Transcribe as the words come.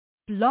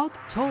Blog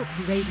Talk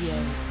Radio.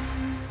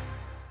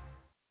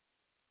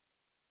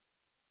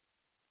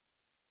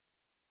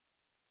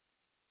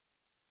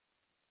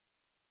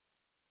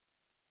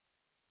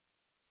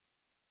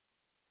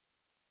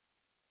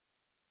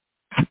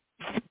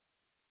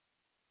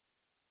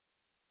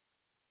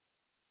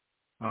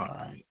 All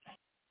right.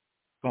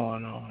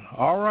 Going on.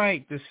 All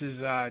right. This is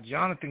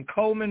Jonathan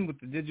Coleman with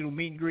the Digital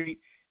Meet and Greet.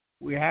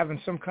 We're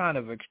having some kind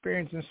of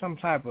experiencing some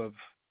type of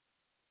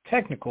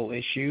technical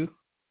issue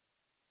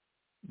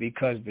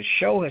because the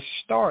show has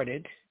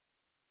started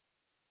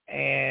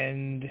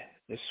and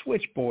the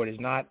switchboard is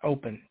not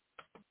open.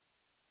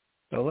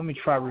 So let me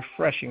try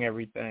refreshing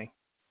everything.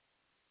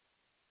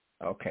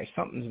 Okay,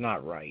 something's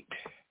not right.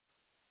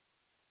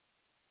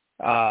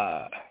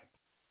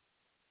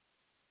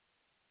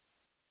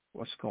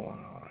 What's going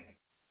on?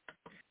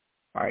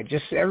 All right,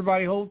 just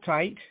everybody hold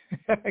tight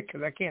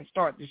because I can't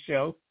start the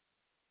show,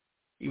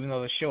 even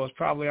though the show has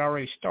probably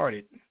already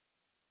started.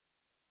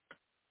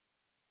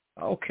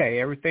 Okay,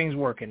 everything's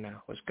working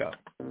now. Let's go.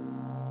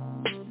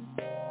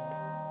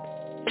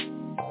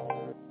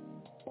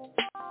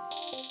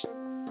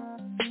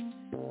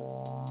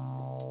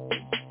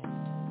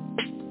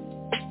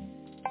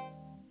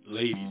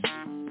 Ladies,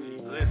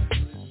 listen.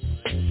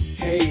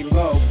 Hey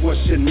love, what's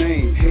your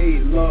name? Hey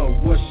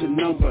love, what's your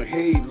number?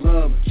 Hey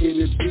love, can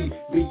it be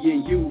me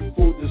and you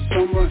for the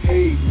summer?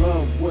 Hey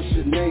love, what's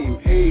your name?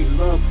 Hey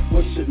love,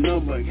 what's your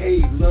number? Hey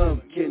love,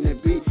 can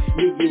it be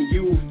me and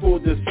you for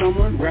the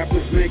summer?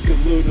 Rappers make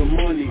a little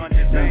money, now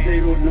they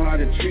don't know how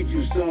to treat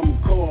you.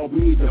 Some call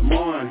me the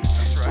man.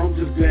 I'm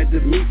just glad to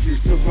meet you.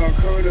 So I've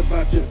heard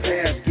about your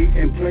past,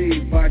 getting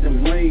played by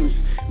them lames.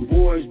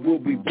 Boys will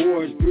be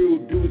boys, real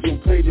dudes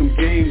don't play them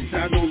games.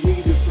 I don't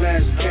need a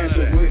flash cash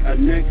with a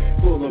neck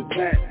full of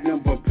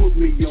platinum, but put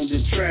me on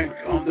the track.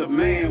 I'm the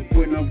man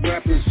when I'm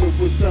rapping. So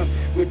what's up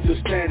with your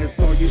status?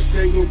 Are you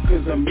single?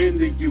 Cause I'm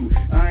into you.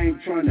 I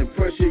ain't trying to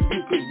pressure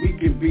you, cause we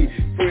can be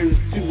friends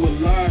to a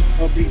lot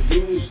of these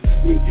dudes.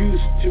 We're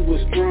used to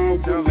a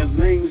strong woman.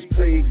 Lames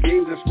play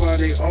games, that's why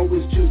they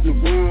always choose the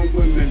wrong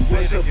women.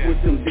 What's up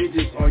with them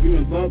digits? Are you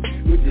in love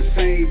with the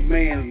same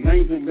man?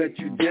 Lames will let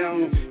you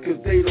down,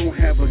 cause they don't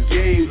have a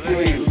game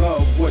plan.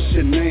 Love, what's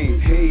your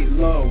name? Hey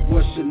love,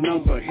 what's your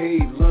number? Hey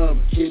love,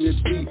 can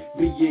it be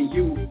me and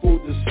you for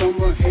the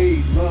summer? Hey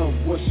love,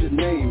 what's your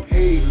name?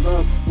 Hey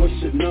love, what's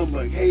your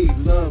number? Hey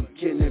love,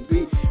 can it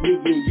be me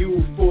and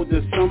you for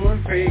the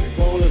summer? Fake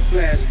ballers,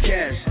 flash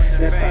cash,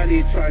 that's how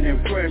they try to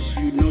impress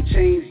you. No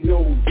chains,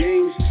 no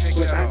games,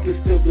 but I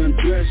can still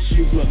undress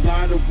you. A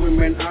lot of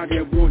women out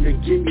there wanna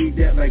give me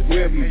that like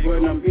Gravy,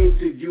 but I'm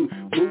into you,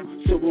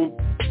 boo, so I'm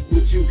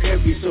with you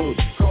heavy. So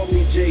call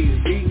me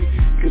Jay-Z,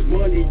 cause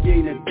money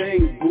ain't a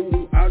thing,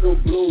 boo. I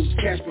don't blow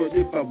cash, but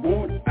if I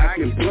want, I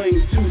can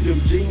bling to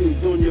them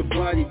jeans on your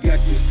body.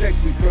 Got you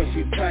sexy, cause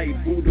you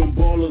tight, boo. Them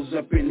ballers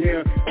up in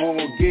here all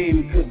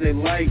game, cause they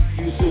like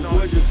you. So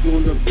what it's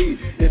gonna be?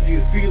 If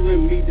you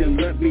feeling me, then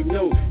let me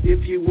know.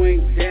 If you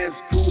ain't, that's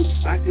cool,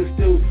 I can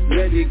still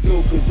let it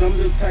go. Cause I'm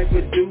the type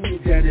of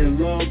dude that in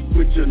love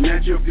with your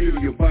natural beauty.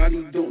 Your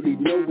body don't need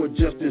no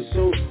adjustment,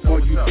 so are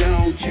you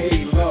down?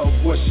 Hey love,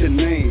 what's your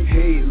name?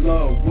 Hey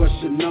love, what's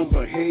your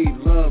number? Hey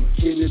love,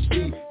 can it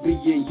be me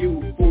and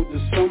you for the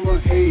summer?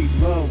 Hey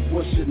love,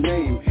 what's your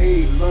name?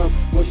 Hey love,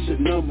 what's your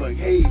number?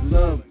 Hey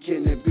love,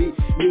 can it be me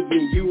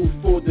and you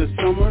for the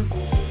summer?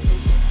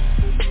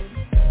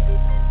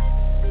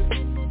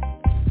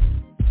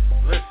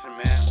 Listen,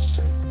 man,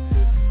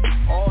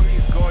 all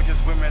these gorgeous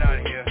women out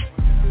here,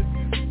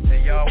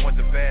 and y'all want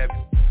the bad.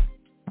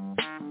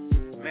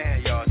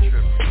 Man, y'all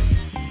tripping.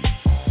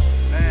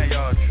 Man,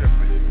 y'all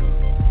tripping.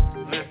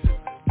 Listen,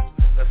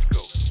 let's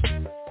go.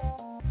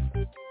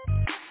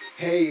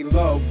 Hey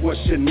love, what's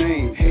your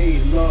name? Hey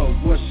love,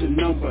 what's your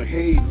number?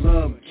 Hey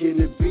love, can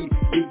it be me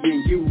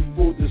and you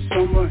for the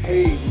summer?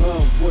 Hey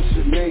love, what's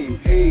your name?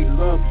 Hey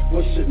love,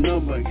 what's your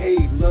number? Hey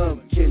love,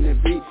 can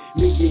it be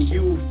me and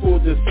you for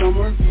the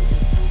summer?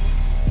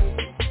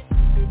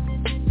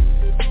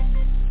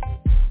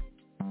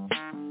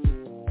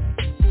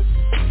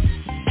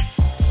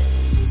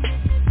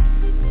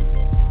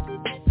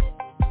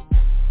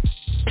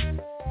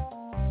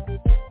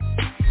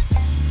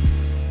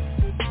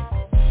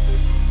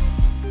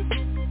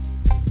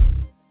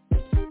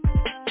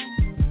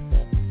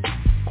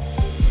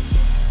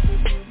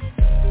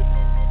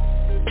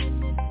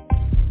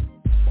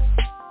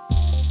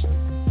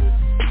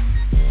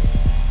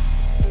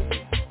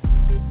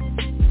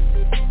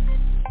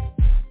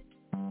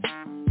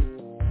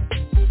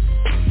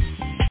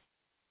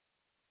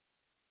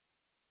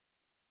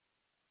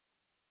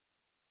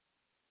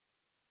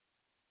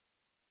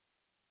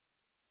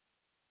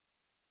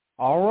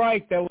 All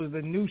right, that was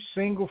the new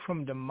single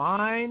from The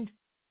Mind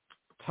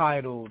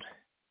titled,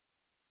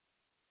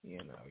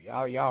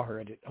 y'all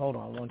heard it. Hold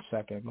on one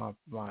second.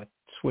 My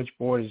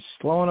switchboard is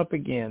slowing up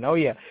again. Oh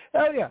yeah.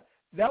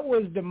 That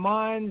was The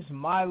Mind's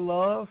My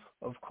Love,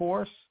 of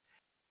course.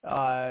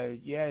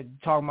 Talking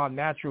about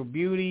natural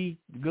beauty.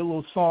 Good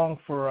little song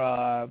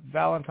for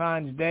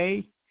Valentine's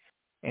Day.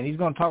 and he's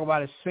going to talk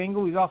about his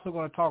single. He's also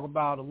going to talk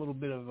about a little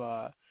bit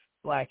of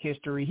Black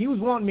history. He was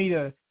wanting me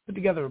to put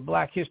together a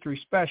Black history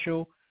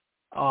special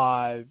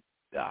for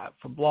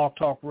Blog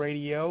Talk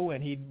Radio,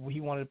 and he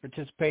wanted to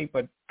participate,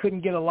 but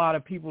couldn't get a lot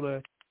of people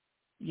to,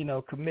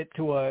 commit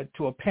to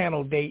a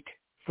panel date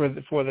for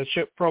the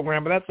show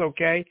program. But that's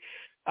okay.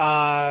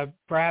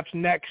 Perhaps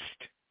next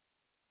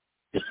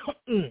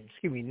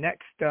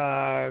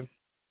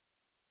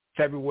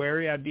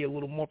February, I'd be a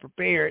little more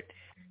prepared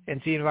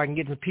and see if I can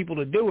get some people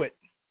to do it.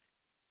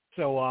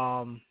 So,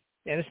 and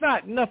it's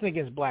nothing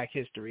against Black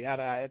history.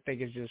 I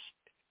think it's just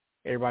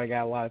everybody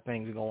got a lot of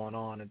things going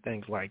on and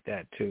things like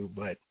that too.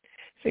 But it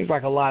seems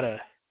like a lot of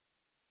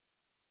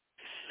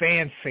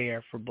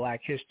fanfare for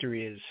Black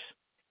history is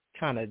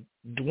kind of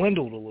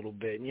dwindled a little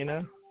bit,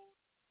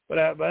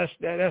 But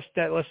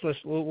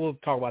we'll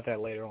talk about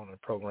that later on in the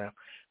program.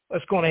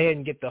 Let's go ahead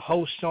and get the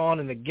hosts on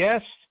and the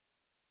guests.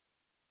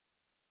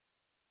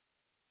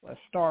 Let's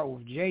start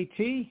with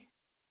JT.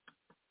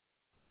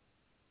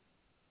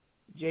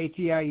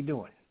 JT, how you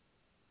doing?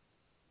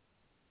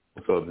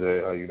 What's up,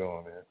 Jay? How you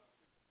doing, man?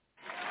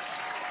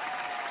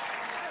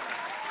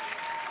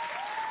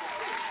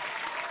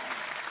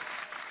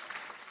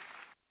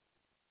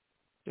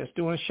 Just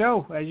doing a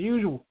show, as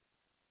usual.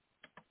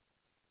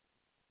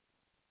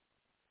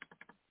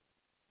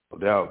 No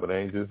doubt, but it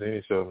ain't just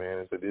any show, man.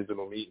 It's a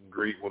digital meet and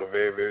greet with a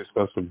very, very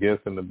special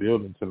guest in the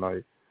building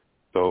tonight.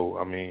 So,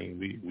 I mean,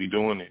 we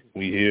doing it.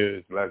 We here.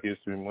 It's Black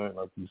History Month,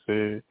 like you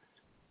said.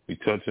 We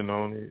touching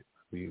on it.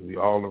 We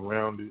all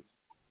around it.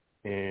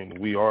 And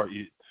we are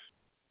it.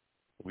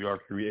 We are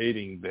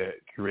creating that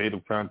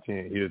creative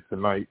content here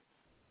tonight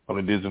on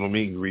the digital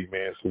meet and greet,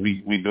 man. So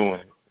we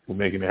doing it. We're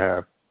making it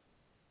happen.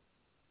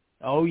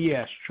 Oh,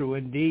 yes. True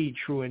indeed.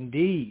 True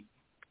indeed.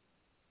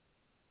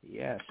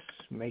 Yes.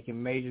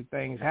 Making major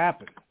things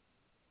happen.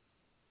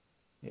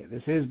 Yeah,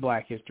 this is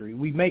Black history.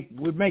 We're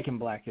making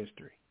Black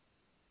history.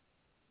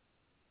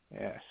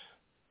 Yes.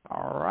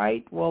 All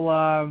right.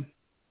 Well,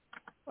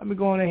 let me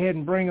go on ahead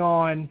and bring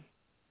on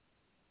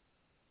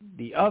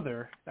the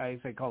other. I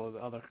say call her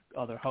the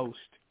other host.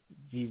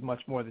 She's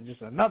much more than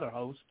just another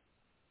host,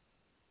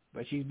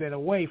 but she's been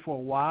away for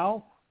a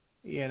while.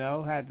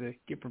 Had to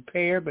get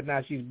prepared, but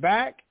now she's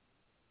back.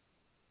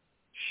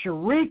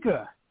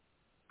 Sharika,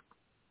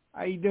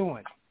 how you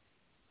doing?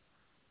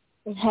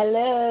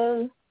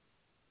 Hello.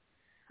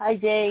 Hi,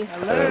 Jay.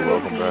 Hello. Hey,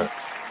 welcome back.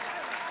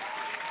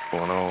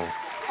 What's going on?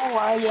 How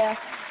are you?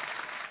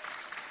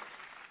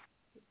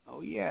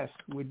 Oh, yes.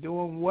 We're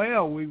doing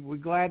well. We're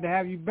glad to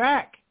have you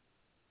back.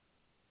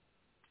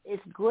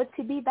 It's good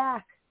to be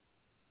back.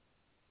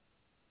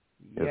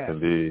 Yes,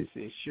 indeed.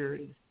 It sure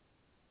is.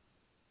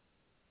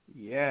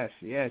 Yes.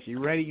 You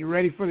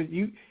ready for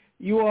the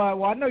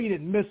well, I know you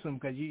didn't miss them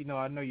because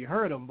I know you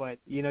heard them, but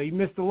you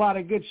missed a lot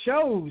of good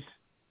shows.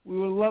 We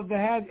would love to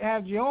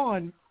have you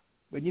on,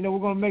 but we're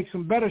going to make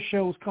some better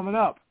shows coming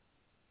up.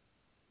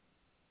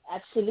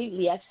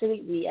 Absolutely.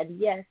 And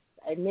yes,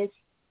 I missed,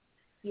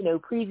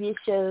 previous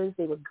shows.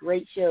 They were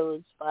great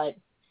shows, but,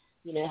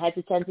 I had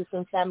to tend to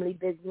some family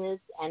business,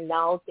 and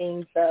now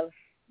things have,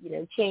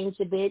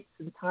 changed a bit.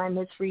 Some time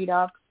has freed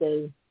up,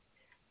 so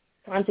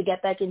time to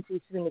get back into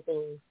the swing of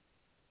things.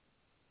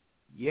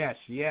 Yes.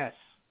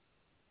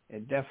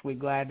 And definitely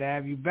glad to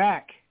have you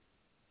back.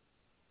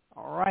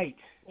 All right.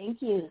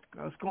 Thank you.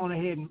 Let's go on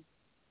ahead and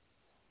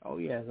Oh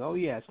yes.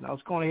 Now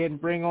let's go ahead and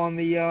bring on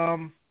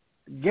the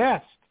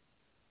guest,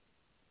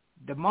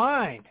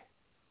 DeMind.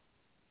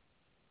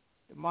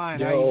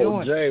 DeMind, how you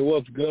doing? Jay,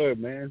 what's good,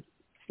 man?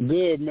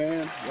 Good,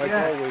 man. Like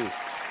always.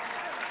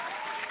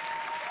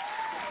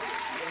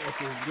 Yes,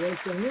 it's great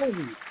to have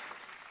you.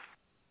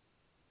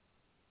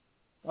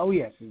 Oh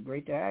yes, it's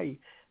great to have you.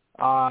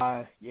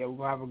 We're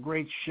gonna have a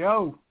great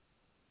show,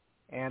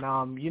 and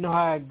you know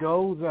how it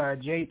goes.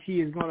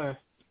 JT is gonna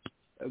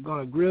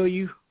grill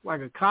you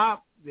like a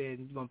cop. Then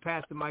he's gonna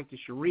pass the mic to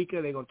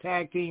Sharika. They're gonna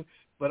tag team.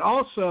 But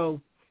also,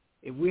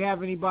 if we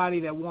have anybody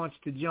that wants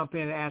to jump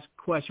in and ask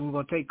a question, we're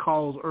gonna take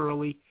calls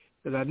early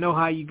because I know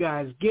how you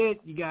guys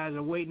get. You guys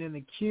are waiting in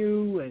the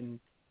queue, and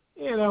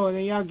and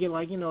then y'all get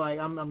like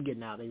I'm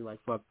getting out. They're like,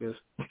 fuck this.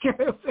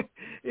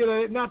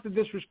 Not to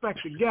disrespect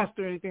the guest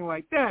or anything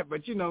like that,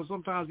 but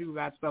sometimes people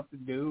got stuff to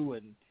do,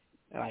 and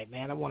they're like,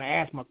 man, I want to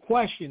ask my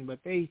question, but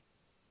they're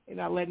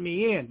not letting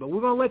me in. But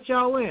we're gonna let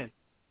y'all in.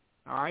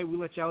 All right, we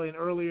let y'all in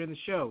earlier in the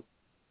show.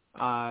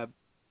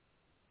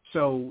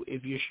 So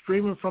if you're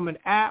streaming from an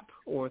app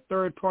or a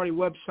third-party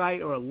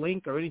website or a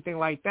link or anything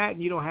like that,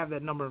 and you don't have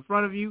that number in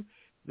front of you,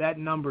 that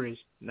number is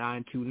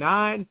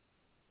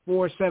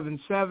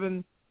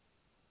 929-477-3872,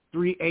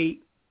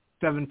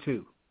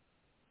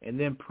 and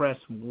then press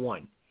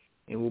 1,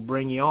 and we'll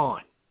bring you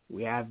on.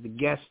 We have the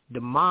guest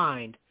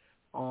DeMind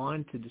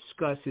on to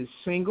discuss his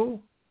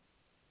single,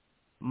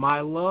 My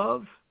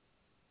Love,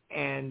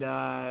 and,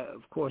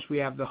 of course, we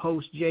have the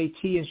host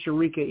JT and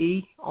Sharika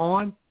E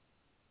on.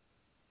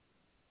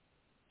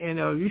 And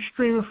if you're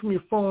streaming from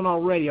your phone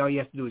already, all you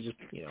have to do is just,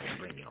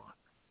 bring you on.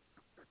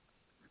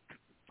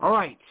 All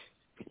right.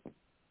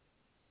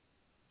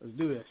 Let's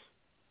do this.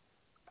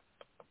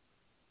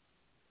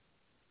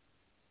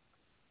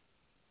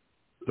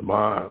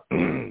 Demond,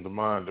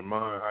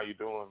 how you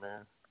doing,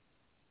 man?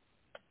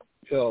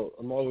 Yo,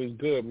 I'm always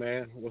good,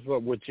 man. What's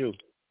up with you?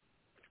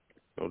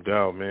 No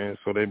doubt, man.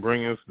 So they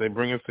bring us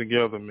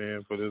together,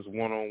 man, for this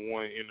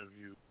one-on-one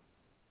interview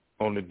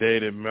on the day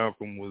that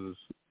Malcolm was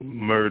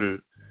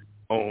murdered,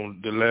 on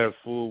the last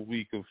full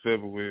week of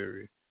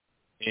February,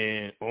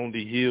 and on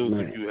the heels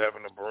of you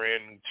having a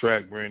brand new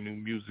track, brand new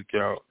music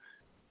out.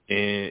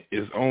 And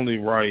it's only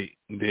right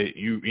that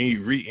you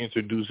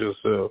reintroduce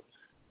yourself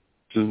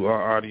to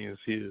our audience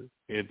here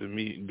at the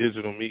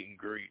digital meet and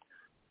greet.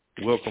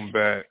 Welcome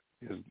back.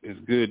 It's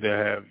good to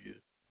have you.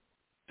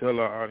 Tell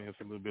our audience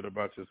a little bit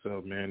about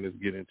yourself, man. Let's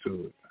get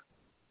into it.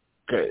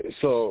 Okay,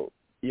 so,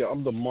 yeah,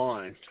 I'm the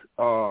mind.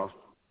 I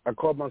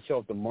call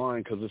myself the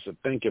mind because it's a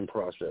thinking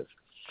process.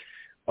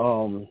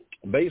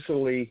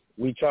 Basically,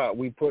 me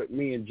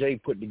and Jay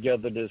put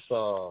together this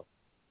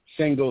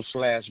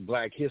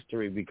single/Black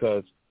history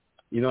because,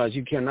 as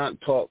you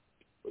cannot talk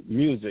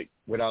music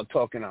without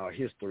talking our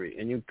history,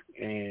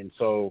 and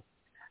so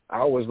I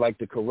always like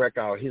to correct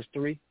our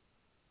history.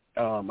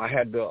 I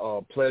had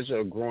the pleasure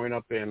of growing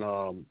up in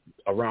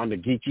around the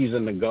Geechees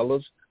and the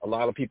Gullahs. A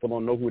lot of people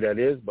don't know who that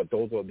is, but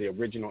those are the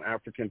original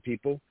African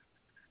people.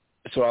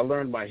 So I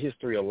learned my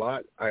history a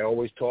lot. I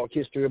always talk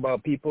history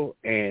about people,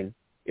 and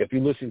if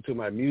you listen to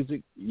my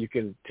music, you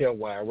can tell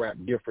why I rap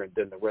different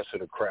than the rest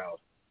of the crowd.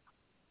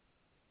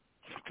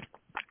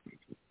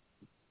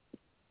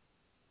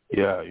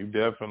 Yeah, you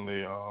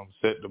definitely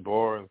set the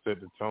bar and set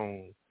the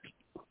tone,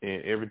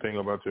 and everything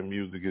about your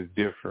music is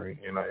different.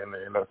 And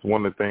that's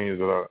one of the things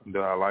that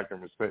I like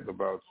and respect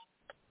about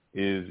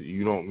you, is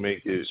you don't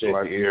make it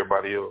like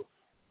everybody else.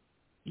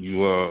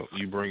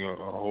 You bring a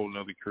whole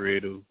nother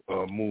creative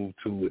move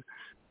to it.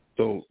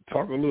 So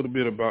talk a little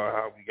bit about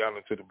how we got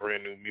into the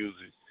brand new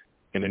music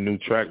and the new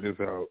track that's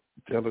out.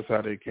 Tell us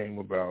how they came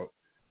about,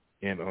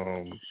 and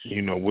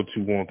what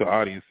you want the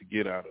audience to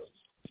get out of it.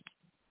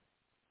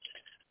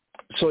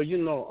 So,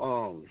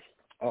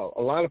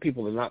 a lot of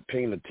people are not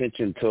paying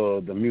attention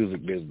to the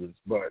music business,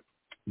 but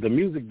the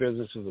music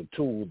business is a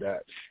tool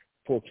that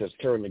folks has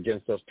turned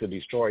against us to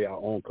destroy our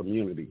own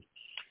community.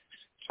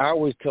 I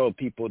always tell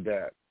people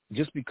that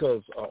just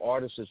because an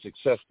artist is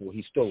successful,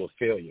 he's still a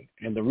failure.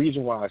 And the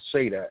reason why I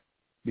say that,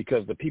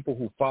 because the people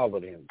who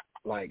followed him,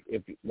 like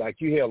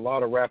you hear a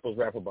lot of rappers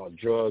rap about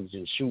drugs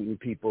and shooting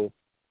people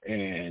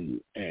and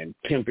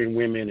pimping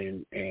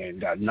women and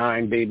got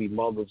 9 baby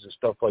mothers and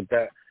stuff like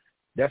that.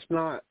 That's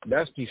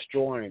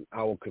destroying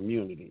our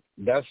community.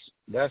 That's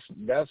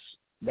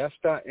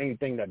not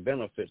anything that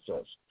benefits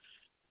us.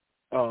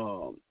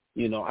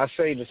 I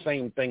say the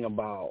same thing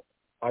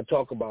I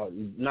talk about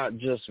not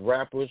just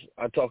rappers.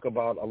 I talk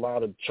about a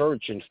lot of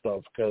church and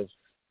stuff, because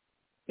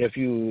if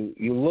you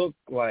look,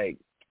 like,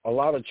 a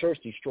lot of church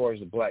destroys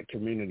the Black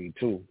community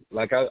too.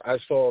 Like I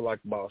saw like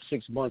about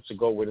 6 months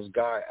ago where this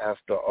guy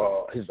asked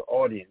his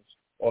audience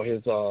or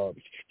his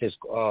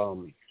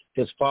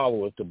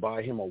followers to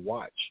buy him a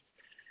watch.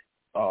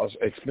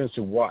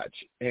 Expensive watch.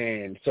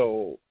 And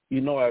so,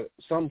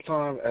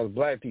 sometimes as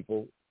Black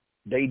people,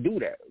 they do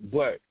that.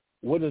 But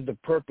what is the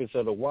purpose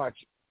of the watch?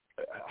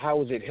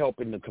 How is it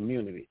helping the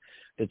community?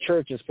 The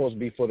church is supposed to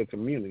be for the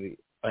community.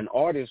 An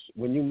artist,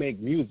 when you make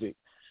music,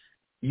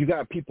 you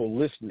got people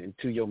listening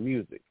to your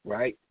music,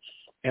 right?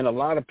 And a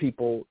lot of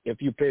people,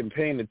 if you've been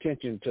paying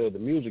attention to the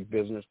music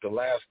business the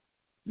last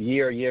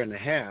year and a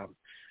half,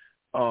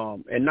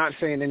 and not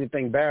saying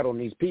anything bad on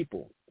these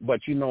people,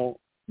 but,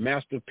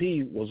 Master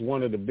P was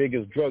one of the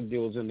biggest drug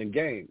dealers in the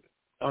game.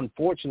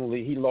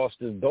 Unfortunately, he lost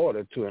his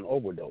daughter to an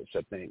overdose,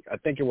 I think. I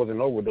think it was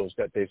an overdose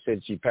that they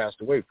said she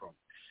passed away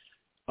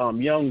from.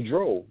 Young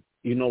Dro,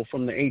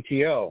 from the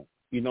ATL,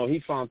 he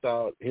found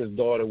out his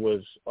daughter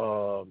was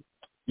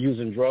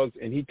using drugs,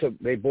 and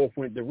they both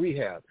went to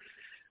rehab.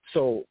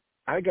 So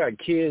I got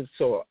kids,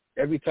 so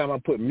every time I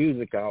put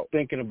music out,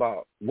 thinking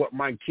about what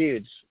my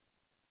kids,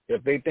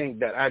 if they think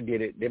that I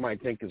did it, they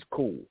might think it's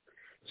cool.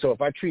 So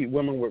if I treat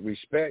women with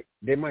respect,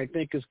 they might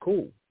think it's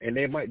cool, and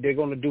they're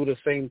going to do the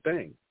same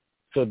thing.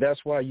 So that's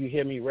why you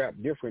hear me rap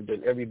different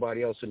than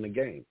everybody else in the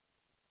game.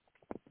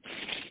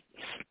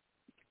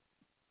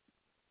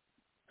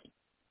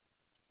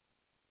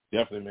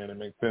 Definitely, man. It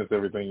makes sense,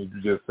 everything you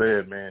just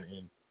said, man.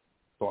 And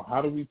so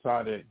how do we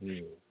tie that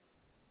in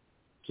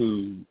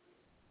to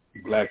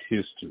Black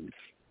history?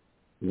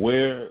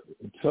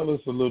 Tell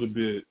us a little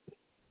bit,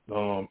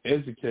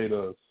 educate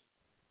us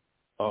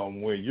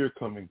where you're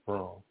coming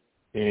from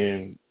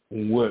and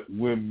what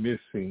we're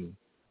missing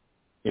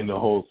in the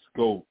whole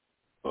scope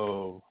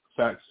of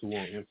factual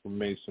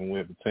information when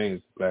it pertains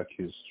to Black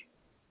history.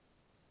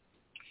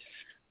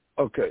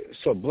 Okay,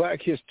 so Black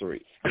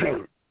history,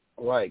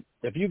 like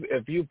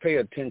if you pay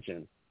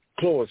attention,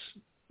 of course,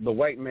 the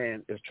white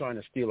man is trying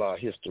to steal our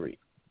history.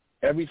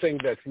 Everything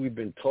that we've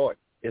been taught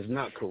is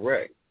not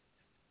correct.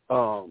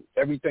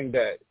 Everything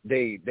that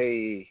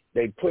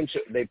they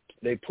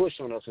push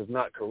on us is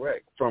not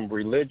correct, from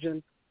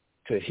religion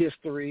to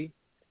history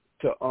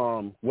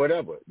to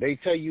whatever. They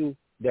tell you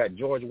that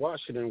George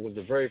Washington was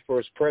the very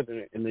first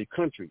president in the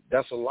country.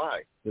 That's a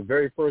lie. The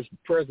very first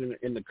president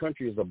in the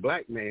country is a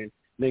black man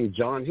named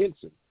John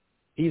Henson.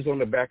 He's on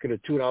the back of the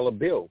 $2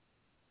 bill.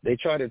 They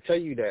try to tell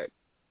you that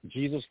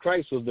Jesus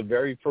Christ was the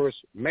very first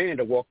man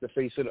to walk the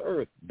face of the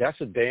earth. That's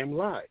a damn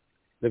lie.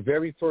 The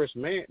very first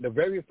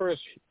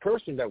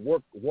person that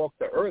walked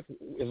the earth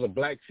is a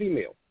black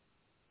female.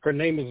 Her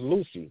name is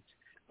Lucy.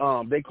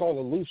 They call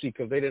her Lucy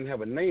because they didn't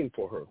have a name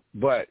for her.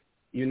 But,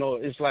 you know,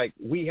 it's like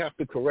we have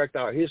to correct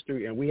our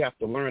history and we have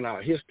to learn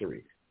our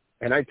history.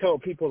 And I tell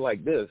people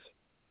like this,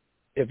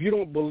 if you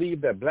don't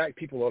believe that black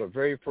people are the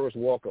very first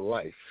walk of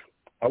life,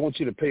 I want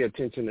you to pay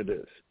attention to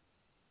this.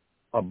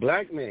 A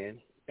black man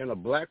and a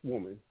black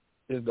woman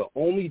is the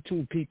only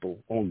two people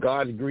on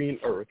God's green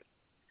earth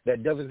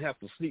that doesn't have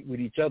to sleep with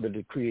each other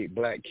to create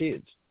black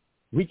kids.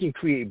 We can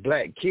create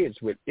black kids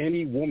with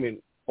any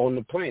woman on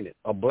the planet.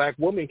 A black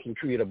woman can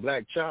create a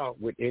black child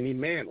with any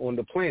man on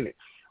the planet.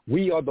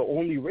 We are the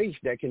only race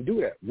that can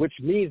do that, which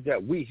means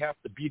that we have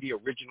to be the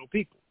original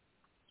people.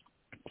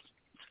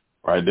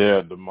 Right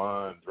there,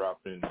 Damon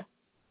dropping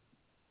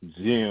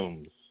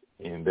gems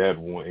in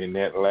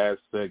that last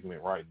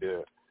segment right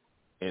there.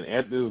 And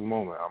at this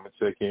moment, I'm going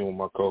to check in with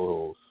my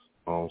co-host,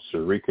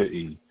 Sharika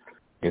E.,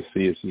 and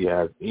see if she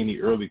has any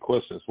early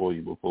questions for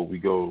you before we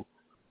go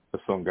to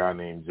some guy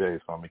named Jay.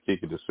 So I'm going to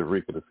kick it to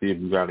Sharika to see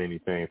if you got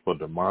anything for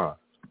Damon.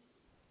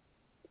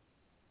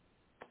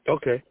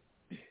 Okay.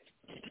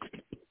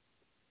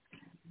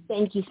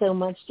 Thank you so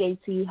much,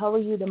 JT. How are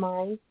you,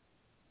 Damon?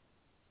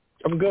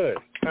 I'm good.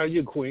 How are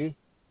you, Queen?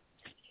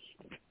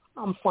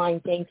 I'm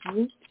fine, thank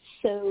you.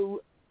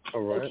 So,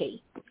 all right.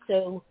 Okay,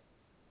 so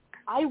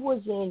I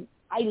live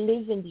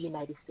in the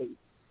United States,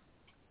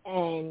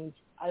 and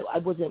I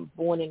wasn't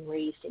born and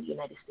raised in the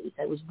United States.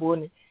 I was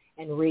born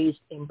and raised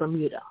in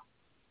Bermuda.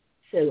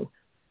 So,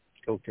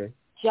 okay,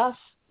 just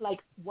like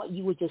what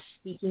you were just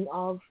speaking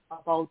of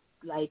about,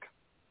 like,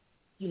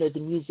 you know, the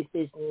music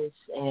business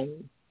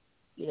and,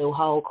 you know,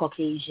 how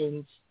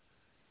Caucasians,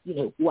 you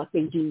know, what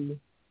they do,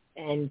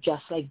 and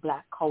just like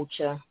black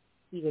culture,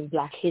 even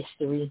black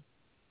history,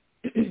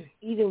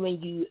 even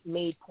when you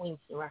made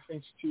points in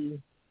reference to,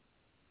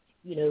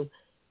 you know,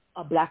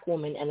 a black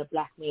woman and a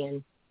black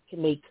man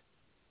can make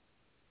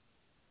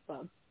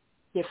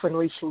different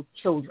racial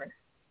children,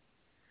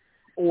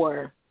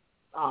 or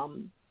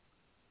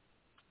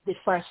the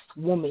first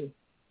woman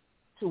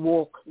to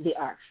walk the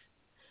earth.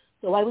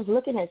 So I was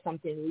looking at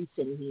something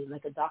recently,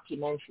 like a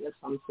documentary of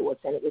some sort,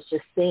 and it was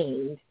just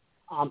saying,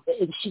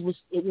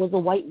 it was a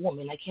white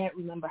woman, I can't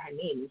remember her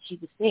name, and she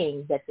was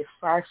saying that the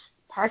first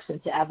person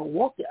to ever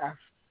walk the earth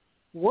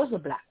was a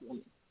black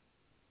woman.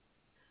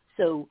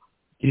 So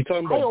you're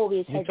talking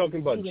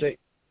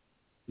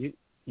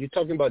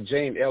about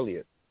Jane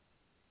Elliott.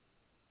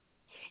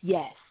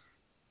 Yes.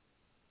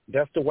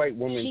 That's the white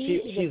woman.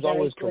 She's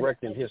always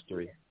correct in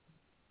history.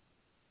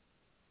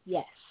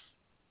 Yes.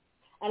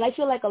 And I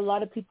feel like a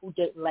lot of people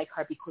don't like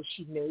her because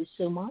she knows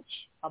so much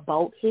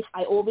about history.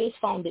 I always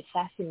found it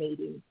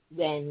fascinating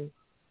when,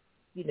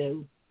 you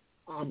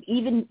know,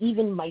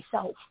 even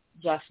myself,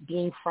 just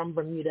being from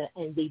Bermuda,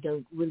 and they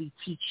don't really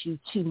teach you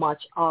too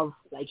much of,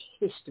 like,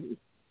 history,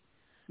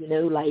 you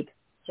know, like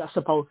just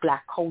about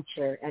black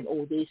culture and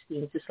all these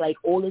things. It's like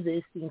all of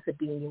those things are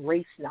being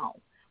erased now.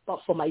 But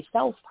for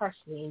myself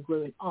personally, and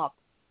growing up,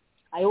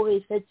 I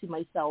always said to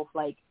myself,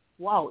 like,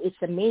 wow, it's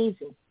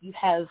amazing. You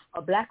have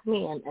a black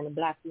man and a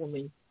black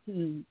woman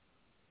who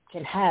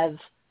can have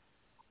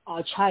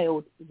a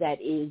child that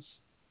is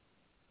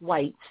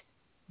white,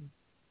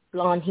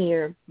 blonde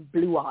hair,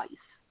 blue eyes.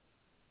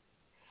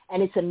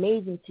 And it's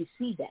amazing to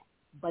see that.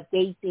 But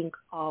they think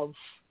of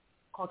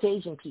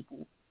Caucasian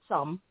people,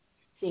 some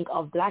think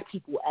of black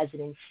people as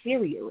an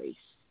inferior race.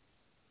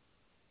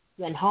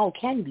 Then how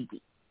can we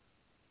be?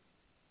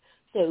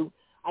 So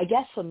I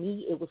guess for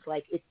me, it was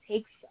like it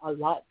takes a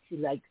lot to,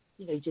 like,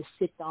 you know, just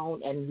sit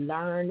down and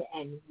learn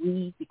and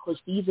read, because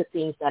these are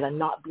things that are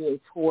not being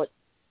taught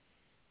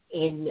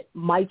in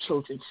my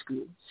children's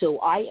school. So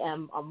I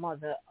am a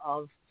mother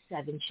of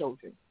 7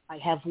 children. I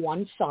have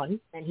one son,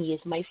 and he is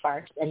my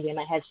first, and then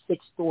I have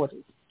 6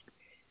 daughters.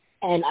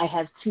 And I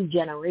have 2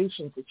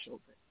 generations of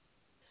children.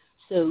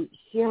 So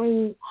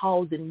hearing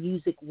how the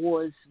music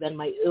was when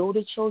my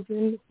older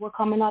children were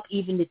coming up,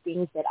 even the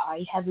things that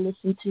I have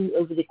listened to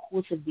over the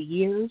course of the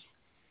years,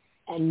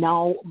 and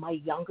now my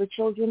younger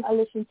children are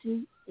listening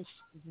to, is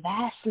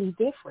vastly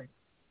different.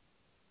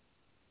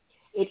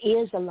 It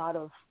is a lot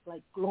of,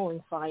 like,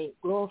 glorifying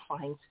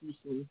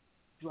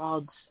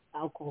drugs,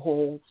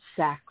 alcohol,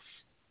 sex,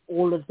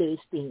 all of those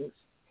things.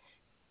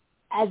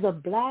 As a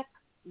black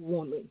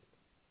woman,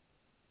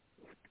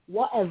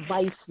 what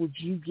advice would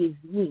you give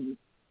me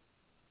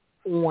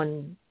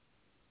on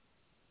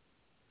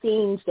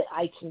things that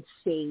I can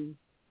say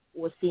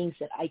or things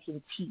that I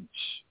can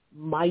teach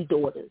my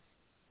daughters,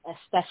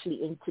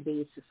 especially in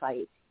today's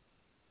society?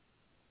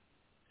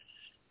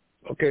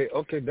 Okay,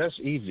 that's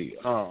easy.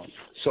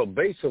 So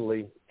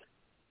basically,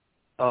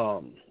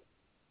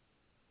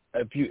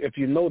 if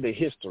you know the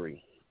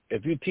history,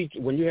 if you teach,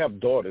 when you have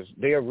daughters,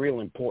 they are real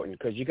important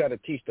because you got to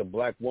teach the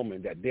black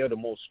woman that they're the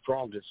most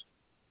strongest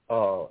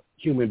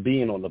human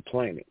being on the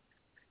planet.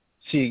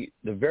 See,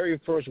 the very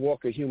first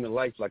walk of human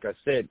life, like I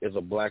said, is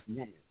a black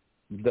woman.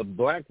 The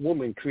black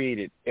woman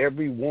created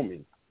every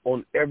woman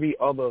on every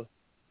other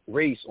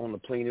race on the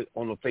planet,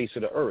 on the face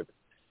of the earth.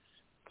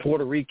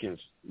 Puerto Ricans,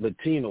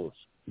 Latinos,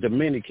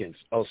 Dominicans,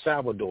 El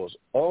Salvadors,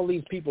 all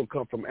these people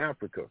come from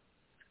Africa.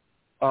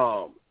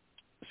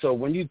 So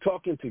when you're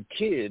talking to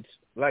kids,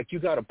 like, you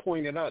got to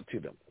point it out to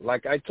them.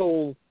 Like I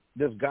told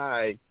this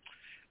guy,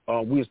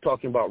 we was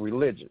talking about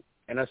religion,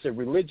 and I said,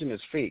 religion is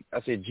fake.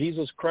 I said,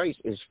 Jesus Christ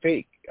is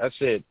fake. I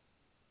said,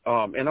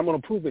 and I'm going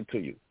to prove it to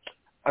you.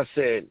 I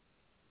said,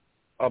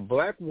 a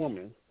black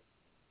woman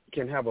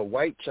can have a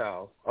black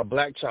child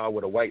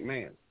with a white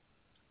man.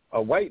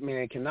 A white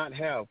man cannot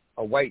have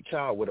a white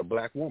child with a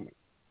black woman.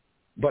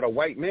 But a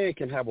white man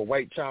can have a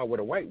white child with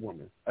a white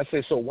woman. I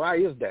say, so why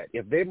is that?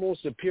 If they're more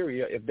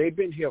superior, if they've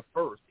been here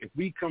first, if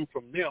we come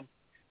from them,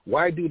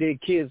 why do their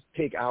kids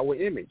take our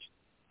image?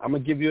 I'm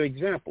going to give you an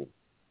example.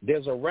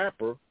 There's a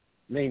rapper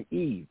named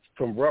Eve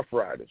from Rough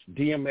Riders,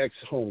 DMX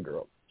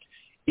homegirl.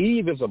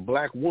 Eve is a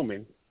black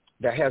woman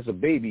that has a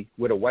baby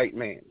with a white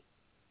man.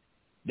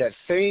 That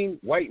same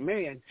white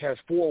man has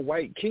 4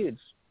 white kids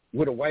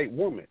with a white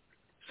woman.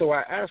 So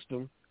I asked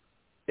him,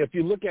 if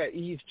you look at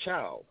Eve's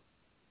child,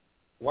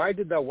 why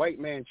did that white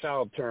man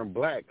child turn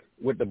black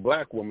with the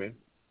black woman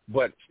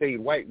but stayed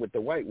white with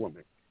the white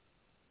woman?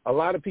 A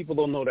lot of people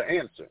don't know the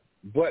answer.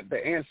 But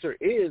the answer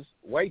is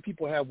white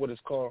people have what is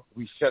called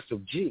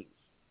recessive genes,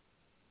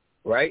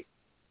 right?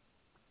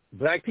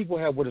 Black people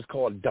have what is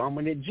called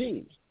dominant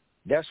genes.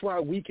 That's why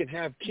we can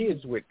have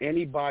kids with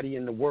anybody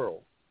in the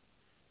world.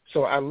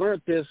 So I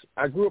learned this.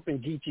 I grew up in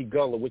Geechee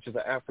Gullah, which is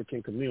an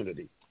African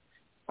community.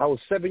 I was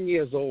 7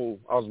 years old.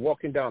 I was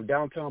walking down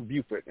downtown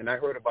Beaufort, and I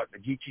heard about the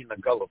Geechee and the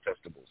Gullah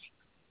festivals.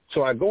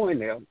 So I go in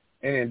there,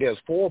 and there's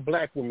 4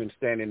 black women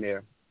standing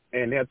there,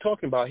 and they're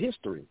talking about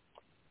history.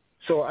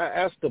 So I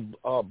asked the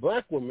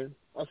black woman,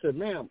 I said,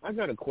 ma'am, I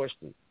got a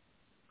question.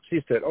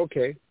 She said,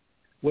 okay,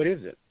 what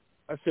is it?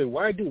 I said,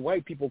 why do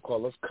white people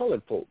call us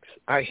colored folks?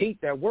 I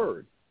hate that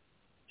word.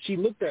 She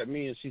looked at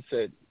me and she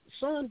said,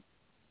 son,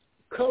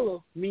 color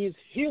means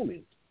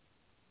human.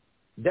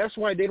 That's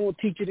why they don't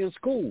teach it in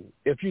school.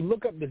 If you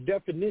look up the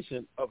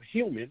definition of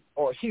human,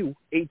 or hue,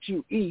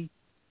 H-U-E,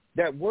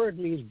 that word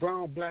means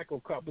brown, black,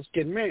 or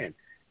copper-skinned man.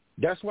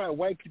 That's why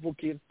white people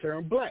kids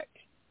turn black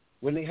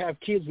when they have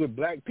kids with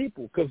black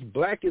people, because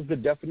black is the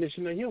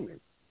definition of human.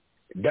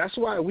 That's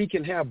why we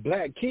can have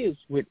black kids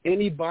with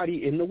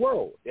anybody in the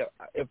world.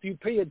 If you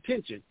pay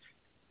attention,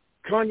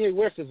 Kanye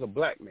West is a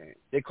black man.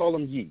 They call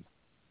him Ye.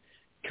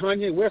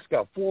 Kanye West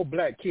got 4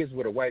 black kids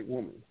with a white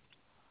woman.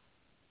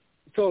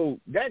 So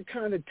that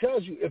kind of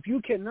tells you, if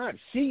you cannot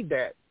see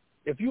that,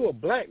 if you're a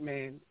black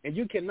man and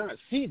you cannot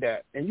see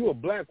that, and you're a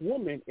black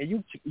woman and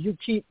you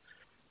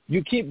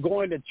keep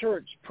going to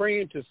church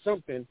praying to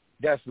something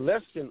that's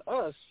less than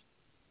us,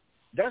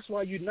 that's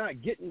why you're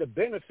not getting the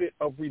benefit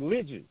of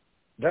religion.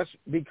 That's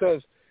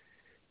because,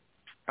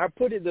 I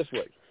put it this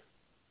way.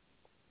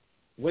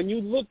 When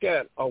you look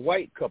at a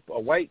white couple, a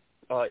white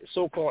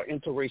so-called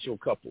interracial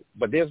couple,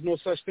 but there's no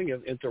such thing as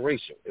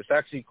interracial. It's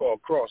actually called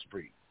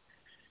crossbreed.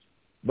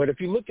 But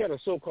if you look at a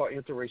so-called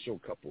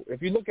interracial couple,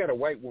 if you look at a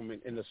white woman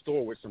in the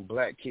store with some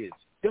black kids,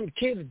 them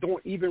kids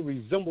don't even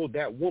resemble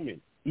that woman,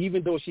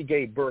 even though she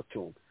gave birth to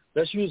them.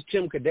 Let's use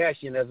Kim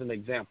Kardashian as an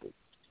example.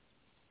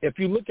 If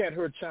you look at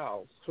her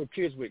child, her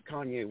kids with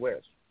Kanye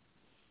West,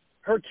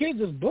 her kids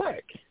is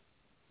black,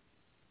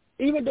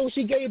 even though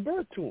she gave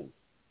birth to them.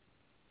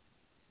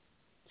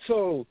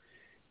 So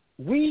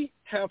we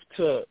have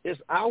to,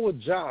 it's our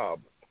job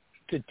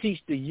to teach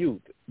the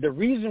youth. The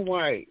reason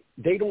why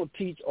they don't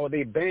teach, or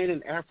they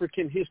ban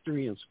African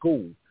history in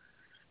school,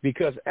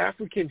 because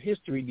African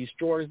history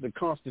destroys the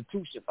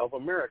Constitution of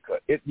America.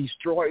 It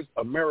destroys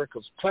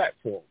America's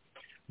platform.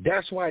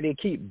 That's why they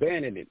keep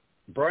banning it.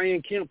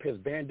 Brian Kemp has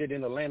banned it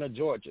in Atlanta,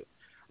 Georgia.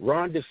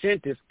 Ron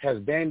DeSantis has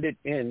banned it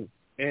in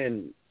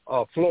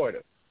Florida.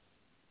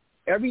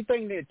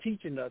 Everything they're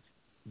teaching us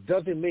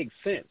doesn't make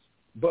sense.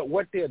 But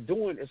what they're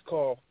doing is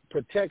called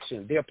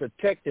protection. They're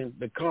protecting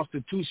the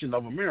Constitution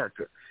of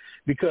America.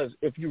 Because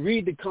if you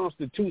read the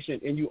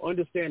Constitution and you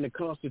understand the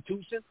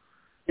Constitution,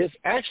 it's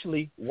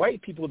actually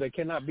white people that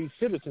cannot be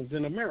citizens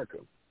in America.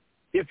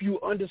 If you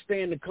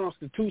understand the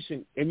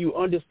Constitution and you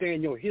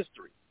understand your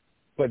history.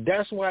 But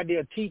that's why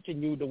they're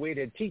teaching you the way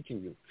they're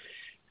teaching you.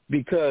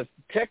 Because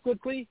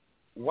technically,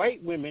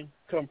 white women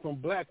come from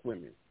black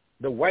women.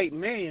 The white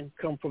man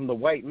come from the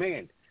white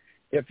man.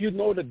 If you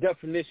know the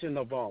definition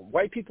of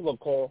white people are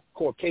called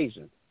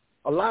Caucasian.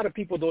 A lot of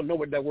people don't know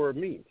what that word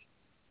means.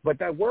 But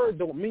that word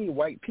don't mean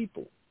white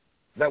people.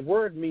 That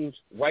word means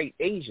white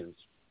Asians,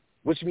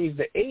 which means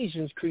the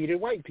Asians created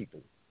white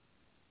people.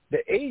 The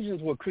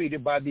Asians were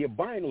created by the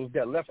albinos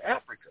that left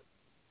Africa.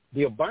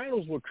 The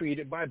albinos were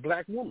created by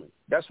black women.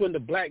 That's when the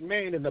black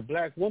man and the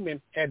black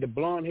woman had the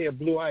blonde-haired,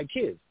 blue-eyed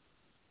kids.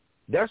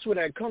 That's where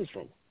that comes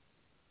from.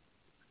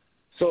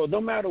 So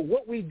no matter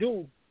what we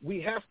do,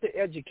 we have to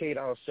educate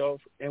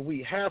ourselves, and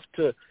we have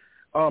to.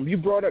 You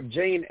brought up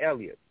Jane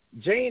Elliott.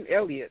 Jane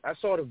Elliott, I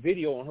saw the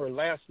video on her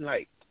last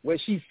night where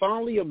she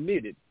finally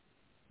admitted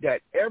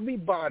that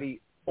everybody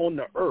on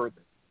the earth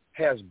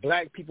has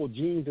black people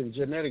genes and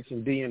genetics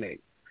and DNA.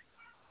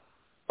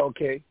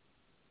 Okay?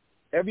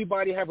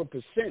 Everybody have a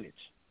percentage,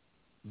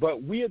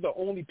 but we are the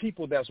only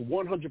people that's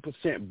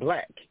 100%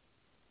 black.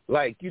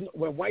 Like, you know,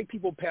 when white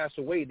people pass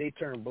away, they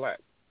turn black.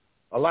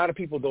 A lot of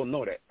people don't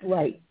know that.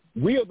 Right.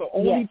 We are the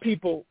only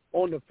people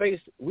on the face.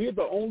 We are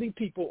the only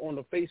people on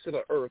the face of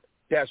the earth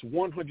that's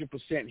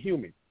 100%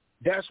 human.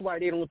 That's why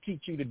they don't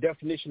teach you the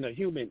definition of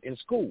human in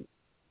school,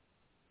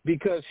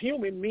 because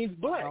human means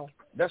black. Wow.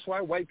 That's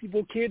why white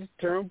people kids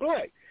turn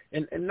black,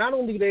 and not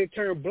only they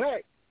turn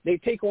black, they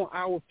take on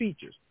our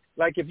features.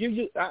 Like if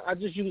you, I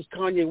just use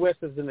Kanye West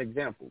as an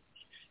example.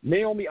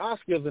 Naomi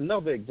Oscar is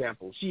another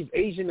example. She's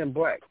Asian and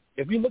black.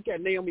 If you look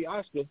at Naomi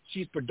Oscar,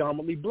 she's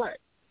predominantly black.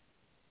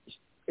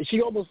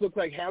 She almost looks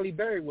like Halle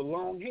Berry with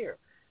long hair.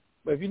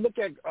 But if you look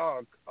at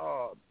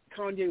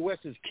Kanye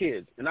West's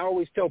kids, and I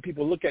always tell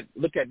people, look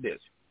at this.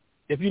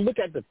 If you look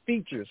at the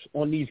features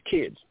on these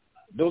kids,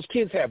 those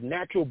kids have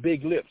natural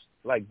big lips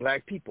like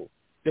black people.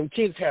 Them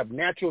kids have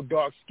natural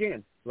dark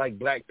skin like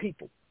black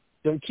people.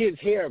 Them kids'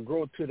 hair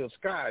grow to the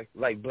sky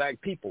like black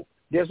people.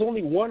 There's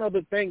only one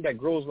other thing that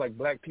grows like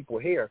black people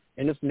hair,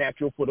 and it's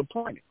natural for the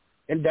planet,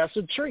 and that's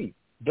a tree.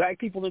 Black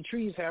people and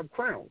trees have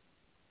crowns.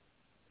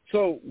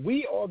 So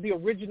we are the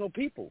original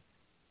people,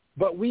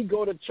 but we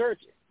go to church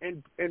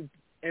and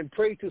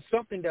pray to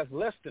something that's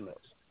less than us.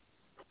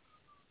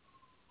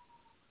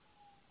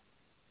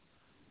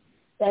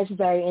 That's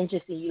very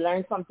interesting. You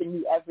learn something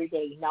new every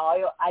day. Now,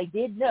 I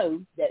did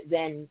know that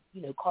when,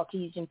 you know,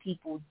 Caucasian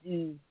people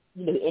do,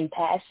 you know, in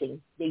passing,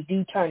 they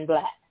do turn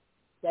black.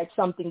 That's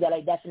something that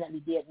I definitely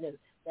did know.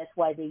 That's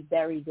why they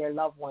bury their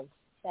loved ones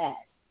fast,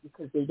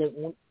 because they don't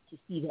want to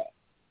see that.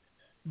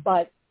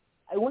 But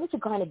I wanted to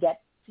kind of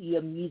get to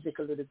your music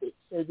a little bit.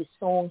 So the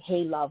song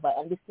Hey Love, I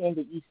understand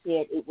that you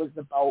said it was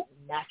about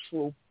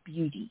natural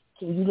beauty.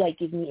 Can you like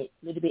give me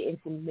a little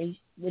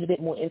bit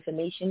more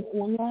information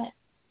on that?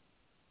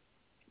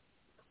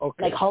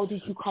 Okay. Like, how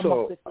did you come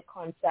up with the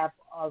concept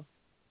of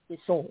the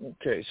song?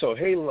 Okay, so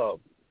Hey Love.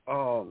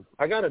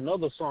 I got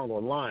another song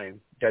online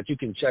that you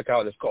can check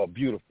out. It's called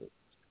Beautiful.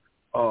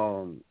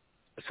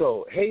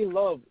 So Hey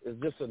Love is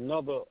just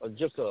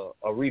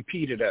a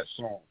repeat of that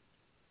song.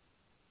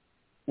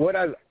 What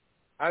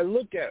I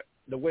look at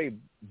the way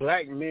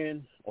black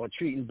men are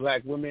treating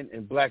black women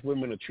and black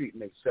women are treating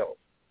themselves,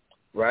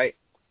 right?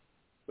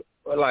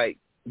 Like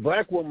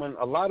black women,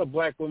 a lot of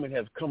black women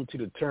have come to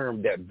the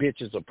term that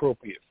bitch is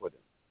appropriate for them,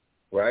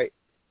 right?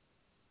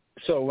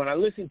 So when I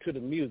listen to the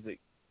music,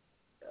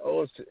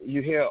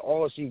 you hear,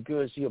 oh, she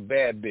good, she a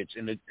bad bitch,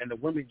 and the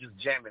women just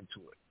jam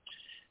into it.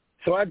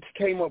 So I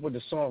came up with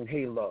the song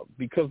Hey Love,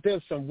 because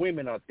there's some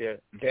women out there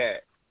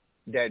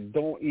that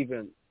don't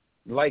even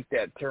like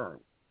that term.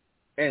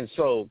 And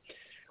so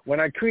when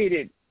I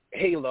created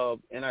Hey Love,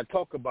 and I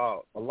talk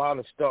about a lot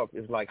of stuff,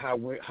 is like how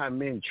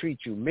men treat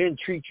you. Men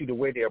treat you the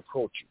way they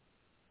approach you,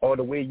 or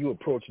the way you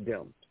approach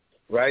them,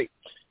 right?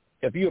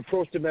 If you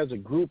approach them as a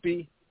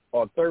groupie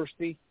or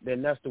thirsty,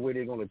 then that's the way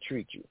they're going to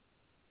treat you.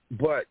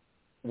 But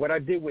what I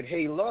did with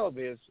Hey Love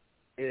is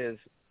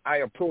I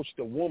approached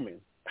the woman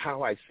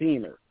how I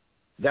seen her.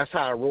 That's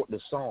how I wrote the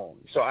song.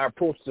 So I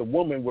approached the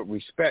woman with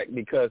respect,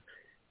 because,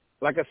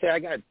 like I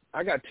said,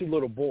 I got two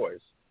little boys,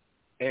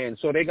 and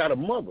so they got a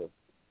mother.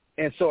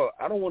 And so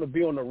I don't want to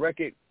be on the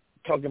record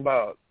talking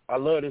about I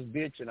love this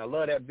bitch and I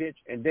love that bitch,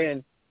 and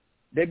then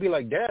they be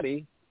like,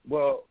 Daddy,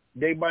 well,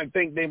 they might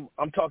think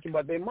I'm talking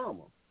about their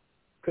mama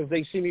because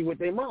they see me with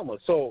their mama.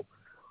 So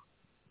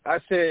I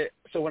said,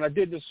 so when I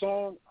did the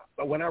song,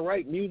 when I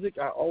write music,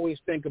 I always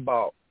think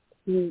about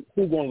who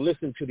gonna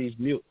listen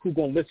to who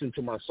gonna listen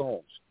to my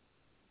songs.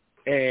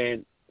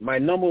 And my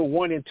number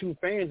 1 and 2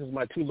 fans is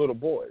my two little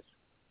boys.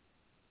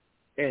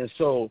 And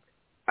so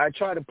I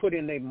try to put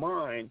in their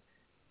mind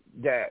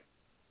that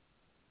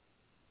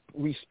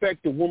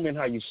respect the woman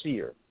how you see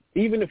her.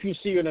 Even if you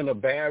see her in a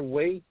bad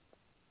way,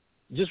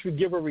 just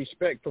give her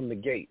respect from the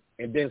gate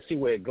and then see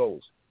where it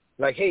goes.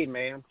 Like, hey,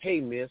 ma'am,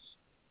 hey, miss,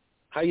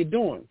 how you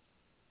doing?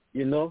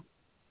 You know?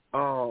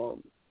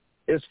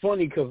 It's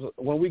funny because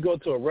when we go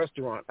to a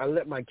restaurant, I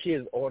let my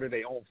kids order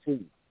their own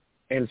food.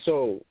 And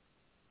so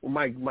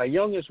my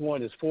youngest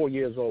one is 4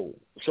 years old.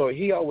 So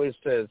he always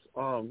says,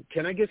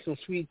 can I get some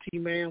sweet tea,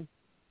 ma'am?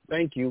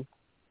 Thank you.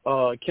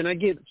 Can I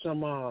get some,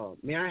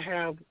 may I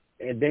have?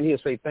 And then he'll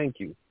say, thank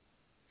you.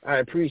 I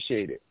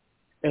appreciate it.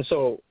 And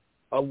so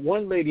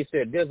one lady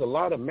said, there's a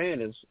lot of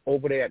manners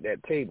over there at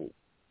that table.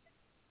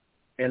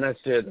 And I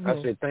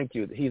said, thank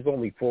you. He's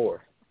only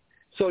 4.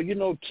 So, you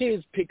know,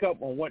 kids pick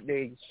up on what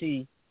they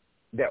see,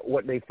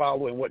 what they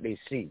follow and what they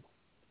see.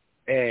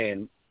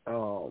 And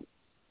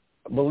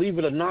believe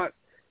it or not,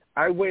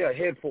 I wear a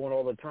headphone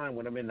all the time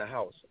when I'm in the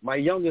house. My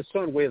youngest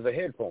son wears a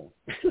headphone.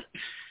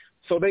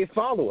 So they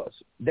follow us.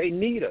 They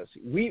need us.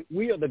 We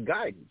are the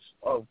guidance.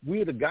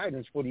 We are the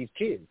guidance for these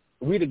kids.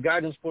 We're the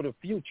guidance for the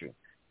future.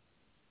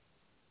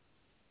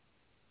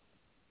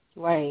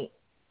 Right.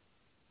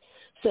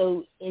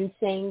 So in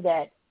saying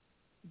that,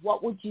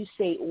 what would you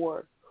say,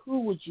 or who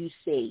would you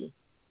say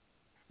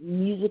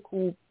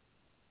musical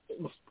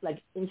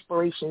like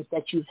inspirations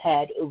that you've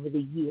had over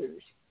the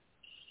years?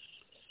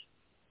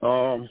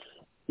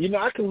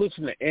 I can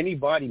listen to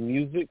anybody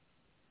music,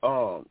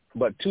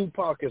 but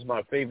Tupac is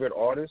my favorite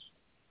artist.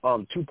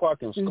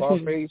 Tupac and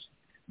Scarface,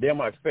 they're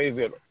my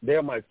favorite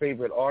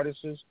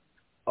artists.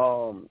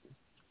 The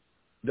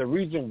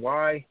reason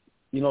why,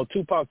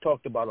 Tupac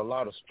talked about a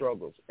lot of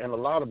struggles and a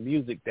lot of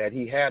music that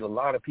he had, a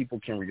lot of people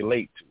can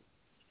relate to.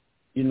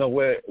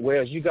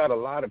 Whereas you got a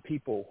lot of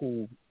people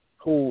who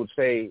would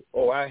say,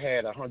 oh, I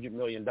had $100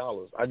 million.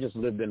 I just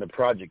lived in the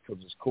project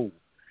because it's cool.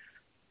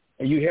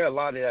 And you hear a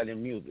lot of that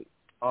in music.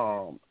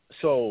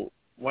 So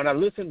when I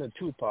listen to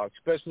Tupac,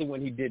 especially when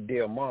he did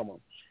Dear Mama,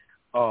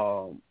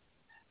 I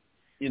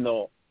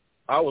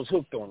was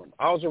hooked on him.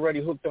 I was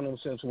already hooked on him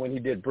since when he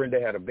did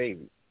Brenda Had a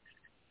Baby.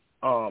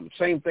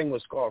 Same thing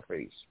with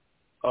Scarface.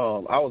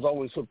 I was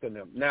always hooked on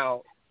them.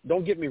 Now,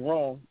 don't get me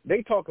wrong.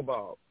 They talk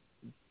about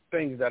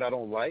things that I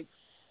don't like,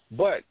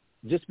 but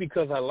just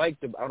because I like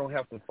them, I don't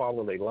have to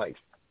follow their life.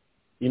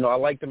 I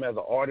like them as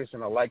an artist,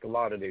 and I like a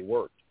lot of their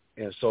work.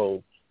 And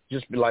so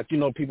just be like,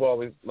 people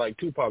always, like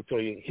Tupac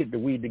told you, hit the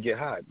weed to get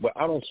high. But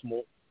I don't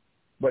smoke.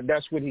 But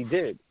that's what he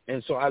did.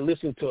 And so I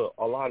listen to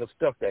a lot of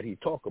stuff that he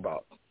talked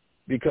about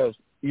because,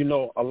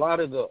 a lot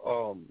of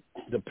the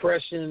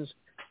depressions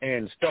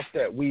and stuff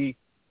that we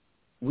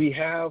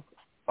have,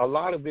 a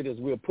lot of it is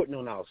we're putting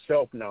on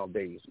ourselves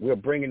nowadays. We're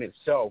bringing it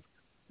self.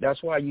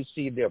 That's why you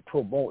see they're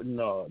promoting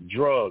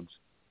drugs,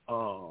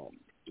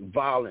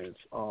 violence,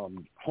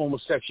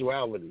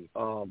 homosexuality.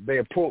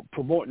 They're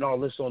promoting all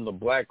this on the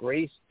black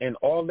race, and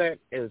all that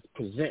is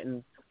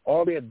presenting.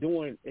 All they're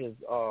doing is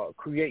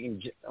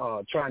creating,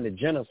 trying to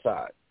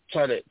genocide,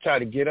 try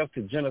to get us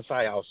to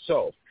genocide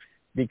ourselves.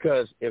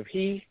 Because if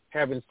he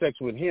having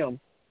sex with him,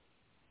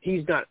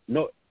 he's not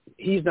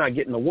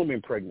getting a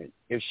woman pregnant.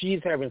 If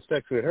she's having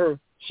sex with her,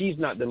 she's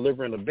not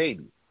delivering a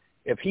baby.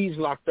 If he's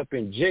locked up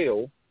in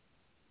jail,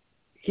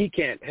 he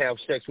can't have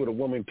sex with a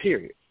woman,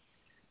 period.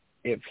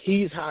 If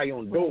he's high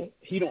on dope,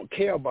 he don't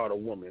care about a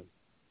woman.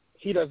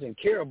 He doesn't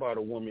care about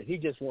a woman. He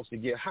just wants to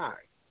get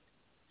high.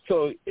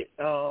 So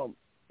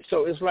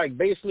it's like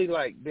basically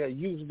like they're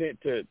using it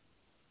to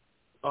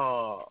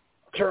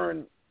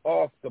turn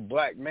off the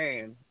black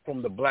man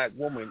from the black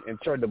woman and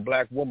turn the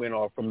black woman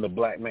off from the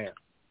black man.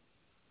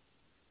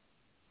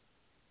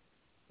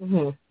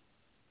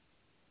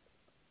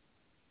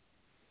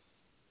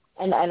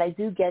 And I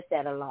do get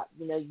that a lot.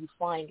 You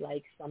find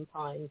like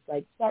sometimes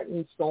like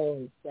certain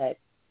songs that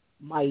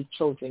my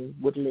children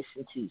would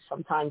listen to.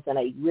 Sometimes when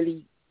I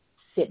really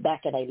sit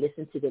back and I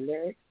listen to the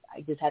lyrics,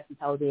 I just have to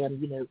tell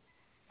them,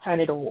 turn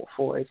it off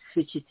or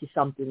switch it to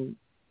something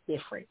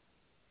different.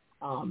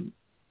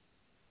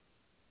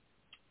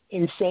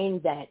 In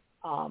saying that,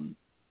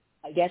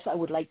 I guess I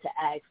would like to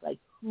ask, like,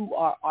 who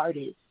are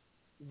artists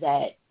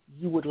that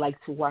you would like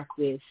to work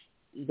with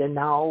either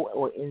now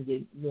or in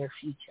the near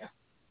future?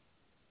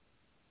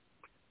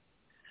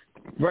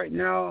 Right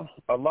now,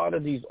 a lot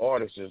of these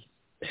artists,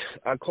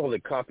 I call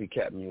it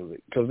copycat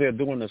music because they're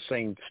doing the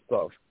same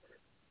stuff.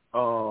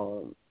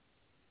 To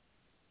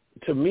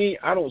me,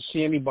 I don't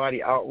see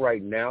anybody out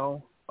right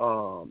now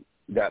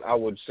that I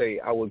would say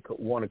I would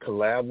want to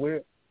collab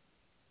with.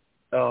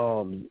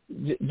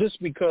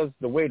 Just because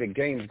the way the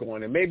game's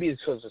going, and maybe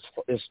it's because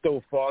it's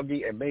still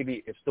foggy and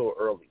maybe it's still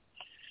early.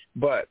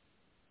 But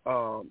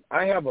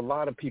I have a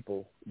lot of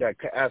people that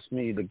ask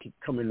me to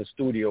come in the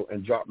studio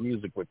and drop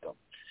music with them.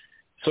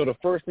 So the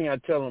first thing I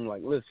tell them,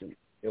 like, listen,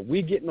 if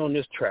we getting on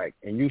this track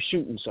and you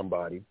shooting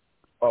somebody,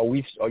 are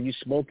you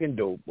smoking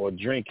dope or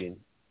drinking,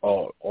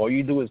 or all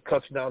you do is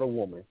cussing out a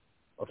woman,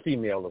 a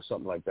female or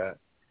something like that,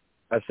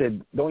 I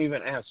said, don't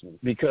even ask me.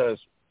 Because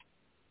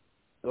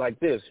like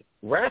this,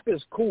 rap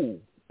is cool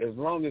as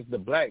long as the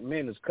black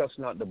man is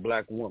cussing out the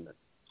black woman.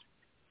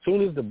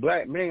 Soon as the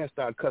black man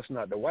start cussing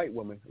out the white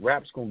woman,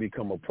 rap's going to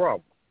become a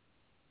problem.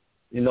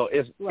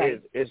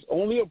 It's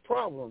only a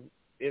problem.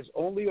 It's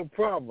only a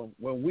problem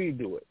when we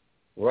do it,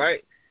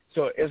 right?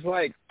 So it's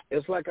like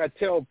I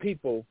tell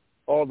people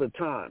all the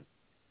time.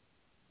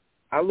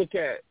 I look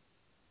at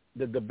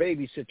the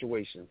baby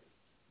situation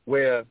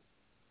where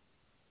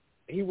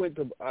he went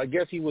to, I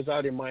guess he was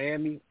out in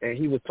Miami and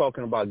he was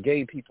talking about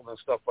gay people and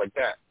stuff like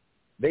that.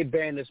 They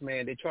banned this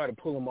man. They tried to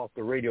pull him off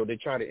the radio. They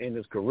tried to end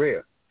his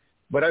career.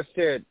 But I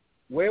said,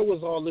 where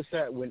was all this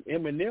at when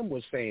Eminem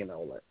was saying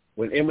all that?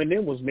 When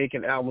Eminem was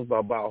making albums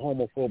about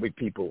homophobic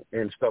people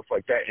and stuff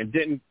like that, and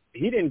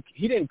he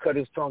didn't cut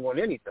his tongue on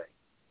anything.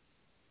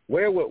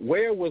 Where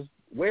was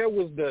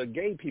the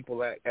gay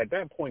people at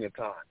that point in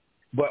time?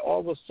 But all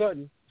of a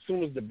sudden, as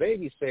soon as the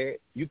baby said,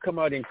 you come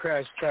out and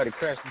try to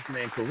crash this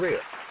man's career.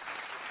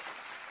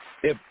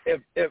 If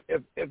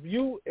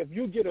you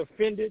get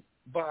offended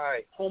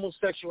by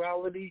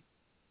homosexuality,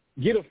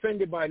 get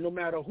offended by no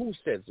matter who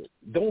says it.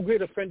 Don't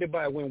get offended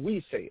by when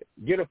we say it.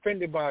 Get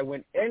offended by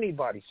when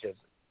anybody says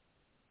it.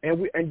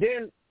 And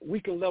then we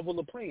can level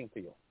the playing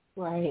field.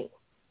 Right.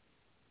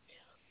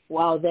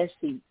 Wow, that's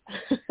deep.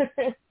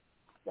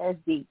 That's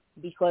deep.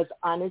 Because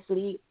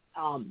honestly,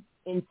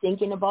 in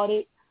thinking about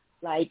it,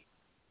 like,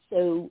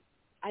 so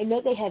I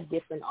know they have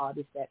different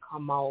artists that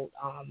come out.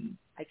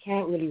 I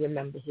can't really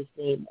remember his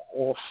name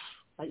off,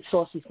 like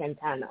Saucy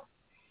Santana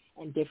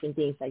and different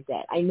things like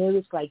that. I know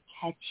it's like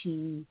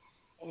catchy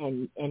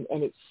and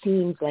it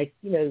seems like,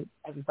 you know,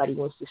 everybody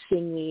wants to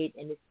sing it,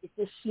 and it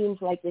just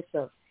seems like it's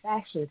a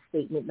fashion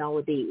statement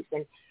nowadays.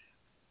 And,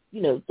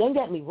 you know, don't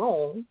get me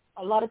wrong,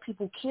 a lot of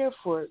people care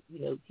for, you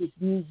know, his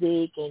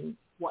music and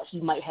what he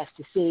might have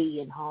to say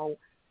and how,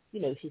 you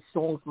know, his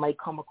songs might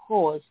come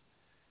across.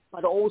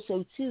 But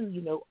also, too,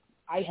 you know,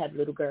 I have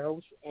little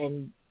girls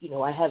and, you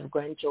know, I have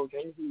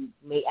grandchildren who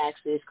may ask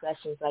these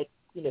questions like,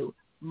 you know,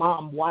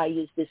 Mom, why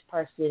is this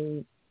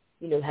person,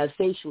 you know, have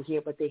facial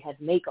hair but they have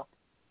makeup?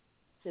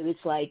 So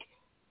it's like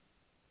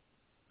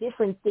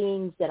different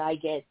things that I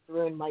get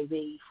thrown my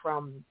way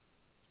from,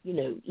 you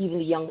know, even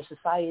the younger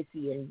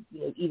society and,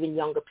 you know, even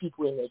younger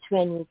people in their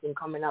 20s and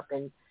coming up.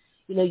 And,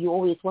 you know, you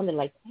always wonder,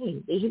 like,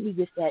 hey, they hit me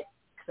with that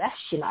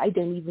question. I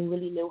don't even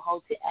really know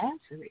how to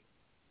answer it,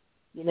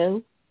 you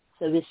know?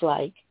 So it's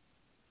like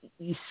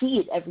you see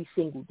it every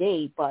single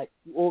day, but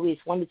you always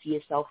wonder to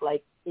yourself,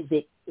 like, is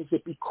it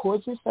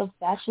because it's a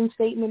fashion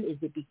statement? Is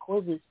it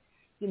because it's,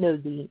 you know,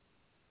 the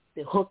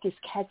hook is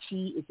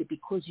catchy? Is it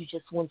because you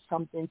just want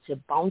something to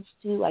bounce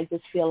to? I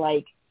just feel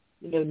like,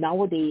 you know,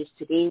 nowadays,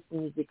 today's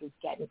music is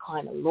getting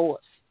kind of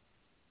lost.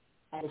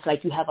 And it's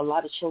like you have a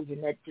lot of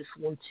children that just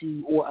want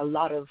to, or a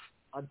lot of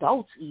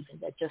adults even,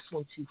 that just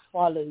want to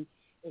follow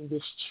in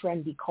this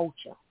trendy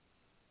culture.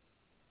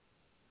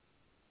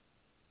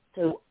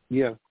 So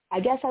yeah,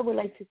 I guess I would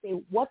like to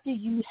say, what do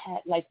you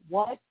have, like,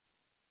 what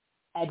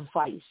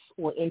advice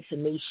or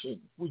information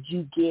would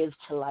you give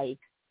to, like,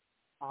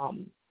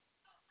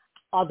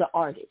 other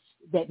artists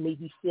that may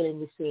be feeling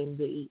the same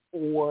way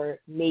or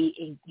may,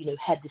 you know,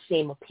 have the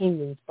same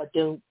opinions but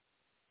don't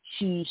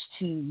choose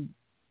to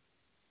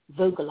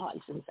vocalize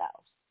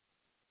themselves?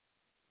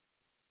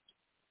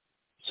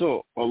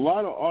 So a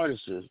lot of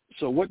artists,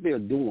 so what they're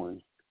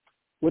doing,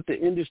 what the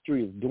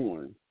industry is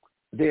doing,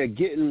 they're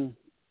getting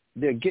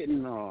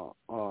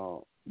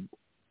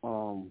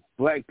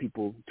black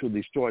people to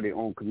destroy their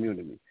own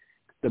community.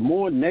 The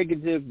more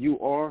negative you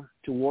are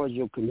towards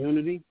your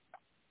community,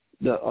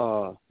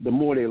 the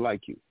more they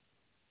like you,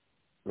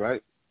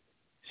 right?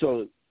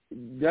 So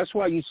that's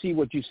why you see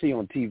what you see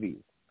on TV.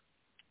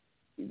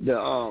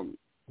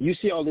 You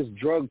see all this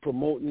drug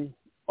promoting,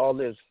 all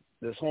this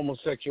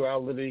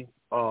homosexuality.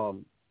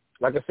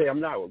 Like I say, I'm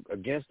not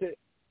against it,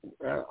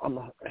 but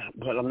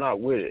I'm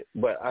not with it.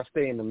 But I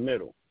stay in the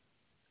middle.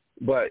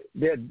 But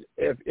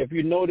if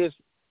you notice,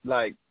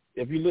 like,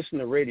 if you listen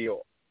to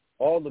radio,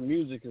 all the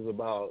music is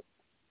about,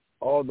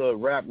 all the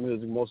rap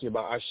music mostly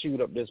about, I shoot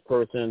up this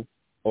person,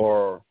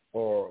 or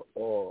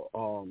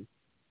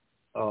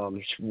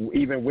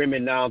even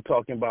women now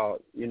talking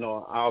about, you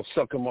know, I'll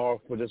suck them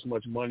off for this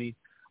much money,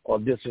 or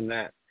this and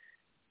that.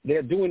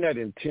 They're doing that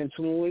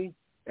intentionally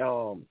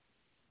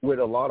with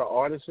a lot of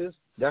artists.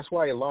 That's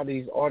why a lot of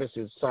these artists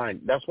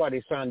sign. That's why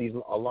they sign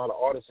a lot of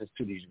artists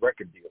to these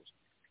record deals.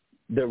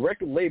 The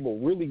record label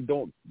really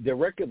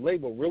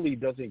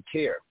doesn't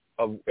care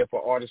if an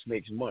artist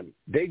makes money.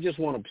 They just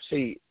want to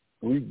see,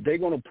 they're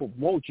going to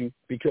promote you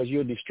because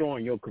you're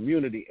destroying your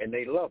community, and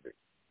they love it.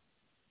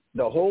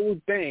 The whole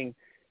thing,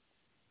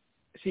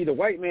 see, the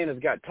white man has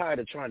got tired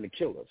of trying to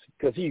kill us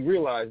because he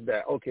realized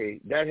that, okay,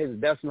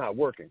 that's not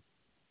working.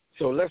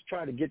 So let's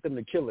try to get them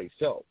to kill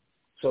themselves.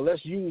 So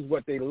let's use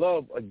what they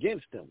love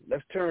against them.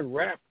 Let's turn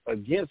rap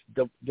against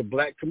the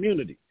black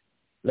community.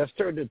 Let's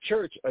turn the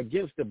church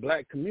against the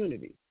black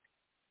community.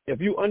 If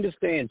you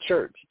understand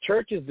church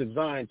is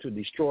designed to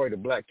destroy the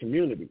black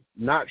community,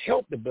 not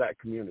help the black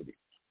community.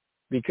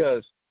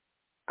 Because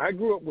I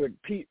grew up with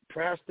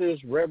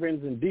pastors,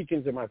 reverends, and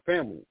deacons in my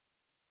family.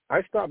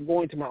 I stopped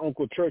going to my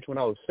uncle's church when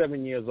I was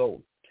 7 years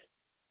old.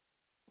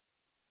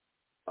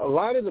 A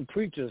lot of the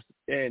preachers,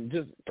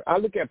 I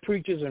look at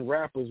preachers and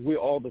rappers, we're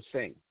all the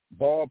same.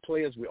 Ball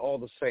players, we're all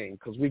the same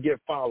because we get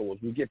followers.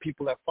 We get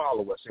people that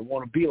follow us and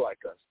want to be like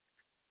us.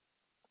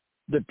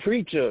 The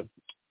preacher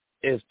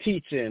is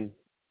teaching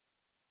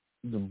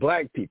the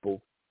black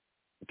people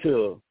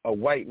to a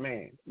white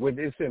man, when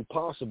it's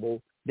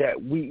impossible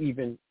that we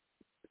even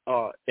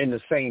are in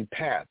the same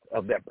path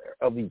of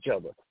each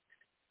other.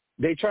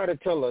 They try to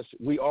tell us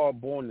we all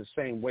born the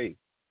same way.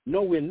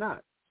 No, we're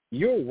not.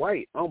 You're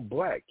white, I'm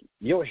black.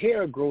 Your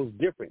hair grows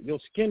different. Your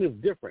skin is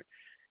different.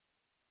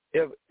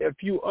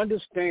 If you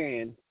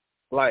understand,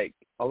 like,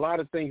 a lot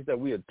of things that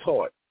we are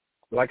taught,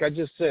 like I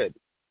just said,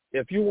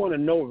 if you want to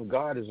know if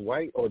God is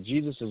white or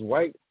Jesus is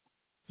white,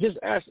 just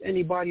ask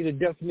anybody the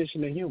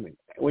definition of human.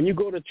 When you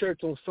go to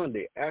church on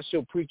Sunday, ask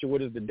your preacher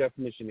what is the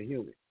definition of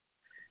human.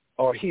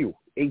 Or hue,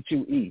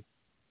 H-U-E.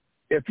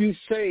 If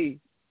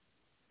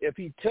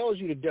he tells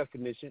you the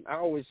definition, I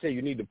always say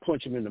you need to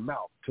punch him in the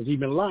mouth because he's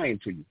been lying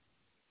to you.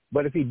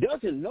 But if he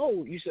doesn't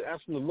know, you should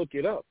ask him to look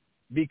it up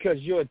because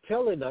you're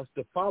telling us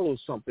to follow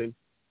something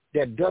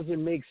that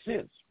doesn't make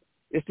sense.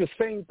 It's the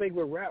same thing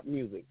with rap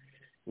music.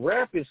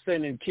 Rap is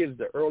sending kids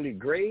to early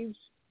graves,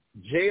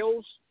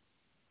 jails,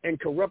 and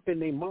corrupting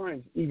their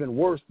minds even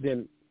worse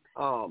than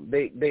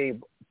they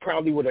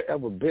probably would have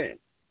ever been.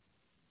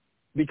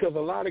 Because a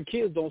lot of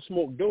kids don't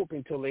smoke dope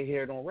until they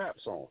hear it on rap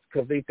songs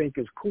because they think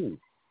it's cool.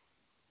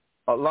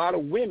 A lot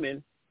of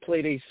women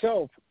play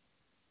themselves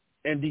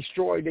and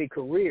destroy their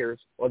careers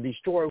or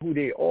destroy who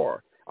they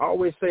are. I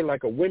always say,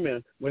 like,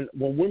 when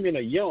women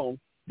are young,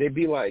 they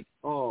be like,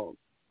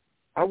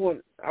 I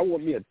want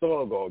me a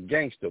thug or a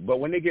gangster. But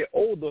when they get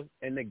older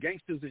and the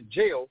gangster's in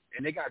jail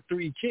and they got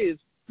 3 kids,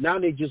 now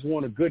they just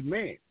want a good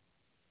man.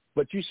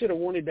 But you should have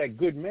wanted that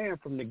good man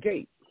from the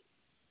gate.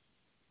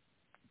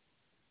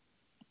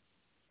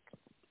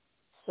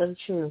 So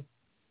true.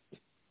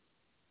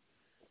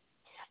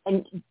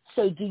 And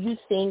so do you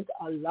think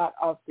a lot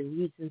of the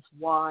reasons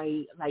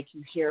why, like,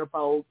 you hear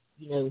about,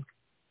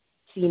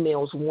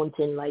 females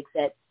wanting, like,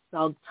 that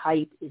thug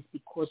type is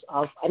because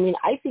of,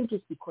 I think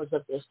it's because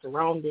of their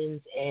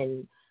surroundings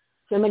and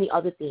so many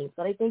other things.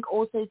 But I think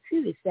also,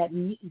 too, it's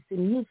it's the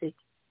music,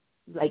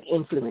 like,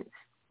 influence.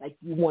 Like,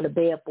 you want a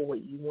bad boy.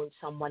 You want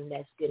someone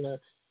that's going to,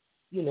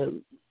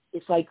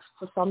 it's like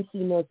for some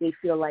females, they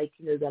feel like,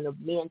 when a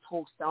man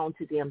talks down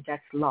to them,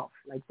 that's love.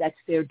 Like, that's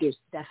their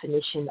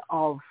definition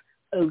of,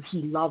 oh,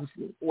 he loves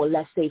me. Or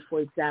let's say,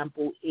 for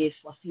example, if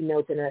a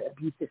female's in an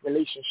abusive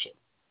relationship,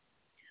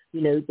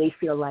 they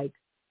feel like,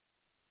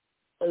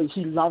 oh,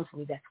 he loves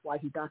me, that's why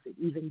he does it,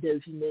 even though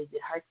he knows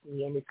it hurts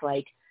me. And it's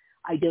like,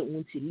 I don't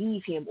want to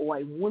leave him, or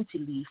I want to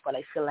leave, but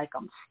I feel like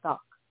I'm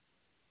stuck.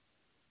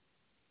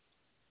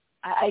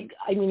 I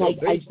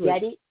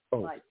get it,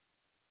 but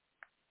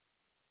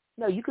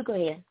no, you could go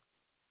ahead.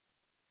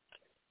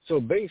 So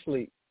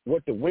basically,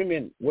 what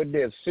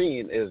they're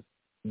seeing is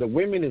the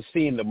women is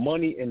seeing the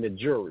money and the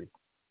jewelry.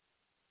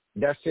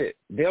 That's it.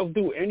 They'll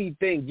do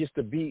anything just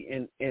to be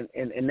in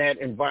that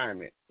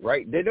environment,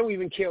 right? They don't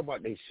even care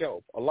about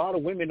themselves. A lot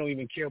of women don't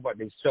even care about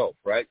themselves,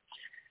 right?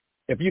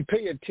 If you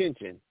pay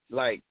attention,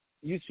 like,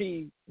 you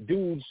see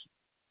dudes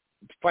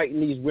fighting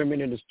these women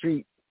in the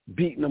street,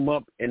 beating them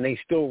up, and they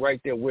still right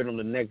there with them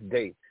the next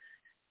day.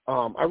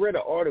 I read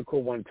an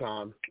article one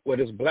time where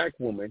this black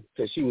woman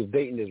said she was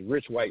dating this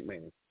rich white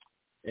man.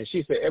 And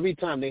she said every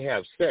time they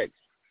have sex,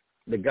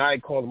 the guy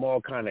called them all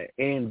kind of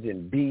N's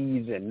and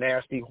B's and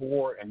nasty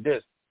whore and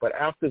this. But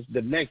after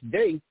the next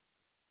day,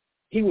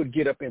 he would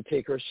get up and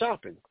take her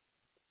shopping.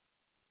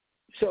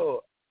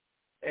 So,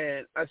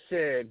 and I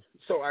said,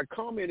 so I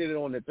commented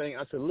on the thing.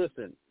 I said,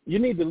 listen, you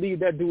need to leave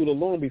that dude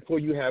alone before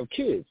you have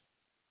kids.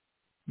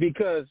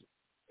 Because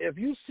if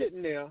you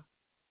sitting there,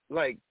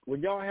 like,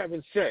 when y'all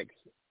having sex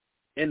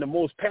in the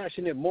most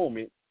passionate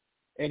moment,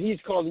 and he's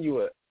calling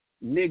you a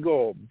nigga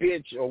or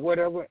bitch or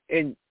whatever,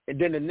 and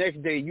then the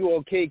next day you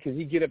okay because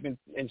he get up and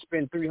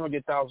spend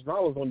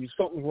 $300,000 on you,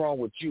 something's wrong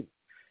with you.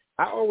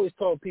 I always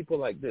tell people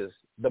like this: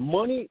 the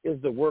money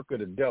is the work of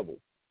the devil.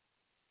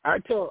 I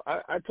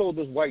told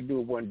this white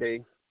dude one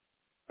day,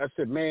 I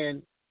said,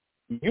 man,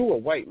 you a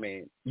white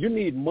man. You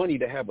need money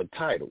to have a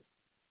title.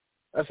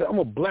 I said, I'm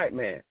a black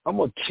man. I'm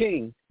a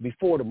king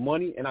before the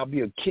money, and I'll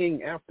be a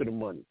king after the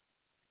money.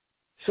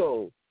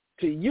 So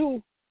to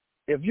you,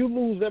 if you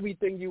lose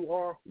everything you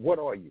are, what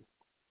are you?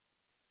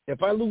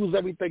 If I lose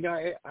everything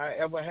I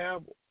ever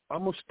have,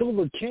 I'm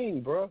still a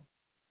king, bro.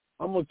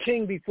 I'm a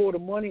king before the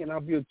money, and I'll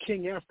be a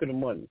king after the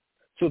money.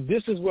 So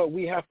this is what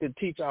we have to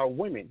teach our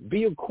women.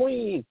 Be a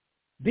queen.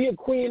 Be a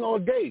queen all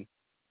day.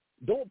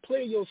 Don't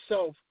play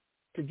yourself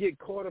to get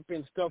caught up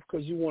in stuff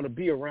because you want to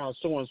be around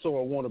so-and-so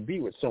or want to be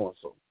with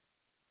so-and-so,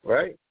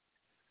 right?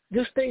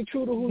 Just stay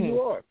true to who you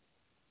are.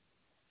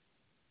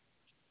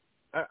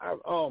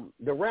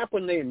 The rapper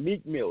named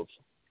Meek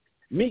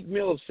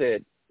Mills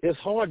said, it's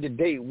hard to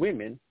date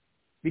women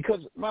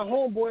because my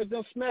homeboys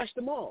done smashed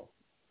them all.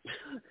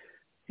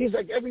 He's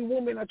like, every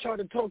woman I try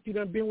to talk to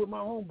done been with my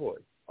homeboy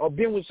or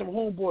been with some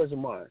homeboys of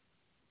mine.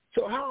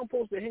 So how am I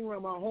supposed to hang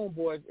around my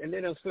homeboys and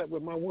they done slept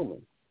with my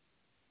woman?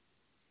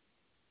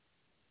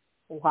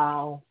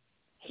 Wow.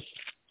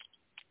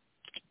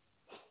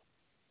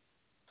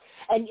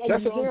 And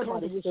that's you an hear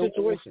about it uncomfortable so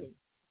situation. often.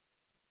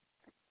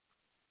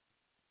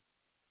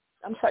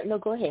 I'm sorry, no,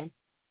 go ahead.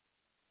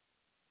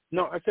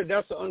 No, I said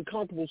that's an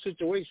uncomfortable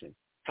situation.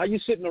 How you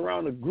sitting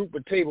around a group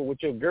of table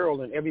with your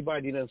girl and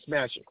everybody done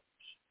smash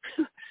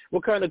her?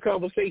 What kind of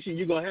conversation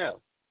you gonna have?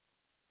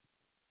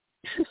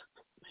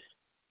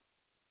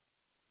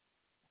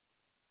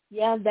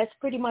 Yeah, that's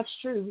pretty much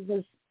true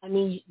because, I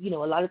mean, a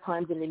lot of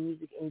times in the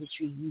music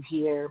industry you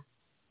hear,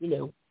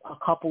 a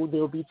couple,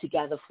 they'll be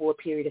together for a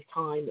period of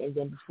time and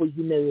then before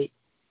you know it,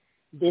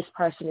 this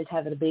person is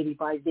having a baby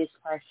by this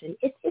person.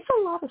 It's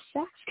a lot of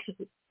sex.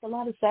 It's a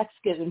lot of sex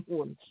going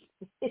on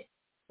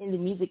in the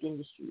music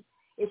industry.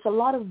 It's a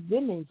lot of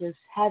women just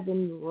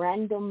having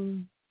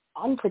random,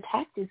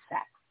 unprotected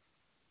sex.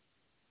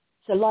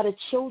 It's a lot of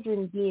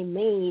children being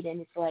made,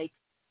 and it's like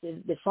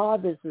the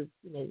fathers are,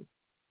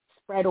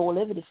 spread all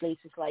over the place.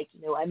 It's like,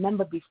 I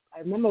remember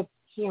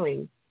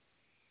hearing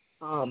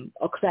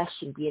a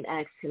question being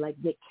asked to, like,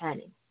 Nick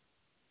Cannon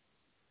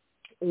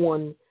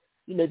on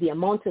the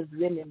amount of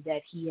women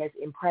that he has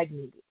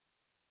impregnated,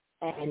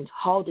 and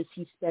how does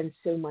he spend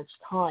so much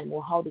time,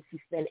 or how does he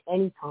spend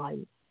any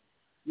time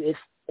with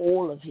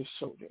all of his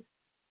children?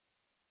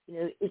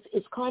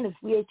 It's kind of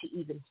weird to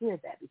even hear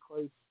that,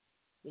 because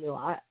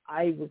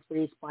I was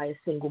raised by a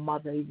single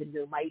mother, even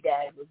though my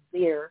dad was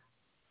there,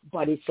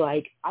 but it's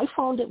like I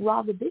found it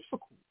rather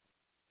difficult.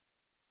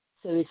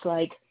 So it's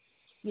like,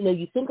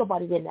 you think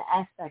about it in the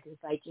aspect,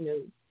 it's like,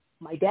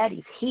 my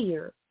daddy's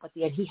here, but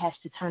then he has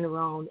to turn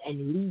around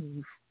and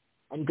leave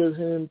and go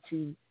home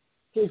to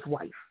his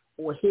wife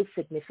or his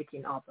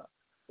significant other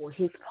or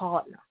his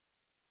partner.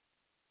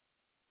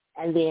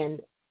 And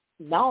then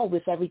now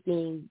with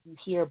everything you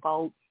hear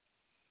about,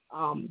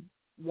 1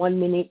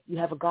 minute you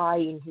have a guy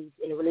and he's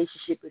in a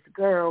relationship with a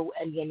girl,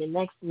 and then the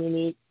next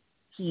minute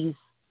he's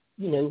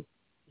in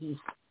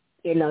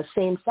a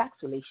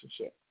same-sex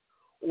relationship,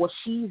 or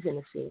she's in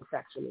a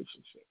same-sex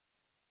relationship.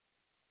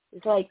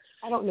 It's like,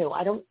 I don't know.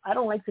 I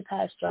don't like to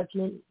pass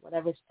judgment.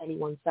 Whatever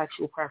anyone's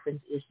sexual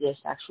preference is, their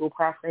sexual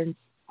preference.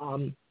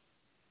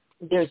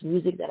 There's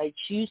music that I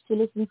choose to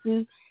listen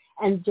to,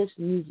 and just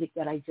music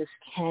that I just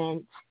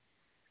can't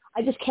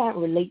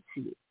relate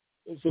to it.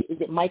 Is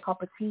it my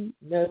cup of tea?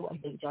 No, I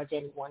don't judge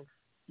anyone,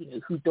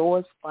 who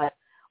does. But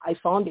I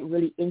found it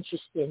really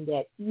interesting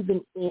that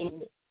even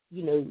in,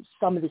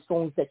 some of the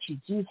songs that you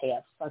do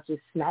have, such as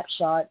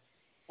Snapshot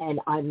and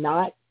I'm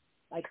Not,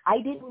 like, I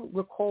didn't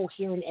recall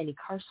hearing any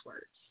curse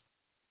words.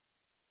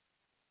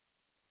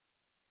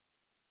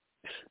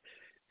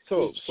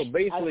 So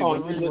basically,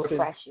 when you listen,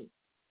 refreshing.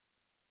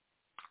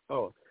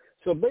 So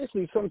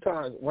basically,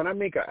 sometimes when I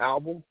make an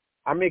album,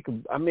 I make a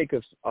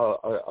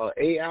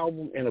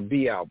album and a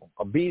B album,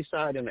 a B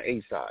side and an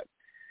A side.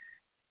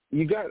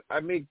 I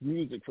make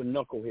music for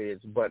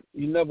knuckleheads, but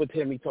you never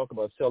hear me talk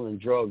about selling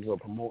drugs or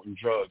promoting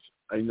drugs.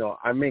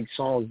 I make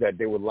songs that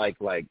they would like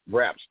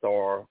Rap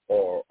Star,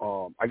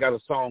 or I got a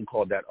song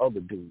called That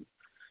Other Dude,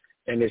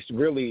 and it's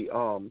really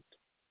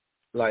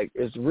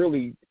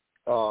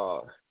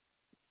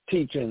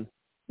teaching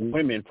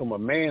women from a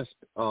man's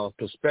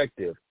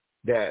perspective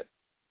that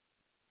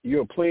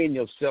you're playing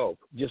yourself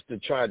just to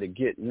try to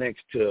get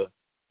next to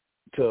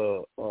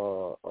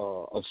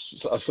a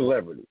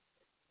celebrity.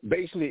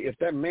 Basically, if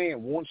that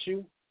man wants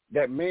you,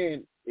 that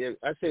man,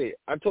 I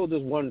told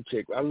this one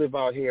chick, I live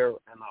out here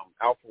in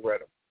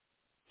Alpharetta.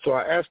 So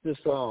I asked this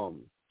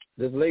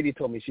lady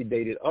told me she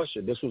dated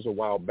Usher. This was a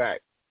while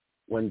back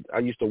when I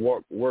used to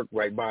work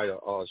right by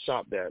a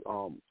shop that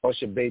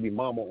Usher baby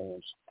mama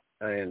owns.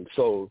 And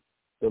so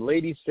the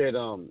lady said,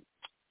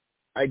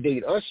 I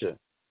date Usher.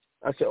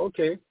 I said,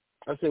 okay.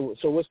 I said,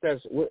 so what's that?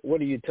 What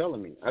are you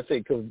telling me? I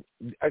said,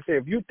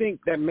 if you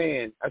think that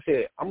man, I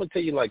said, I'm going to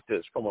tell you like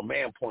this from a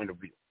man point of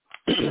view.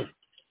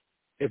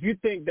 If you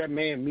think that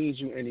man means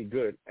you any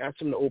good,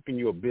 ask him to open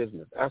you a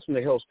business. Ask him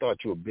to help start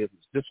you a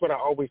business. This is what I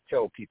always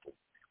tell people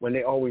when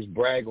they always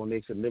brag on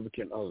their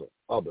significant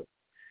other.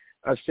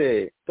 I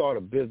said, start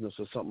a business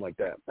or something like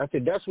that. I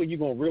said, that's where you're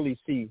going to really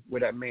see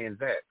where that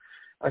man's at.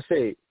 I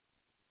say,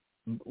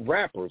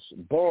 rappers,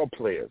 ball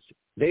players,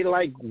 they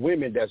like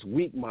women that's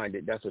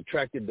weak-minded, that's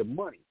attracted to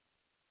money.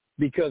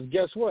 Because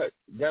guess what?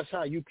 That's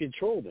how you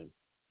control them.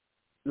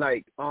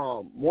 Like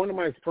one of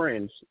my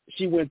friends,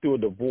 she went through a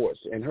divorce,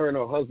 and her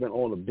husband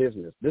owned a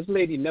business. This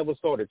lady never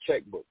saw the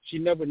checkbook. She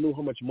never knew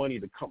how much money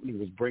the company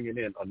was bringing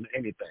in or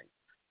anything.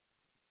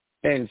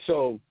 And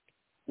so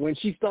when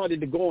she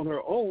started to go on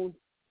her own,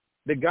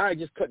 the guy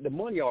just cut the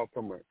money off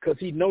from her because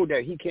he know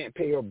that he can't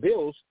pay her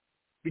bills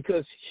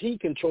because he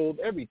controlled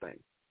everything.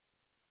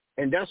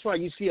 And that's why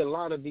you see a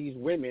lot of these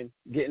women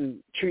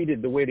getting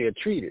treated the way they're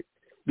treated,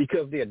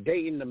 because they're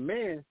dating the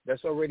man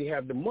that's already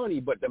have the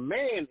money, but the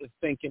man is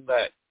thinking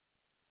that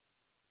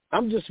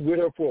I'm just with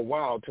her for a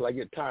while till I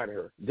get tired of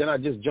her. Then I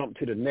just jump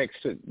to the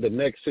next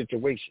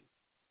situation,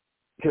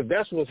 because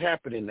that's what's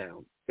happening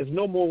now. It's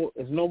no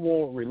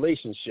more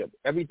relationship.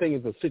 Everything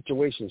is a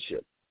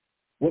situationship.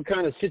 What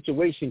kind of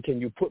situation can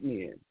you put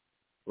me in,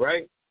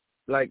 right?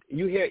 Like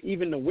you hear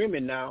even the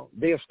women now,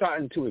 they are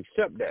starting to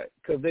accept that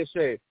because they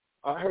say,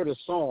 I heard a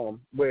song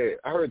where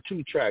I heard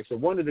 2 tracks,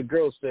 and one of the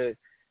girls said,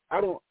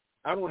 I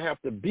don't have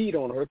to beat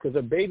on her because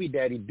her baby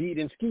daddy beat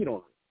and skied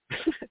on her.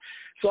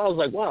 So I was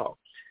like, wow.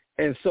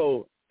 And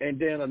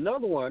then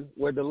another one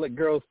where the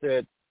girl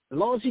said, as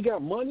long as he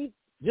got money,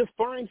 just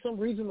find some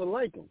reason to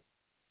like him.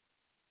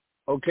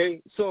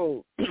 Okay,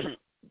 so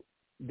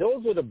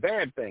those are the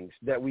bad things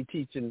that we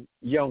teaching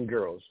young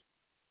girls.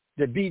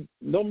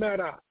 No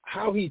matter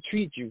how he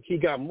treats you, he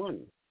got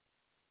money.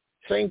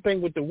 Same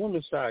thing with the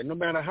woman's side. No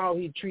matter how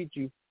he treats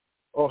you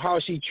or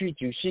how she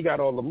treats you, she got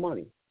all the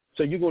money.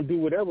 So you're gonna do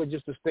whatever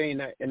just to stay in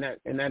that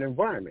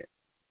environment.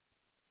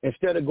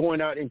 Instead of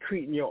going out and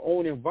creating your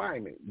own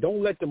environment.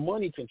 Don't let the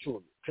money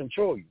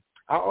control you.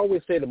 I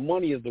always say the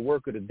money is the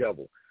work of the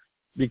devil,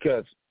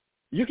 because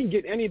you can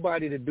get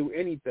anybody to do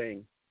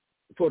anything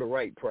for the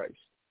right price.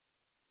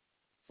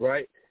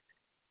 Right?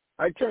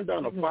 I turned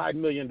down a $5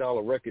 million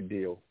record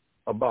deal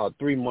about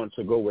 3 months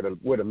ago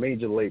with a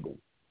major label.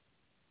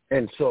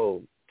 And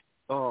so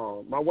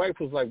my wife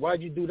was like,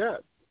 why'd you do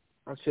that?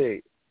 I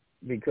said,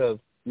 because,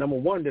 number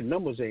one, the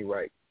numbers ain't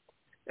right.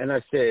 And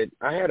I said,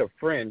 I had a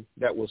friend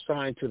that was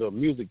signed to the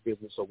music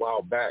business a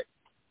while back.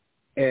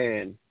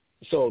 And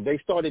so they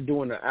started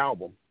doing an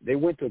album. They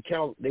went to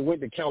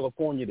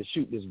California to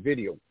shoot this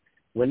video.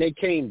 When they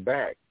came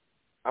back,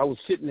 I was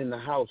sitting in the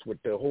house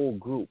with the whole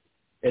group,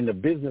 and the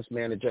business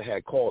manager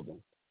had called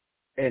them.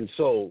 And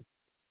so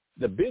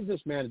the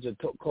business manager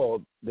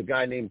called the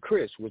guy named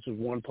Chris, which was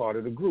one part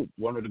of the group,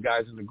 one of the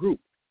guys in the group.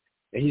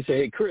 And he said,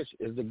 hey, Chris,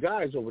 is the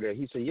guys over there?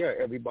 He said, yeah,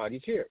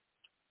 everybody's here.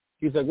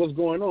 He's like, what's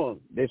going on?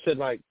 They said,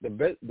 like, the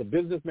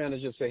business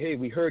manager said, hey,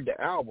 we heard the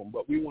album,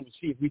 but we want to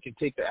see if we can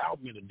take the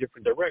album in a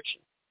different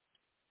direction.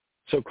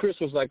 So Chris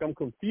was like, I'm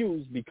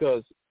confused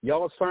because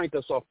y'all signed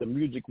us off the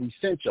music we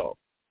sent y'all,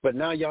 but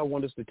now y'all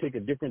want us to take a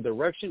different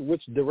direction?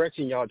 Which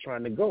direction y'all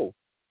trying to go?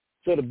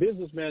 So the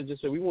business manager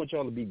said, we want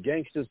y'all to be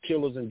gangsters,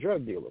 killers, and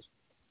drug dealers.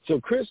 So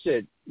Chris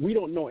said, we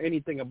don't know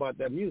anything about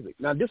that music.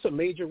 Now, this is a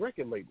major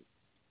record label.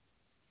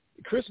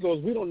 Chris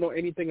goes, we don't know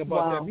anything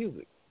about that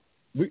music.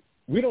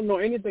 We don't know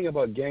anything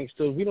about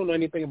gangsters. We don't know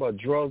anything about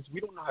drugs.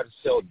 We don't know how to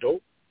sell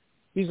dope.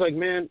 He's like,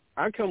 man,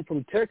 I come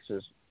from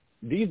Texas.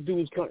 These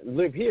dudes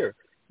live here.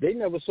 They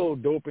never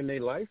sold dope in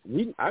their life.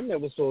 I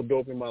never sold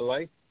dope in my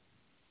life.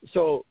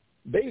 So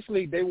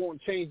basically, they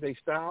won't change their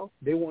style.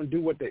 They won't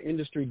do what the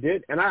industry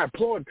did, and I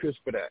applaud Chris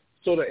for that.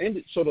 So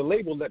the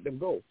label let them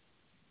go.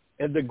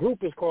 And the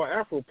group is called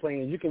Afro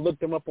Planes. You can look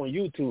them up on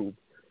YouTube.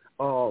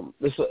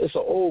 It's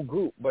an old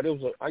group, but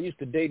I used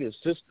to date his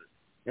sister,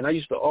 and I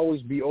used to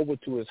always be over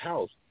to his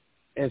house.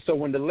 And so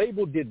when the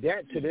label did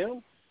that to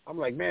them, I'm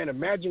like, man,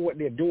 imagine what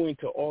they're doing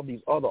to all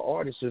these other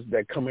artists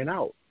that coming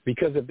out.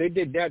 Because if they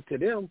did that to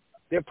them,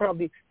 they're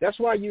probably – that's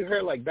why you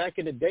heard, like, back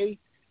in the day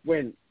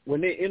when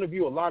they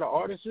interview a lot of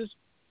artists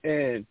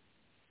and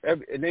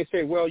they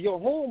say, well, your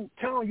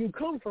hometown you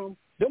come from,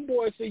 them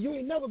boys say you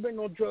ain't never been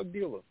no drug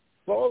dealer.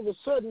 But all of a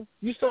sudden,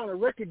 you sign a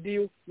record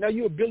deal, now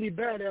you're a Billy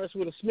Badass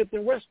with a Smith &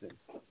 Wesson.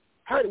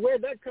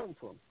 Where'd that come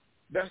from?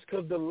 That's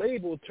because the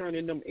label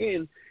turning them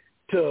in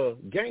to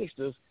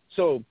gangsters.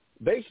 So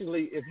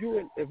basically, if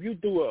you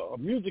do a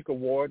music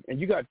award and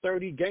you got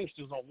 30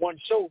 gangsters on one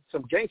show,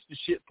 some gangster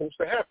shit supposed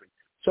to happen.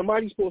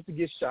 Somebody's supposed to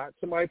get shot.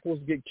 Somebody's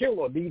supposed to get killed,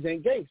 or these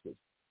ain't gangsters.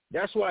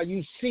 That's why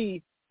you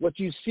see what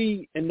you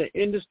see in the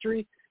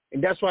industry,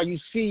 and that's why you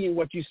see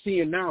what you're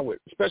seeing now,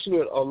 especially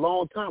with a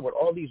long time with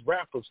all these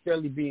rappers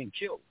steadily being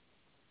killed.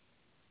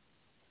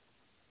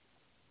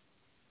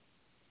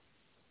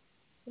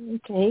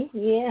 Okay,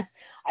 yeah.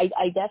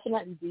 I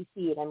definitely do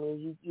see it. I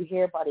mean, you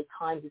hear about it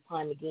time to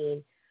time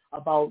again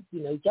about,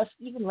 just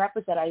even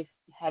rappers that I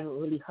haven't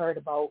really heard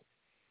about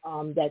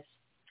that's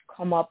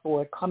come up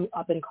or come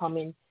up and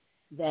coming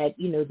that,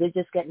 they're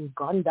just getting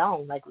gunned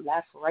down like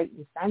left, right,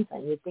 and center.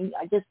 And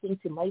I just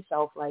think to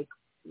myself, like,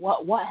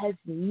 what has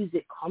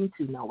music come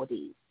to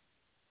nowadays?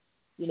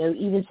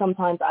 Even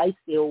sometimes I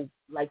still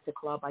like to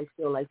club. I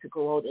still like to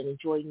go out and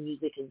enjoy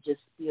music and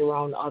just be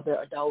around other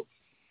adults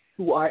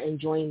who are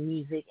enjoying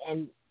music.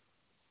 And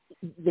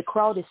the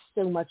crowd is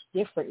so much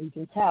different, you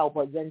can tell.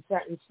 But when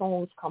certain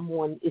songs come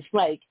on, it's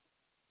like,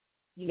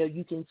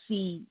 you can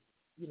see,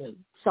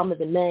 some of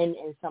the men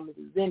and some of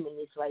the women,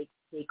 it's like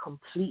they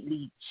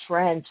completely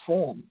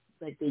transform,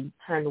 like they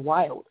turn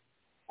wild.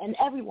 And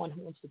everyone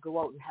who wants to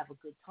go out and have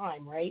a good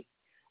time, right?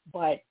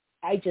 But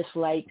I just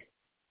like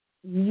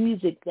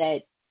music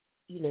that,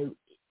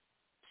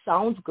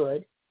 sounds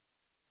good,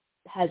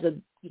 has a,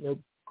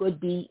 good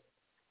beat,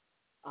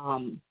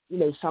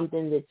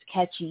 something that's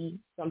catchy,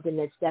 something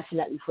that's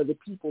definitely for the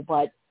people.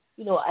 But,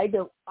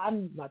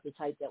 I'm not the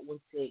type that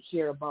wants to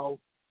hear about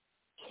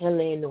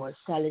killing or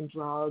selling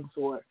drugs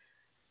or,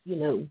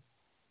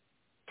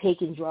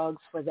 taking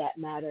drugs for that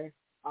matter.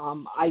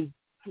 I,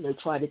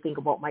 try to think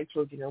about my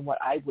children and what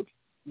I would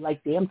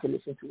like them to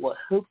listen to, what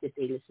hope that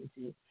they listen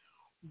to.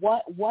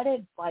 What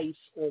advice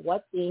or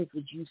what things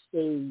would you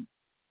say,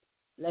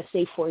 let's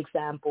say, for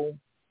example,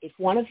 if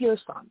one of your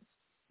sons,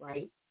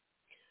 right,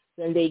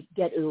 when they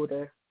get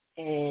older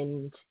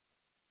and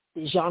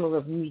the genre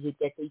of music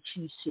that they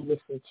choose to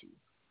listen to,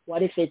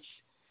 what if it's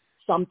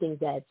something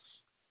that's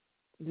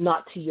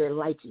not to your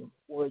liking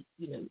or,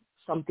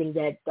 something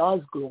that does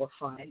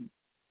glorify,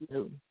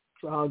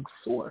 drugs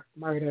or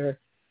murder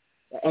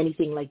or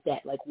anything like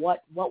that? Like,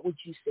 what would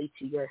you say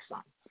to your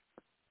son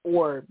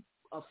or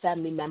a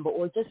family member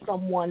or just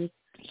someone,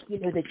 that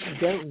you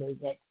don't know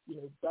that,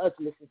 does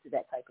listen to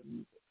that type of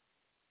music?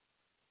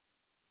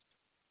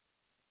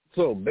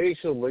 So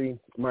basically,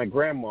 my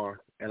grandma,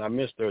 and I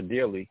missed her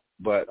dearly,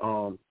 but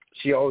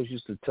she always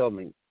used to tell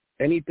me,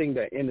 anything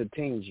that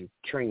entertains you,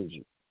 trains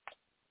you.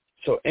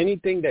 So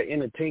anything that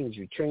entertains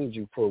you, trains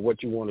you for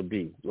what you want to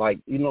be. Like,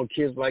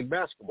 kids like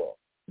basketball.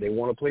 They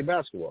want to play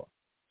basketball.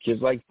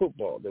 Kids like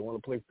football. They want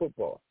to play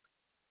football.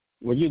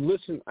 When you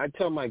listen, I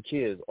tell my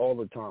kids all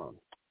the time,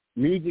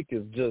 music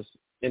is just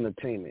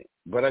entertainment.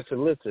 But I said,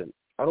 listen,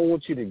 I don't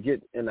want you to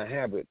get in the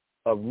habit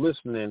of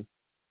listening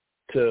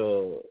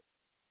to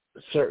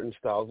certain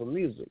styles of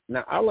music.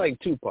 Now, I like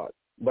Tupac,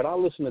 but I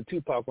listen to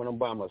Tupac when I'm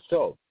by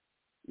myself.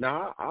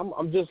 Now,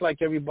 I'm just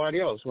like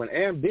everybody else. When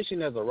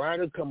Ambition as a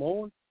writer come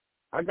on,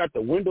 I got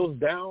the windows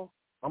down.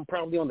 I'm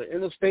probably on the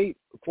interstate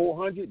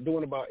 400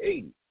 doing about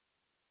 80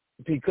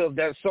 because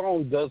that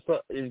song does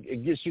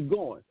it gets you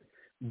going.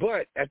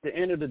 But at the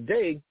end of the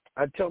day,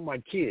 I tell my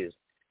kids,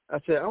 I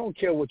said, I don't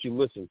care what you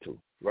listen to,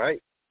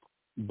 right?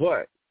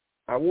 But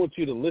I want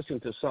you to listen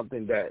to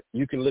something that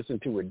you can listen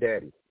to with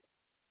daddy.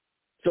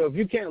 So if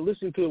you can't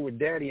listen to it with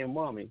daddy and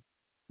mommy,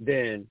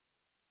 then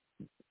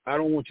I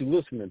don't want you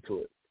listening to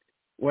it.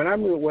 When I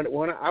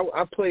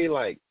play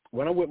like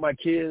when I'm with my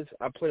kids,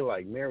 I play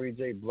like Mary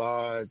J.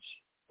 Blige,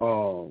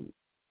 I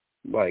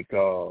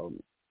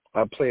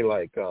play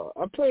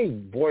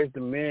Boyz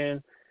II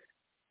Men.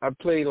 I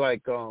play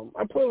like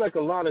a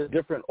lot of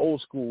different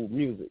old school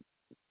music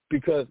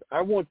because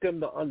I want them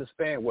to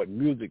understand what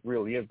music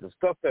really is. The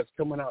stuff that's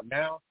coming out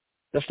now,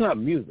 that's not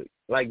music.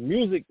 Like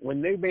music,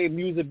 when they made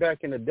music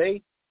back in the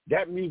day,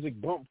 that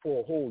music bumped for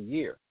a whole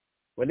year.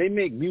 When they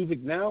make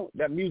music now,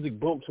 that music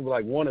bumps for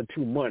like 1 or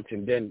 2 months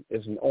and then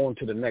it's on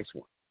to the next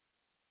one.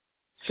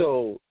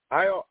 So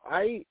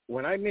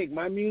when I make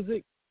my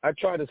music, I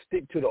try to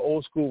stick to the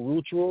old school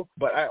ritual,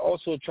 but I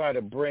also try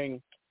to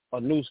bring a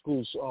new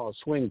school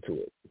swing to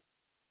it.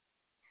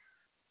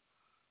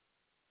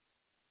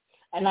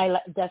 And I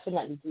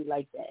definitely do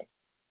like that.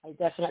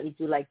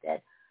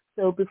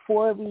 So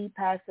before we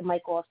pass the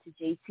mic off to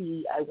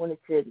JT, I wanted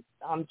to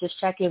just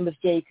check in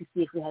with Jay to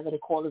see if we have any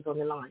callers on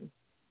the line.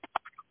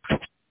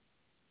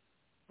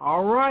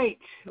 All right.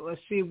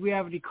 Let's see if we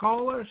have any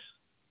callers.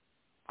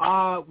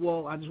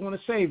 Well, I just want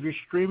to say, if you're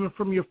streaming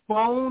from your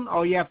phone,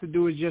 all you have to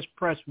do is just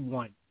press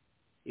 1.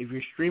 If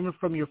you're streaming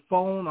from your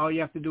phone, all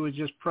you have to do is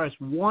just press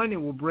 1,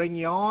 and we'll bring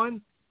you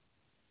on.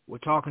 We're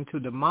talking to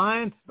the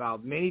mind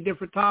about many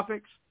different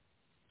topics.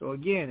 So,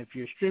 again, if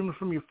you're streaming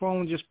from your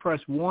phone, just press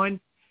 1.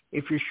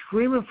 If you're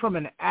streaming from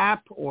an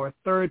app or a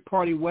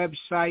third-party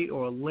website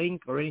or a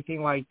link or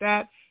anything like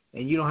that,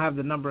 and you don't have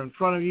the number in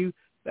front of you,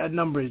 that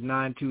number is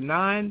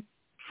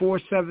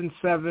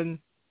 929-477-3872.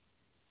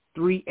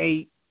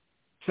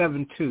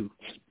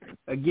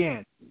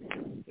 Again,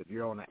 if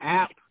you're on an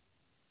app,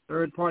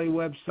 third-party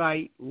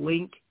website,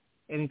 link,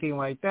 anything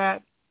like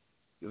that,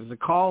 give us a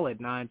call at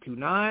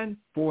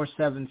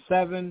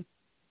 929-477-3872.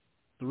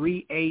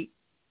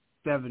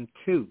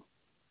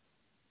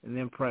 And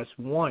then press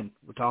 1.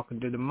 We're talking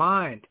to the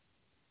mind.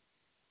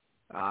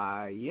 We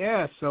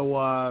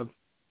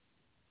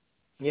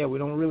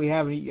don't really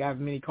have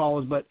many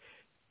callers, but,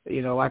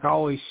 like I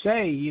always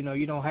say, you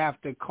don't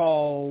have to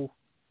call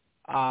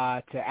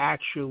to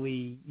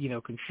actually,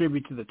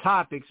 contribute to the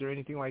topics or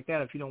anything like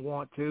that if you don't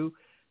want to.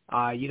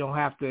 You don't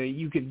have to.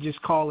 You could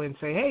just call in and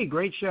say, hey,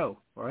 great show,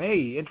 or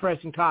hey,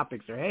 interesting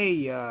topics, or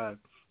hey, I'm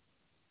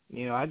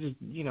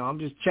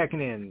just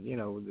checking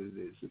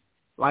in,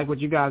 like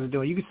what you guys are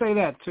doing. You can say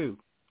that too.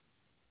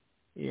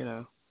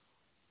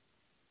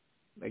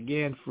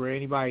 Again, for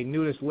anybody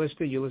new that's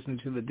listening, you're listening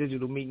to the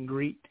Digital Meet and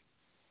Greet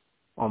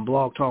on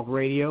Blog Talk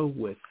Radio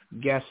with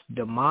guest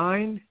The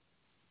Mind.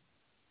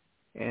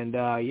 And,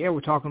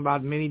 we're talking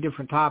about many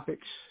different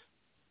topics.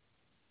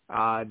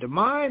 The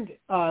Mind,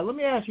 let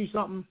me ask you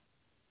something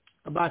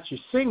about your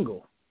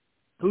single.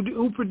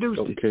 Who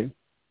produced it? Okay.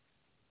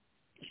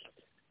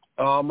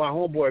 My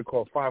homeboy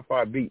called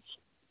Fire Beats.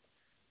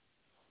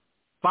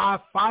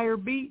 Fire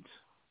Beats?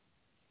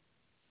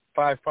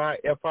 Fire,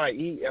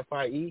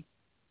 F-I-E.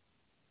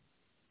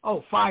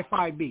 Oh,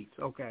 Fire Beats.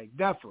 Okay,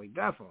 definitely.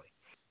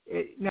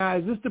 Now,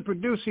 is this the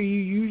producer you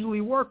usually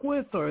work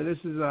with, or this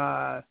is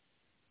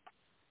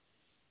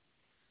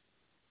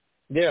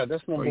Yeah,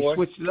 that's my boy.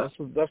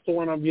 That's the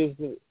one I'm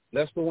usually.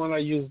 That's the one I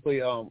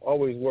usually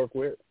always work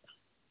with.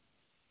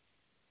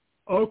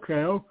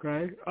 Okay.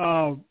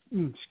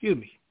 Excuse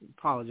me.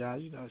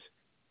 Apologize. It's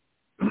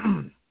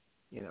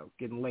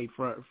getting late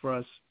for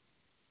us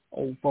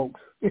old folks.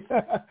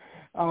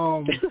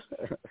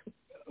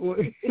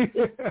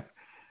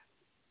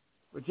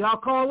 But y'all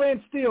call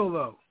in still,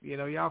 though.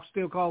 Y'all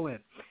still call in.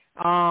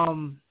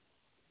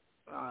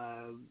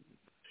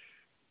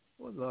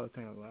 What's the other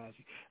thing I was going to ask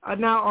you?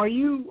 Now, are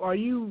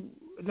you?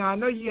 Now, I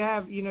know you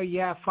have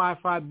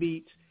Fire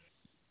Beats,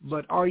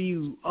 but are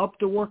you up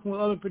to working with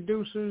other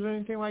producers or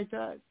anything like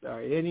that?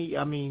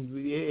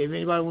 If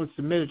anybody wants to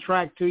submit a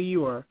track to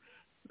you, or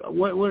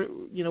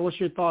what's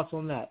your thoughts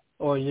on that?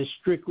 Or is it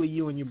strictly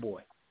you and your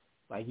boy?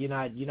 Like you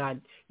don't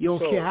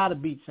care how the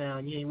beat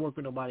sound. You ain't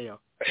working with nobody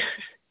else.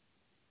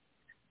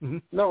 Mm-hmm.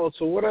 No,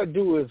 so what I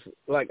do is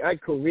like I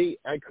create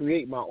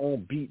my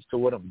own beats to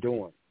what I'm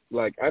doing.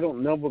 Like I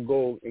don't never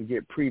go and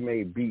get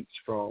pre-made beats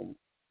from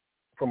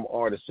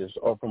artists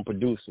or from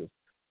producers.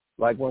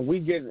 Like when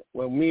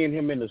me and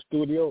him in the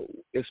studio,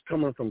 it's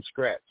coming from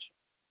scratch.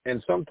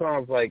 And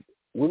sometimes like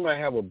we might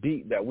have a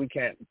beat that we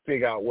can't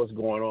figure out what's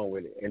going on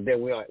with it, and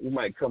then we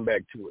might come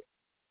back to it.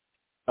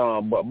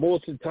 But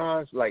most of the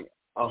times, like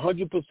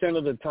 100%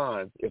 of the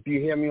time, if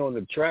you hear me on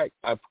the track,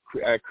 I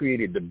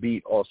created the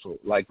beat also.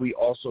 Like we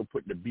also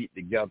put the beat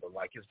together.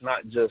 Like it's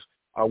not just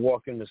I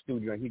walk in the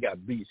studio and he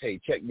got beats. Hey,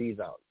 check these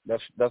out.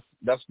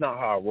 That's not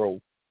how I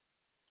roll.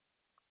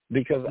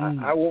 Because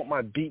I want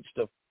my beats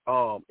to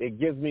it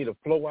gives me the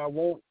flow I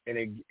want, and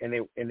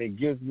it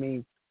gives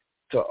me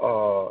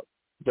the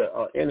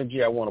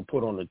energy I want to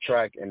put on the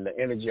track and the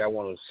energy I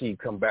want to see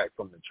come back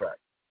from the track.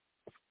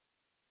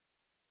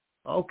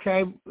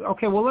 Okay.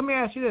 Well, let me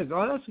ask you this.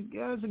 Oh, that's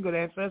a good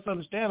answer. That's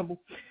understandable.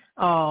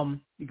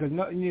 Because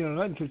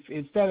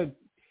instead of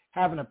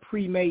having a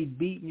pre-made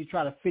beat and you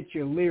try to fit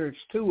your lyrics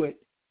to it,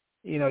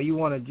 you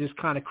want to just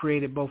kind of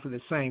create it both at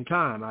the same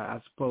time. I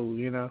suppose,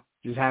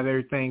 just have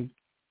everything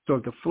so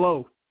it can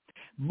flow.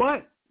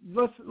 But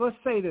let's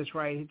say this,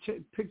 right?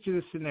 Picture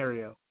this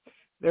scenario.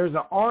 There's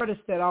an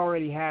artist that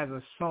already has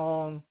a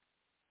song,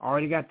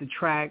 already got the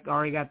track,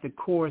 already got the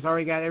chorus,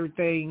 already got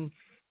everything,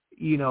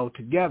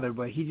 together,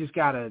 but he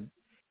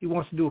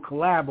wants to do a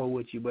collabo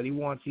with you, but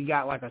he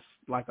got like a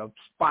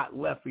spot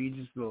left for you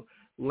just to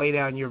lay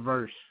down your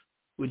verse.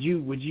 Would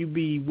you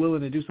be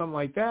willing to do something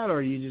like that, or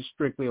are you just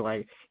strictly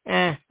like,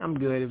 I'm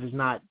good if it's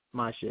not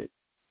my shit?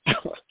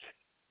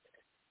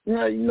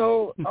 Yeah,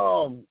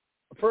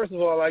 first of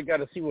all, I got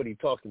to see what he's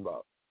talking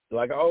about.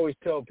 Like I always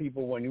tell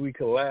people when we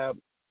collab,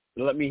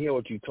 let me hear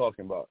what you're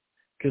talking about,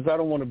 because I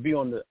don't want to be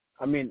on the.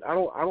 I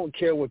don't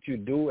care what you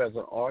do as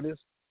an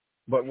artist,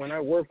 but when I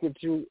work with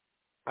you,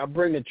 I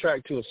bring the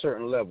track to a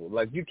certain level.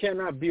 Like you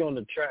cannot be on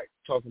the track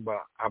talking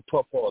about I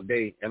puff all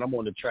day, and I'm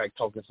on the track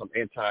talking some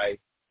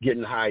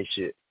getting high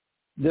shit.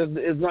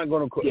 It's not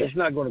going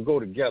to go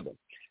together.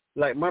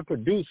 Like my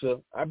producer,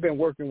 I've been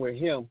working with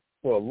him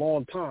for a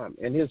long time,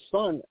 and his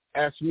son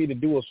asked me to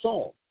do a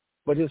song,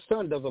 but his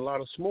son does a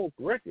lot of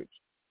smoking records.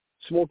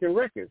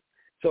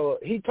 So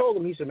he told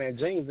him, he said, man,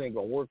 James ain't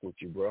gonna work with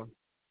you, bro.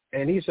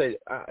 And he said,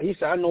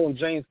 I know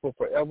James for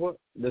forever.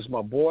 This is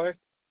my boy,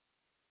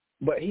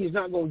 but he's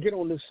not gonna get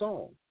on this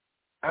song.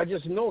 I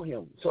just know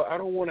him, so I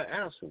don't want to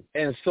ask him.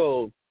 And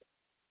so,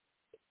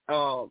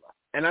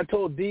 and I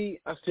told D,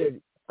 I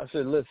said,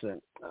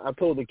 listen, I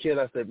told the kid,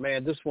 I said,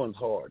 man, this one's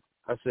hard.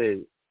 I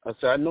said,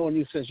 I've known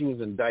you since you was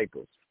in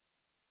diapers.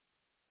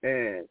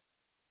 And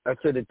I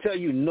said, to tell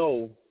you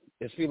no,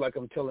 it feels like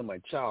I'm telling my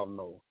child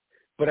no.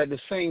 But at the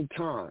same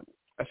time,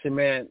 I said,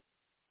 man,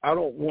 I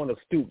don't want to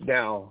stoop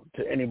down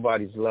to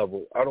anybody's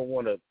level. I don't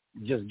want to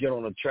just get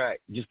on a track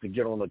just to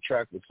get on a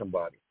track with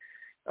somebody.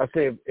 I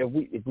said, if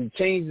we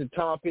change the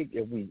topic,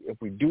 if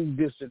we do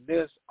this and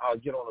this, I'll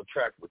get on a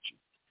track with you.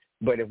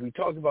 But if we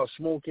talk about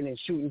smoking and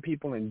shooting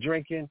people and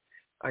drinking,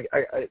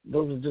 I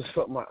those are just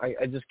something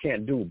I just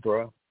can't do,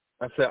 bro.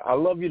 I said, I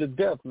love you to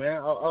death,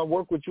 man. I'll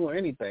work with you on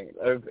anything.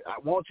 I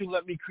want you to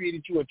let me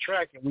create you a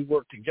track and we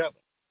work together.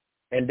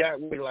 And that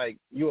way, like,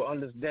 you'll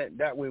understand,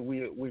 that way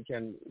we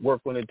can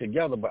work on it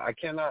together. But I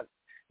cannot,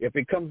 if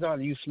it comes down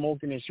to you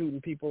smoking and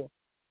shooting people,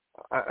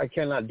 I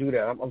cannot do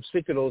that. I'm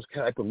sick of those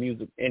type of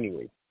music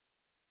anyway.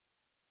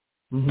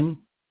 Mm-hmm.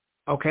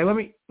 Okay, let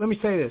me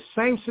say this.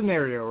 Same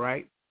scenario,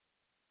 right?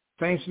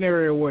 Same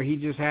scenario where he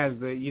just has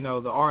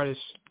the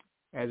artist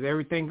has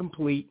everything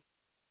complete,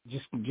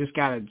 just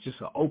got a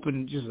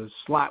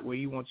slot where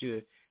he wants you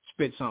to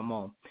spit something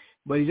on.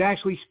 But he's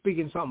actually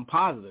speaking something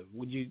positive.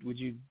 Would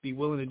you be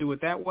willing to do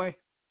it that way?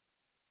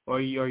 Or are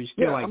you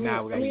still we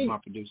gotta use my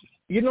producer?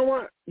 You know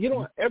what?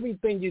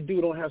 Everything you do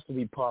don't have to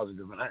be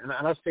positive. And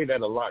I say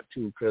that a lot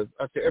too, because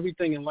I say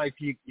everything in life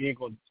you ain't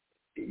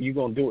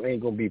gonna do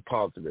ain't gonna be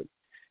positive.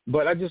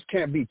 But I just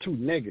can't be too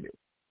negative.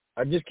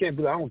 I just can't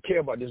be, I don't care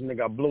about this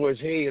nigga, I blow his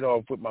head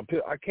off with my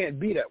pill. I can't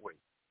be that way.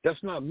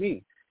 That's not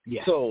me.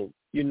 Yeah. So,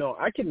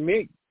 I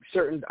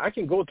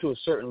can go to a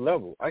certain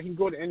level. I can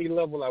go to any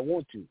level I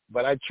want to,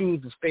 but I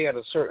choose to stay at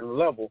a certain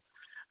level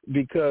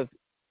because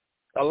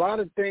a lot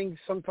of things,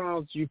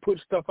 sometimes you put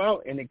stuff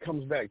out and it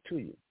comes back to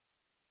you.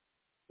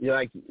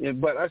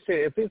 But I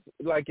say,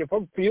 if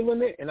I'm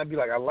feeling it and I'd be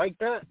like, I like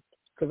that,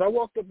 because I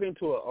walked up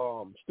into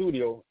a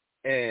studio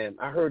and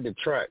I heard the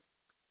track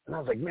and I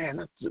was like, man,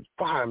 that's just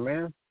fire,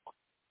 man.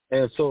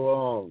 And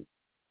so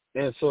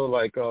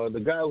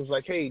the guy was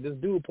like, hey, this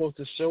dude supposed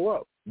to show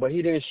up, but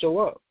he didn't show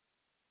up.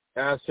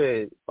 And I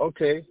said,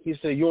 okay. He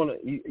said, you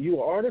an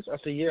artist? I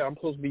said, yeah, I'm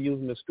supposed to be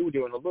using the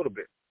studio in a little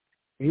bit.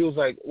 And he was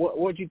like,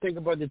 what'd you think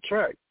about the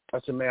track? I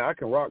said, man, I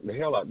can rock the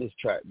hell out this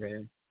track,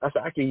 man. I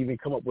said, I can even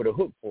come up with a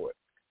hook for it.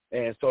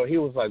 And so he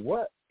was like,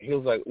 what? He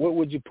was like, what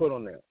would you put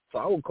on there? So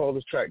I would call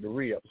this track the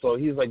re-up. So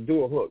he was like,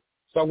 do a hook.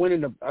 So I went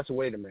in I said,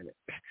 wait a minute.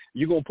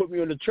 You going to put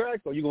me on the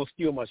track or you going to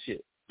steal my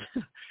shit?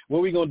 What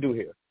are we going to do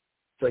here?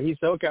 So he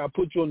said, okay, I'll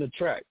put you on the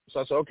track. So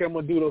I said, okay, I'm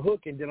going to do the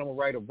hook and then I'm going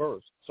to write a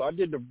verse. So I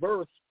did the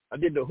verse. I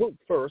did the hook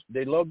first.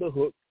 They loved the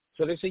hook.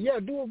 So they said, yeah,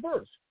 do a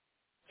verse.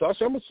 So I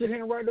said, I'm going to sit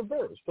here and write a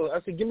verse. So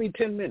I said, give me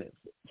 10 minutes.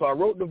 So I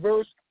wrote the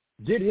verse,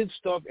 did his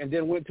stuff, and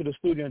then went to the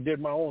studio and did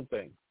my own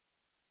thing.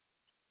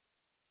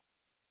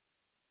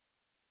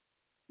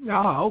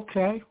 Oh,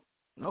 okay.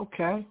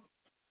 Okay.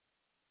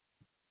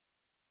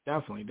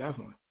 Definitely.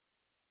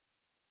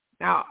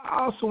 Now,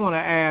 I also want to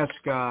ask,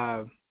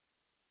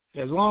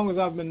 as long as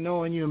I've been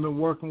knowing you and been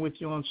working with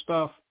you on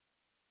stuff,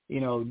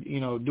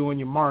 doing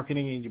your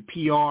marketing and your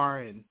PR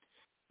and,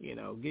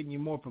 getting you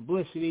more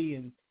publicity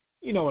and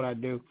you know what I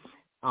do,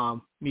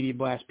 Media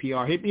Blast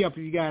PR. Hit me up if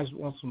you guys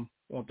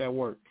want that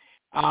work.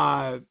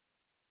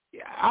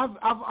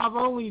 I've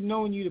only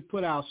known you to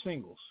put out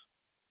singles,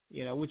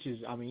 which is,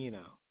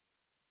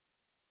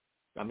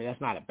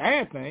 that's not a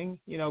bad thing,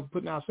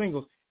 putting out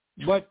singles.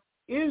 But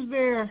is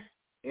there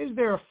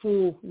a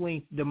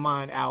full-length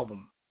Demand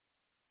album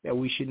that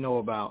we should know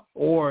about,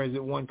 or is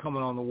it one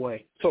coming on the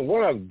way? So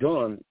what I've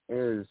done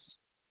is,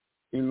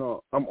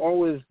 I'm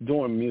always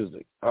doing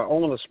music. I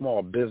own a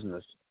small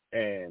business,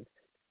 and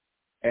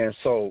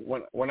so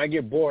when I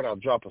get bored, I'll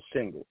drop a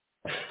single.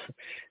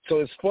 So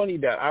it's funny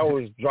that I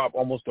always drop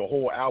almost the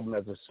whole album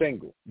as a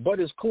single, but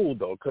it's cool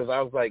though, because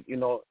I was like,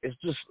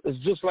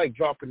 it's just like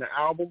dropping the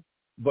album,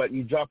 but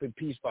you drop it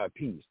piece by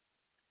piece.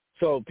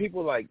 So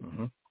people like,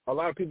 a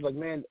lot of people like,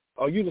 man,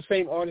 are you the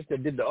same artist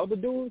that did the other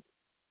dudes?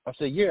 I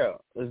said, yeah.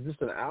 Is this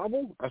an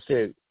album? I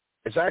said,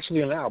 it's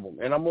actually an album,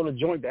 and I'm going to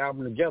join the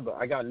album together.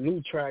 I got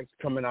new tracks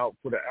coming out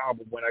for the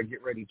album when I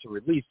get ready to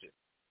release it.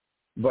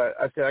 But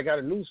I said, I got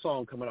a new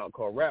song coming out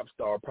called Rap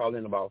Star probably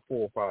in about 4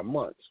 or 5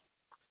 months.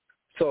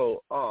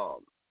 So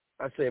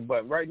I said,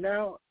 but right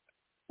now,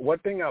 one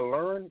thing I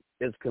learned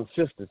is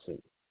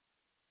consistency.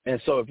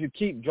 And so if you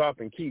keep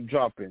dropping,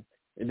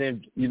 and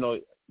then,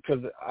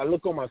 because I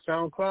look on my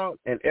SoundCloud,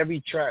 and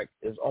every track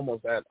is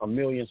almost at 1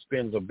 million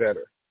spins or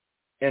better.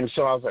 And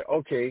so I was like,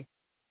 okay,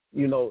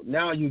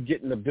 now you're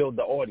getting to build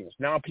the audience.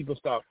 Now people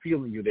start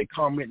feeling you. They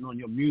commenting on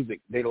your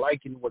music. They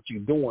liking what you're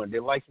doing. They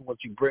liking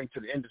what you bring to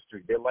the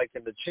industry. They're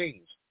liking the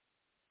change.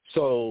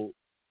 So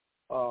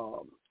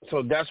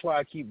that's why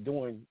I keep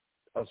doing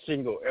a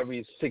single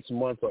every 6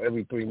 months or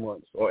every 3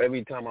 months or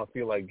every time I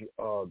feel like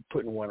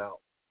putting one out.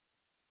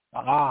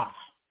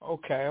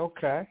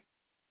 Okay.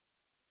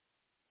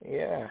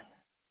 Yeah.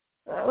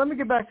 Let me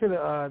get back to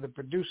the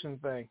producing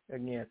thing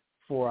again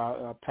before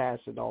I pass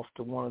it off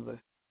to one of the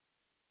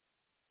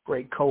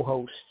great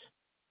co-hosts.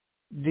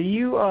 Do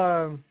you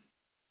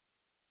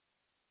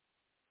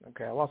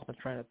okay, I lost my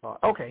train of thought.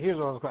 Okay, here's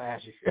what I was going to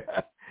ask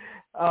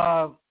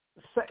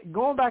you.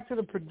 Going back to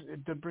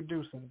the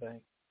producing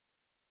thing,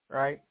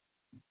 right?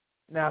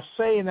 Now,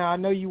 I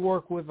know you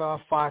work with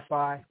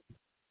Fi-Fi,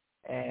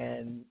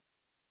 and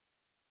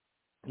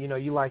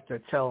you like to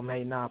tell them,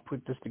 hey,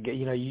 put this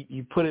together.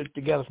 You put it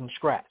together from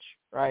scratch,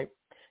 right?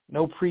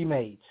 No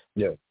pre-mades.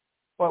 Yeah.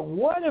 But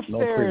what if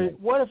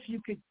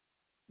you could,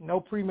 no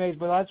pre-mades,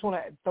 but I just want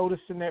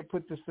to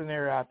put this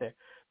scenario out there.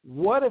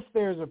 What if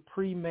there's a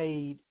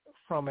pre-made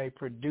from a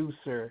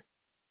producer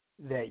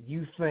that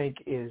you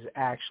think is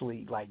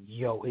actually like,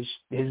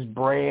 his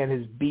brand,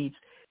 his beats,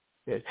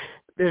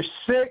 they're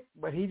sick,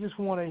 but he just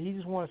want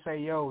to say,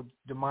 yo,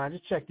 Demand,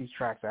 just check these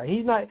tracks out.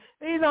 He don't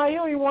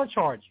even want to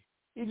charge you.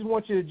 He just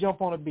wants you to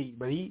jump on a beat,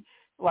 but he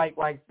just I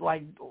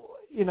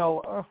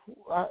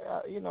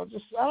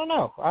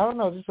don't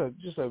know,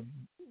 just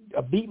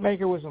a beat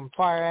maker with some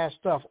fire ass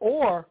stuff,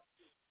 or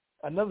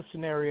another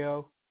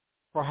scenario,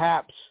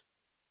 perhaps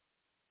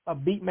a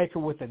beat maker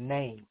with a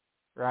name,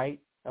 right?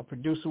 A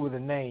producer with a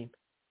name,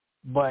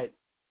 but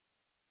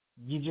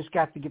you just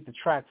got to get the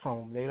track from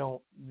them. They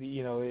don't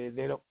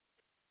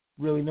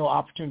really know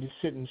opportunity to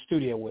sit in the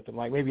studio with them,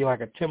 like maybe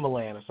like a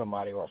Timbaland or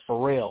somebody, or a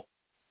Pharrell.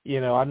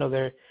 I know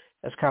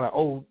that's kind of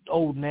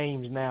old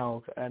names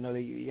now. I know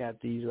you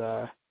got these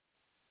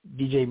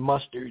DJ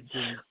Mustards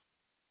and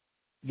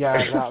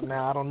guys out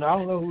now. I don't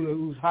know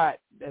who's hot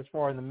as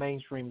far as the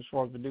mainstream as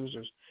far as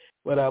producers.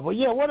 But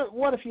yeah,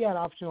 what if you had an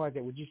opportunity like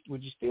that? Would you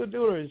still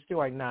do it, or is it still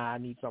like, nah, I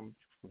need something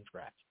from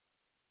scratch?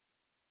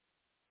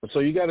 So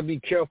you got to be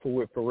careful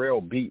with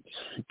Pharrell beats,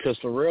 because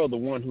Pharrell, the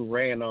one who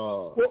ran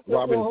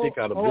Robin Thicke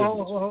out of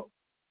business.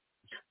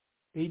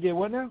 He did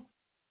what now?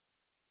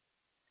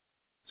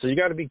 So you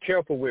got to be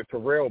careful with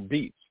Pharrell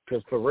beats,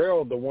 because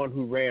Pharrell, the one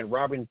who ran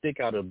Robin Thicke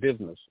out of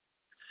business.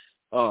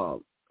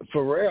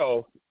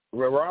 Pharrell,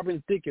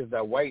 Robin Thicke is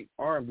that white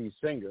R&B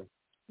singer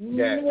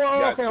that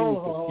got sued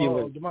for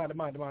stealing. Demand.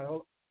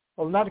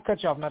 Well, not to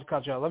cut you off.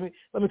 Let me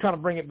kind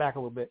of bring it back a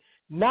little bit.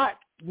 Not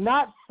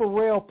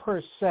Pharrell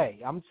per se.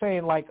 I'm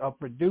saying like a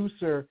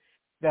producer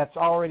that's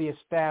already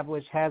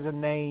established, has a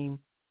name.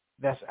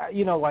 That's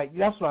like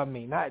that's what I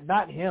mean.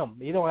 Not him.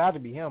 You don't have to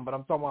be him, but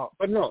I'm talking about.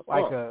 But no,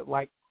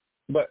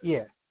 But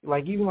yeah,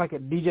 like even like a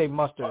DJ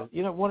Mustard.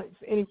 You see what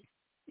I'm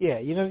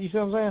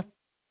saying?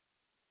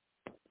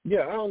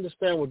 Yeah, I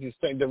understand what you're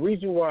saying. The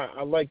reason why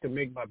I like to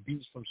make my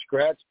beats from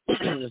scratch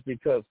is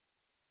because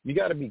you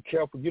got to be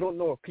careful. You don't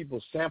know if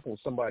people sample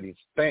somebody's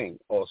thing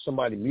or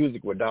somebody's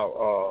music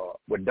without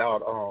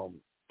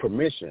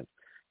permission.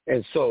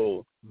 And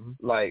so,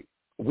 like,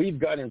 we've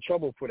got in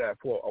trouble for that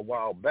for a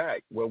while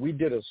back, where we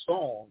did a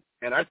song,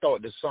 and I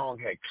thought the song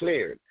had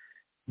cleared,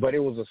 but it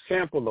was a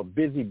sample of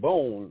Busy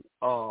Bone.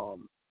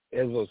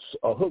 It was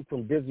a hook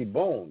from Busy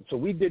Bone. So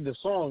we did the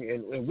song,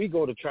 and we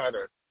go to try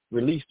to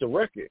release the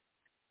record.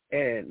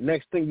 And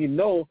next thing you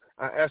know,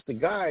 I asked the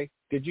guy,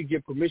 did you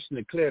get permission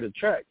to clear the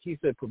track? He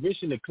said,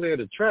 permission to clear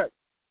the track?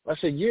 I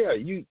said, yeah,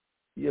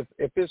 if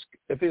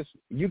it's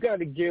you got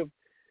to give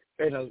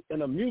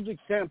in a music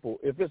sample,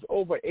 if it's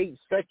over 8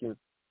 seconds,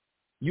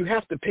 you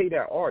have to pay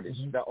that artist.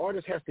 The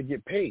artist has to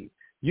get paid.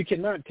 You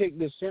cannot take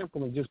this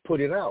sample and just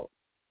put it out.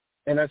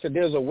 And I said,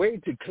 there's a way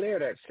to clear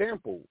that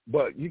sample,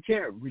 but you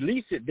can't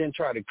release it, then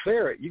try to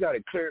clear it. You got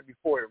to clear it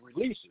before it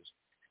releases.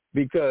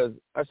 Because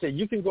I said,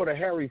 you can go to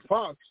Harry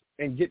Fox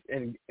and get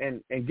and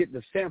get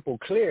the sample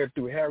cleared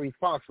through Harry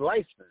Fox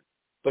license.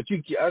 But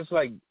I was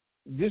like,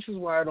 this is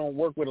why I don't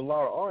work with a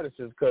lot of artists,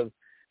 because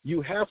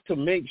you have to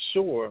make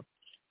sure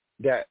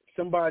that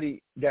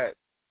somebody that,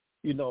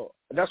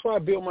 that's why I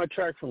build my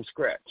track from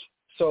scratch.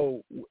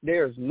 So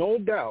there's no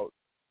doubt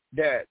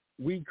that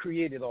we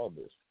created all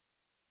this.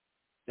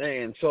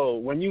 And so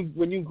when you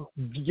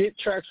get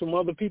tracks from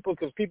other people,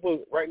 because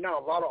people right now,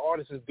 a lot of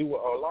artists do,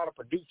 or a lot of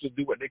producers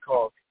do what they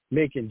call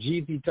making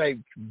Jeezy type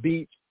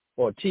beats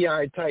or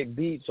T.I. type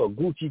beats or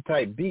Gucci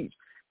type beats,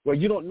 where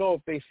you don't know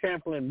if they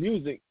sampling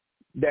music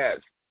that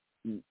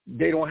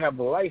they don't have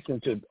the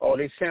license to, or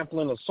they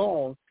sampling a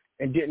song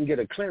and didn't get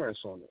a clearance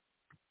on it.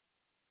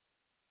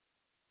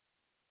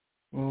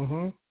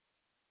 Mhm.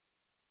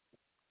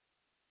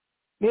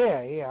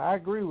 Yeah, I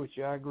agree with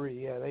you. I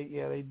agree. Yeah,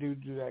 they do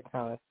that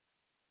kind of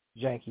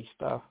janky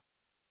stuff.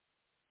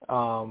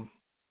 I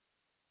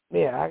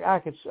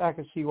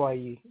could see why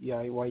you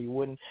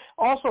wouldn't.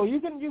 Also, you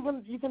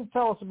can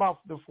tell us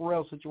about the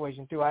Pharrell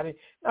situation too. I didn't,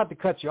 not to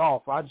cut you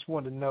off. I just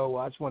wanted to know.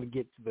 I just want to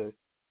get to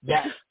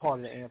that part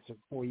of the answer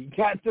before you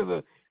got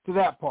to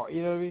that part.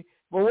 You know what I mean?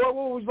 But what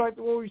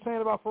were you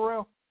saying about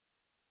Pharrell?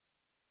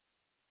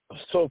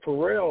 So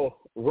Pharrell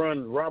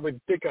run Robin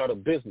Thicke out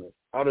of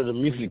the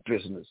music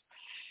business,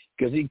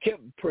 because he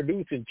kept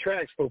producing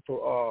tracks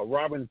for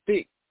Robin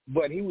Thicke,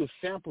 but he was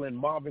sampling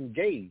Marvin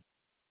Gaye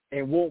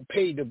and won't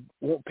pay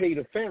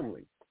the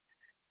family.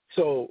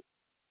 So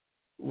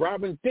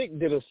Robin Thicke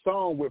did a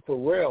song with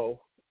Pharrell,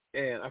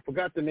 and I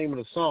forgot the name of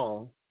the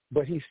song,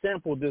 but he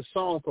sampled this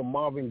song from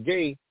Marvin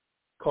Gaye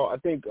called, I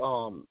think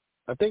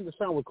the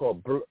song was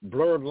called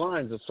Blurred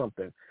Lines or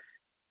something.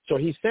 So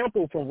he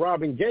sampled from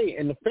Marvin Gaye,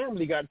 and the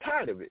family got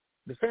tired of it.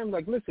 The family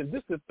like, listen,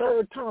 this is the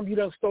third time you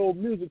done stole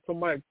music from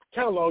my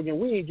catalog, and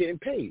we ain't getting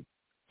paid.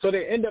 So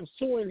they end up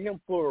suing him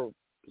for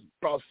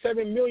about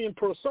 $7 million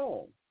per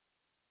song,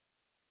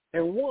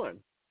 and won.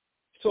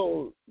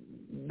 So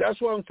that's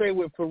what I'm saying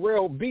with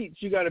Pharrell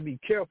beats. You got to be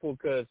careful,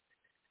 because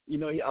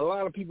a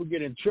lot of people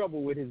get in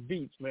trouble with his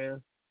beats,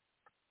 man.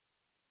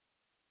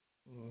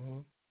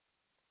 Mhm.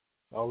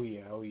 Oh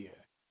yeah.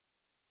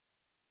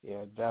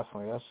 Yeah,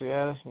 definitely.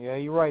 Yeah,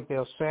 you're right.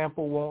 They'll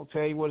sample, won't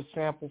tell you what it's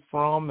sampled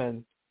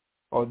from,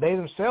 or they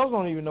themselves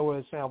don't even know where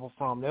it's sampled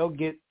from. They'll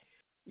get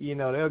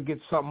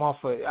something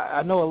off of.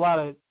 I know a lot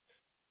of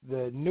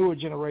the newer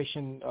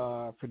generation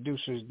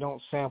producers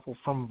don't sample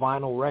from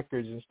vinyl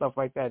records and stuff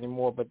like that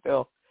anymore, but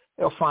they'll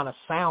find a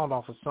sound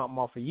off of something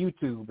off of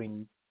YouTube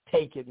and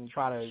take it and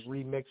try to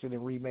remix it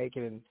and remake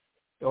it and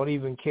don't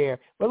even care.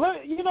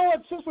 But you know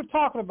what? Since we're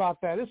talking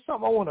about that, it's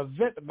something I want to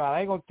vent about. I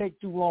ain't gonna take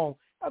too long.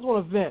 I just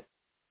want to vent.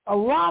 A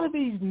lot of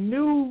these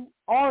new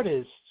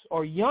artists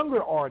or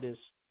younger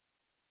artists,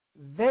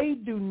 they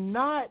do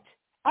not.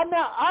 I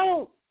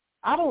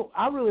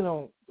really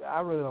don't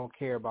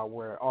care about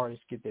where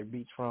artists get their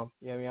beats from.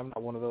 You know what I mean? I'm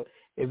not one of those.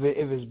 If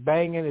it's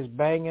banging, it's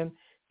banging.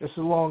 Just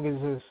as long as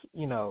it's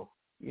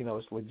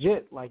it's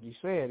legit, like you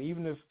said.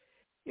 Even if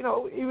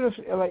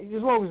like,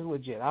 as long as it's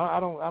legit. I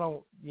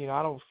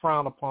don't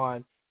frown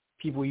upon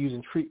people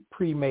using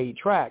pre-made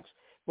tracks.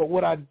 But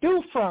what I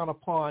do frown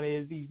upon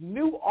is these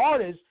new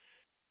artists.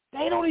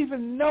 They don't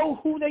even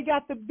know who they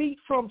got the beat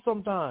from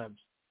sometimes.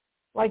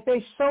 Like,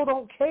 they so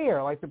don't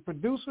care. Like, the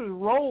producer's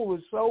role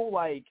is so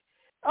like,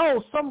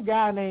 oh, some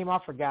guy named, I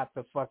forgot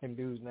the fucking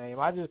dude's name.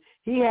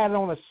 He had it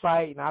on a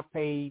site, and I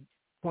paid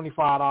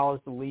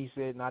 $25 to lease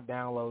it, and I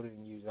downloaded it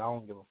and used it. I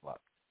don't give a fuck.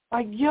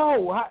 Like,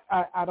 yo,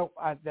 I don't.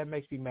 That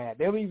makes me mad.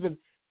 They don't even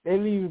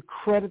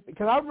credit,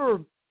 because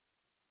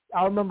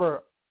I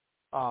remember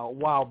a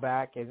while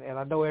back, and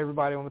I know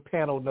everybody on the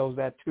panel knows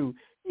that too.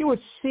 You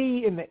would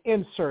see in the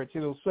inserts,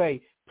 it'll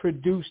say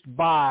produced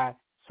by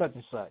such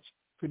and such.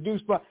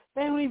 Produced by.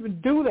 They don't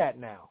even do that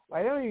now.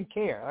 Like, they don't even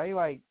care. They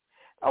like,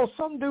 oh,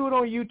 some dude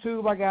on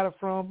YouTube I got it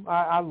from.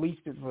 I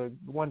leased it for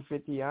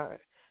 $150.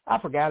 I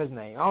forgot his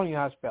name. I don't even know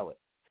how to spell it.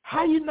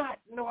 How do you not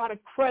know how to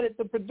credit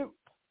the producer?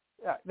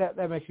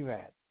 That makes me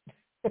mad.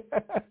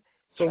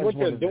 So what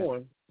they're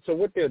doing,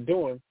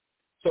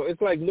 so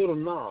it's like Lil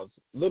Nas.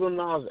 Lil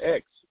Nas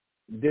X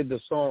did the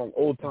song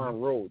Old Town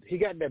Road. He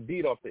got that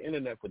beat off the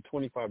internet for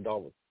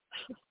 $25.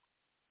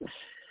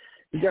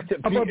 He got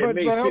that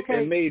beat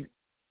and made.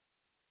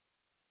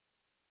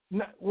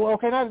 No, well,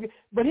 okay,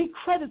 but he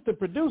credits the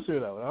producer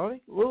though, don't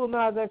he? Lil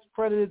Nas X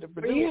credited the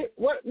producer.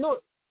 No,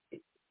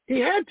 he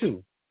had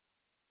to.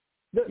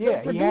 He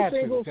had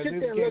to, because it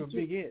became a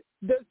big hit.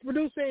 The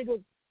producer ain't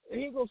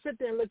gonna sit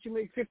there and let you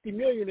make $50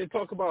 million and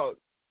talk about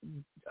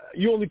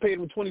you only paid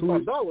him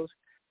 $25.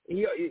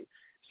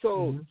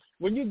 So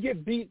when you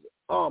get beat,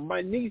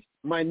 my niece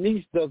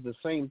does the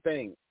same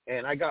thing,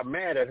 and I got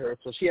mad at her,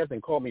 so she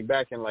hasn't called me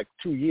back in like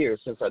 2 years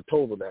since I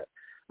told her that.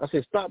 I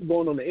said, stop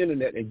going on the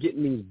internet and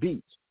getting these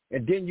beats,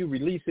 and then you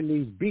releasing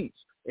these beats,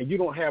 and you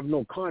don't have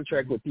no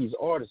contract with these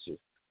artists.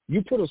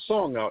 You put a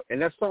song out,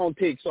 and that song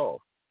takes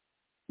off.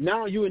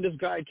 Now you and this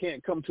guy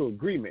can't come to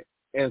agreement.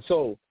 And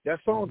so that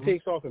song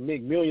takes off and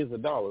make millions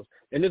of dollars.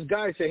 And this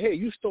guy said, hey,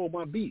 you stole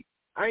my beat.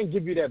 I didn't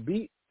give you that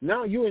beat.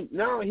 Now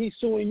he's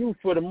suing you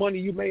for the money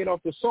you made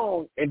off the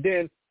song. And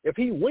then if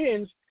he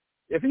wins,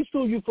 if he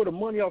sues you for the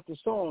money off the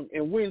song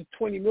and wins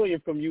 $20 million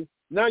from you,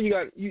 now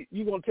you're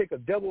gonna take a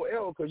double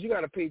L because you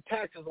got to pay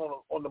taxes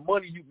on the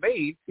money you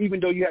made, even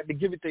though you had to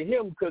give it to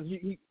him because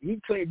he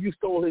claimed you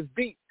stole his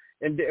beat,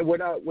 and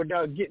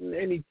without getting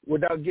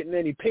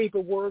any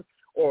paperwork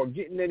or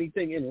getting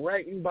anything in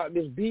writing about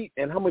this beat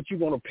and how much you're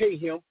gonna pay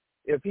him,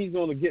 if he's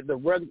gonna get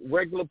the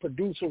regular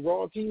producer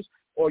royalties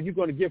or you're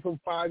gonna give him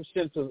 5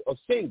 cents a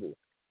single.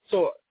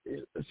 So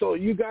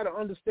you got to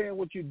understand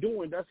what you're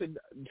doing.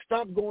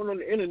 Stop going on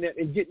the internet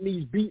and getting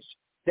these beats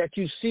that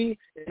you see.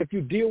 If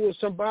you deal with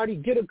somebody,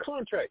 get a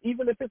contract,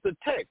 even if it's a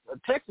text. A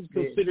text is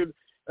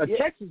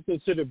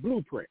considered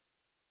blueprint.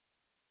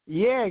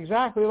 Yeah,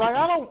 exactly. Like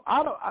I don't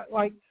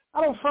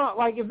front,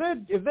 like if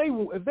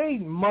they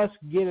must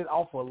get it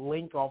off a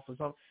link off of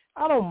something,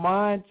 I don't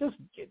mind. Just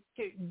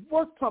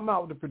work something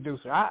out with the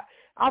producer. I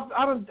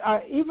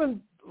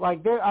even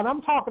like there, and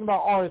I'm talking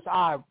about artists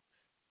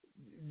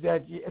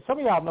that some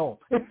of y'all know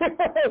them.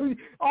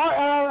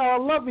 I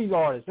love these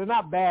artists. They're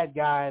not bad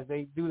guys.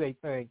 They do their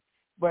thing.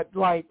 But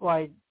like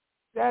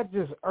that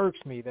just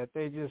irks me that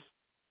they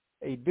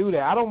do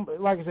that. I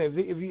don't, like I said,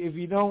 if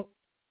you don't,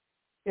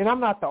 and I'm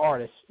not the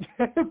artist,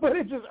 but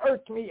it just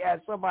irks me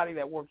as somebody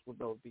that works with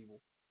those people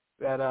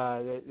that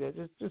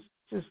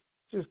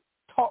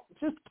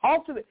just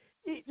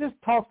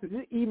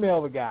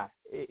email the guy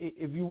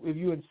if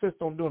you insist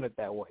on doing it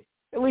that way.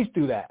 At least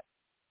do that,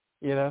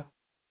 you know.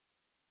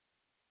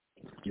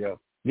 Yeah,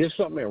 get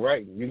something in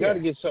writing. You got to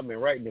get something in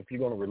writing if you're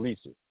going to release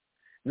it.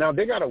 Now,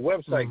 they got a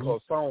website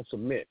called Song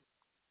Submit.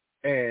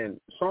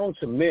 And Song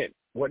Submit,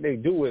 what they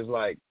do is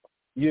like,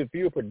 if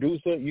you're a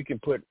producer, you can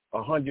put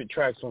 100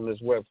 tracks on this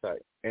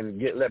website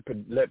and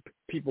let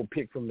people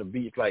pick from the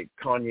beats like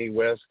Kanye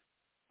West,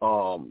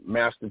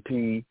 Master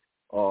P,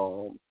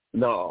 Pharrell,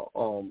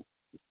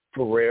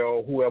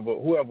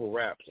 whoever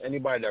raps.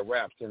 Anybody that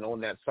raps and on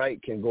that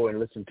site can go and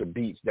listen to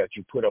beats that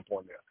you put up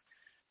on there.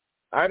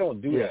 I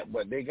don't do that,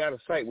 but they got a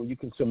site where you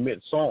can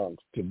submit songs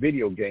to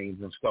video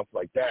games and stuff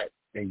like that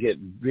and get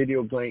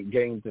video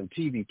games and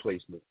TV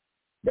placement.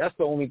 That's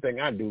the only thing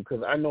I do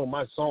because I know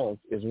my song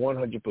is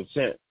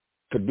 100%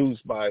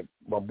 produced by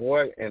my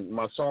boy and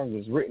my song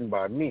is written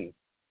by me.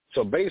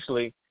 So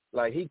basically,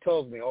 like he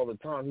tells me all the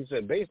time, he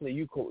said, basically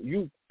you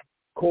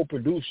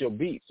co-produce your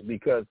beats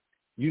because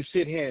you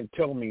sit here and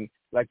tell me,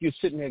 like you're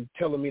sitting here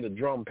telling me the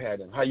drum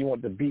pattern, how you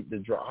want the beat to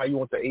drop, how you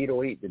want the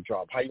 808 to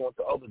drop, how you want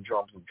the other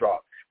drums to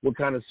drop, what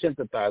kind of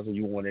synthesizer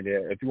you want in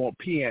there, if you want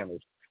pianos.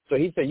 So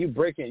he said, you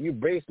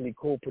basically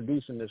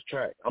co-producing this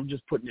track. I'm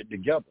just putting it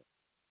together.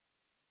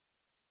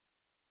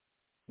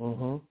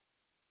 Oh,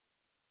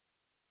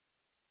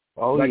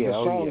 like the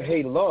song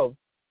Hey Love,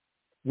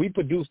 we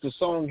produced the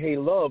song Hey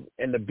Love,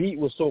 and the beat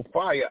was so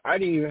fire, I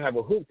didn't even have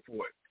a hook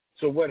for it.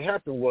 So what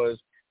happened was,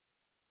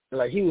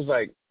 like he was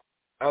like,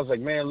 I was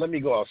like, man, let me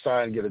go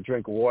outside and get a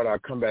drink of water. I'll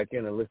come back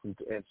in and listen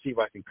to and see if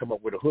I can come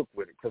up with a hook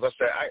with it. Because I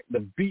said,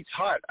 the beat's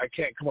hot. I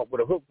can't come up with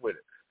a hook with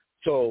it.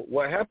 So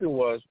what happened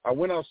was I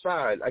went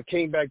outside. I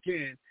came back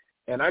in,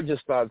 and I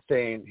just started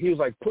saying, he was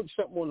like, put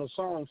something on the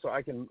song so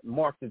I can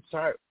mark the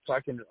type, so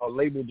I can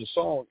label the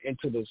song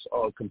into this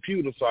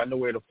computer so I know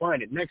where to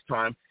find it next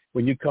time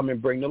when you come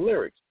and bring the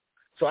lyrics.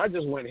 So I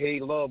just went, hey,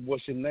 love,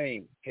 what's your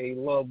name? Hey,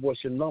 love,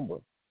 what's your number?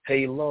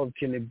 Hey, love,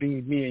 can it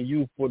be me and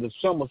you for the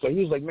summer? So he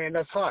was like, man,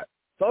 that's hot.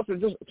 So I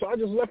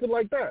just left it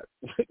like that.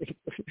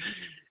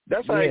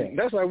 That's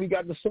how we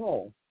got the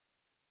song.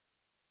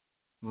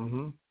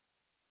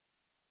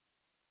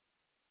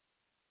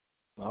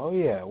 Oh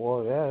yeah,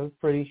 well that was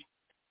pretty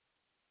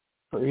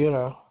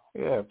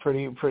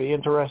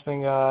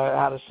interesting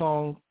how the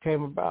song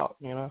came about,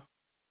 you know.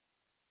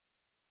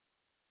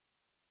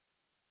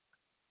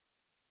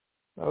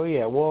 Oh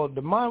yeah, well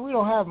Demond, we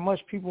don't have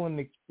much people in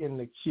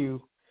the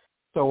queue,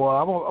 so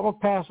I'm gonna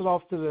pass it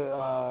off to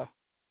the.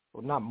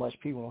 Well, not much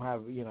people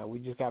have, you know, we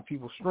just got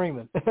people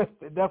streaming.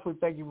 Definitely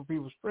thank you for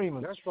people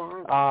streaming. That's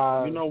fine.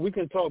 We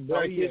can talk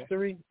Black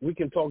history. We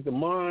can talk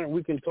Demond.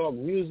 We can talk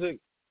music.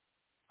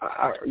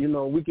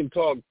 We can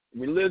talk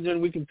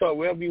religion. We can talk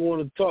whatever you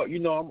want to talk. You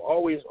know, I'm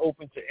always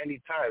open to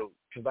any title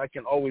because I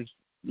can always,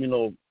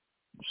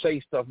 say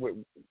stuff with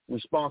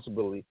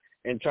responsibility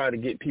and try to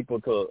get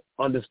people to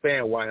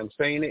understand why I'm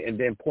saying it and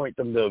then point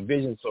them to a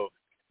vision. So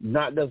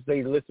not does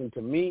they listen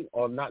to me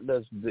or not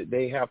does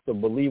they have to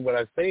believe what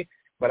I say,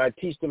 but I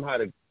teach them how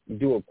to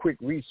do a quick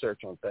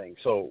research on things.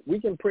 So we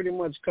can pretty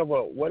much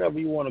cover whatever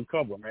you want to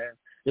cover, man.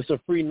 It's a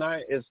free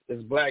night. It's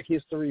Black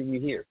history. We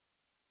here.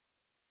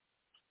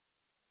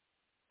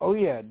 Oh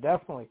yeah,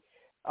 definitely.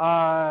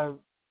 Well,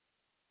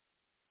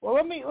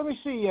 let me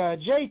see.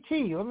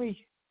 JT, let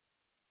me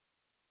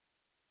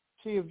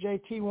see if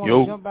JT wants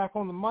to jump back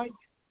on the mic.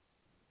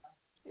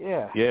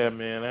 Yeah. Yeah,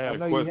 man. I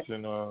had a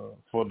question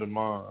for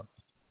Demond.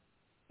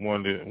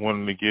 Wanted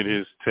to get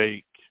his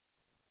take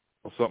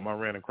on something I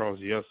ran across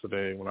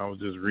yesterday when I was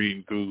just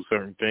reading through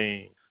certain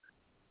things,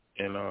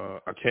 and I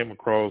came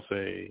across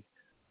a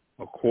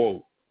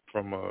quote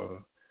from a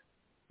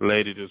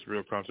lady that's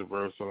real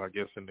controversial, I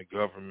guess, in the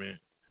government,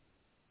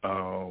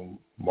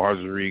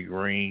 Marjorie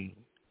Greene.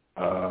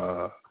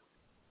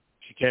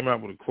 She came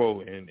out with a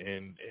quote, and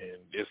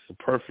it's the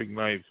perfect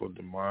night for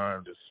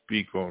Demond to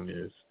speak on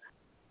this.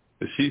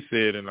 But she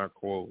said, and I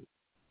quote,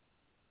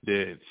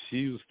 that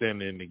she was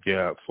standing in the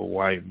gap for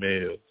white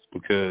males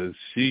because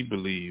she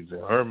believes in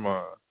her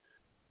mind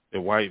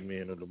that white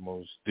men are the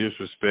most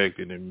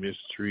disrespected and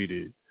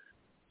mistreated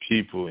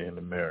people in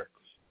America.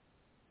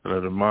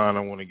 Demond,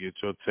 I want to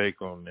get your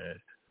take on that.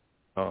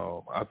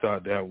 I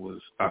thought that was,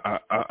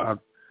 I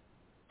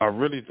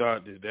really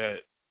thought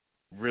that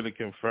really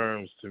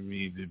confirms to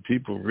me that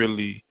people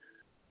really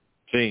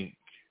think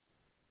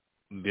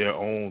their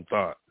own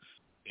thoughts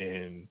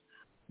and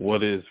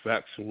what is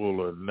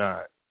factual or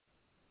not.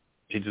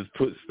 They just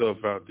put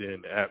stuff out there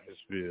in the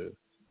atmosphere.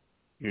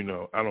 You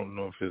know, I don't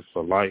know if it's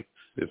for likes,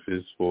 if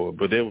it's for,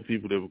 but there were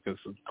people that were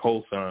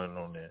co-signing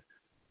on that.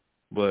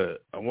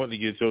 But I wanted to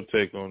get your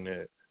take on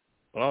that.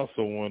 I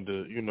also wanted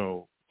to, you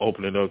know,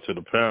 open it up to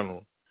the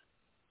panel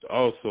to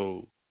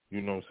also,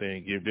 you know what I'm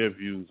saying, give their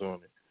views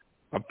on it.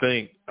 I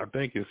think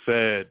it's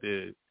sad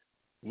that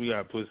we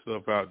got to put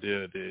stuff out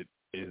there that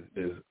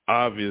is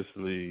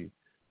obviously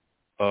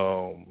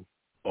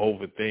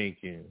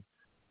overthinking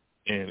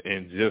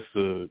and just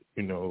to,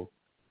 you know,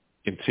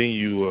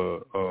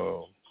 continue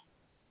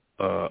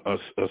a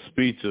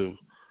speech of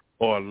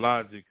or a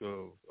logic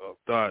of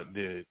thought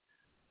that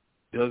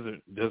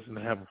doesn't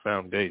have a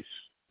foundation.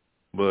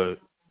 But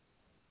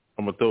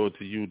I'm gonna throw it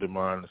to you,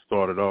 Demond, to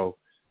start it off.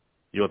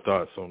 Your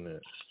thoughts on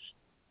that?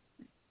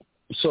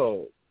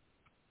 So,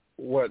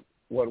 what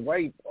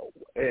white,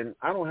 and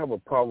I don't have a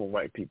problem with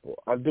white people.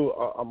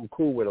 I'm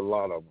cool with a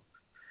lot of them.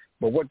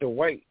 But what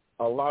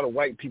a lot of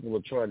white people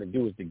are trying to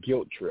do is the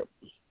guilt trip,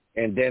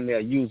 and then they're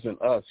using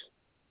us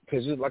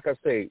because, like I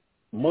say,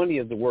 money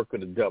is the work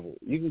of the devil.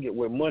 You can get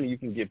with money, you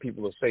can get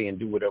people to say and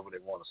do whatever they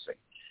want to say.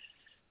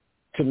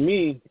 To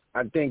me,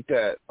 I think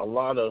that a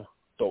lot of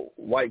the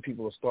white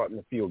people are starting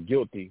to feel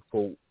guilty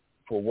for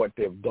what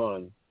they've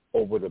done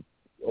over the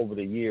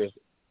years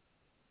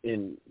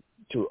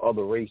to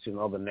other races and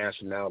other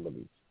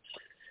nationalities.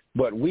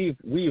 But we've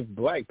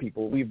black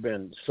people, we've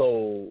been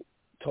so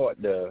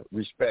taught to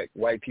respect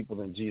white people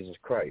than Jesus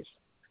Christ.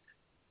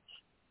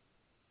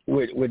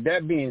 With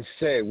that being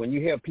said, when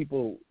you have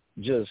people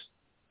just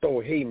throw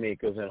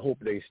haymakers and hope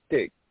they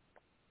stick,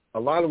 a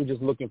lot of them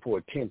just looking for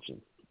attention,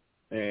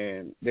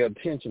 and they're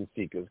attention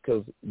seekers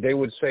because they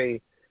would say,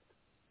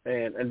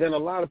 and then a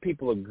lot of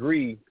people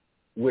agree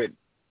with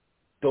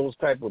those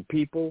type of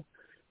people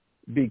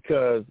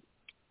because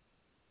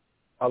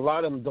a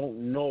lot of them don't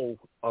know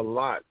a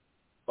lot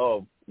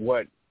of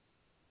what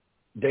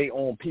they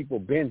own people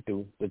been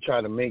through to try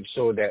to make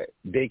sure that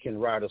they can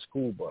ride a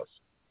school bus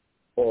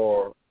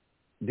or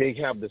they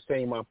have the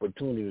same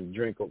opportunity to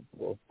drink a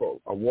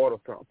water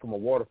fountain from a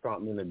water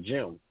fountain in a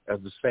gym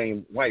as the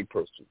same white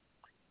person.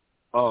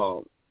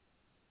 I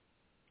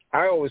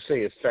always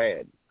say it's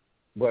sad,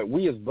 but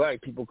we as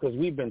black people, because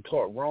we've been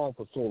taught wrong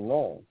for so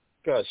long.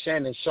 Because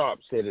Shannon Sharp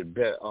said it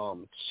best.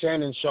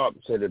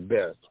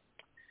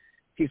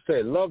 He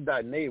said, "Love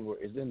thy neighbor"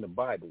 is in the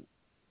Bible.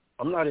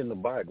 I'm not in the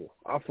Bible.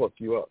 I'll fuck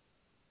you up.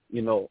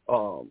 With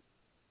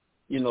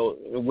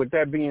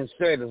that being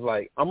said, it's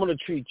like I'm gonna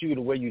treat you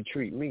the way you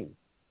treat me.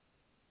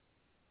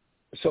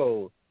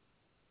 So,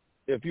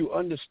 if you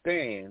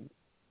understand,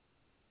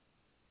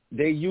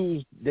 they're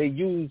using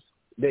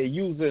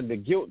the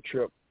guilt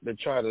trip to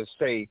try to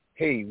say,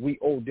 "Hey, we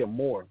owe them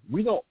more."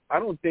 I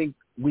don't think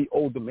we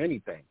owe them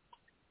anything.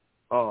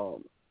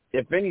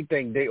 If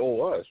anything, they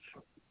owe us,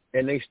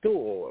 and they still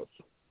owe us.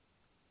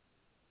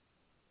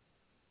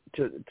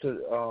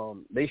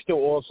 They still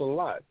owe us a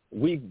lot.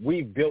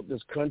 We built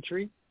this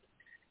country.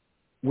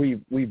 We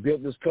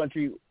built this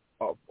country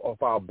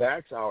off our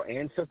backs. Our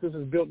ancestors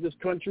have built this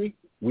country.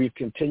 We've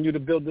continued to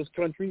build this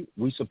country.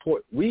 We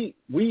support.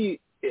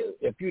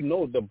 If you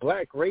know, the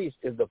black race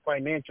is the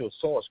financial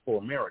source for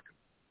America.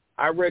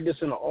 I read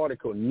this in an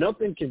article.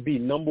 Nothing can be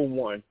number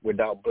one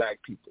without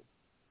black people.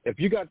 If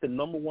you got the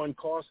number one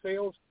car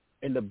sales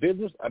in the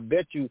business, I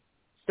bet you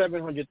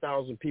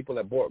 700,000 people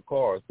that bought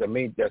cars that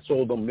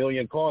sold them 1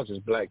 million cars is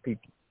black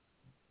people.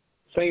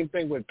 Same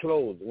thing with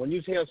clothes. When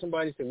you hear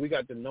somebody say we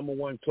got the number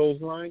one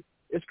clothes line,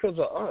 it's because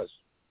of us.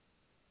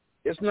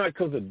 It's not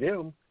because of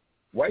them.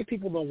 White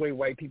people don't wear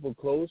white people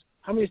clothes.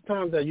 How many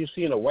times have you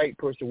seen a white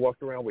person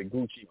walk around with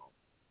Gucci on?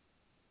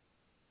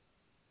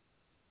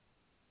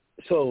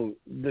 So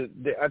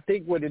I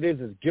think what it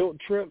is guilt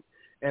trip,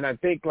 and I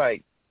think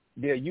like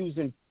they're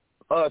using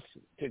us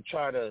to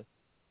try to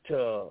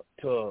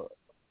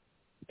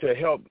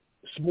help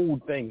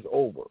smooth things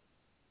over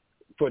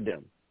for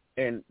them,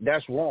 and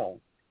that's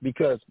wrong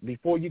because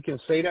before you can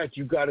say that,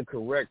 you got to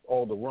correct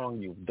all the wrong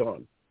you've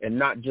done and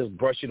not just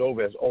brush it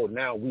over as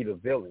now we the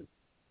villain,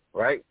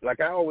 right? Like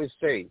I always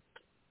say,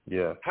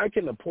 yeah. How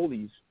can the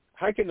police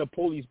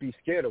be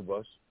scared of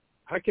us?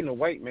 How can a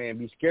white man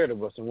be scared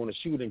of us and want to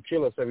shoot and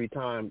kill us every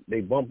time they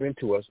bump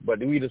into us, but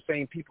we the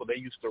same people they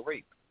used to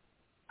rape?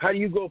 How do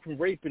you go from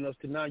raping us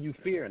to now you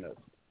fearing us?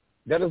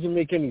 That doesn't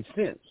make any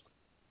sense.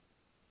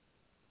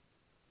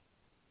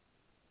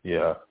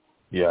 Yeah.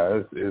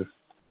 It's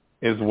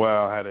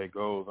wild how that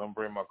goes. I'm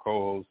bringing my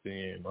co-host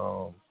in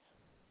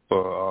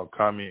for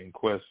comment and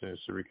questions,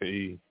 Sharika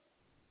E.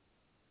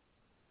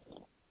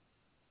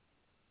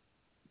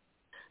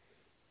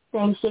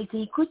 Thanks,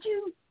 JT. Could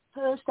you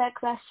pose that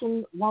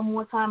question one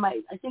more time?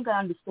 I think I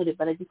understood it,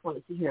 but I just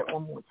wanted to hear it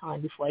one more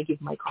time before I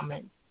give my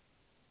comment.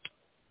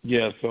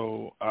 Yeah,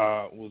 so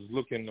I was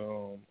looking,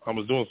 I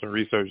was doing some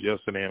research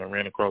yesterday and I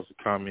ran across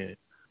a comment.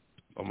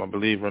 I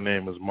believe her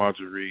name is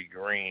Marjorie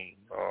Green.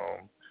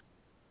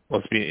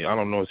 Must be, I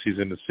don't know if she's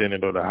in the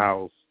Senate or the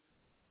House,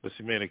 but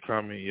she made a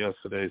comment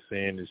yesterday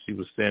saying that she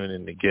was standing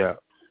in the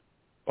gap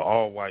for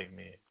all white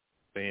men,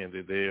 saying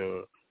that they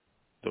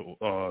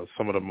are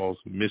some of the most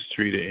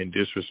mistreated and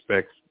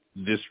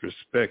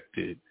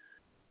disrespected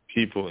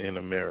people in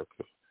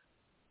America.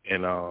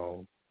 And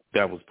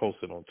that was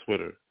posted on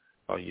Twitter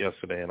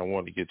yesterday, and I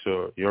wanted to get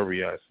your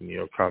reaction,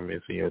 your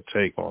comments, and your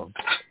take on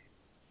it.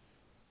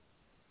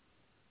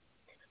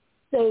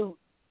 So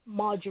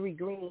Marjorie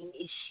Green,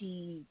 is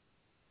she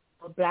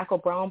a black or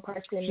brown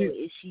person, or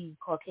is she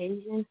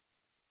Caucasian?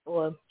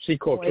 Or she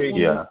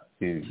Caucasian?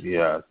 She's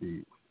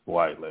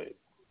white lady.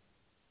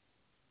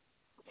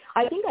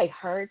 I think I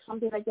heard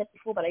something like that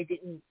before, but I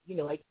didn't,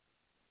 I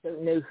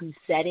don't know who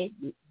said it,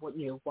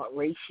 what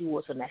race she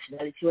was or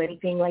nationality or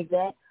anything like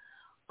that.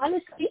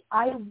 Honestly,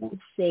 I would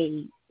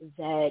say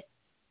that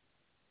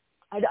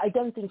I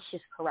don't think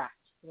she's correct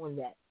on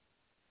that,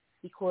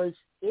 because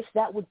if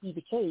that would be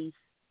the case,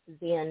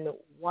 then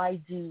why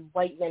do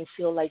white men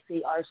feel like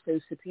they are so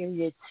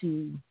superior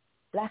to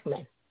black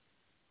men?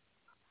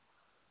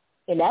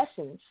 In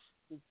essence,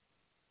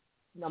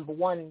 number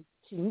one,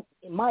 in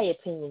my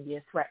opinion,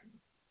 they're threatened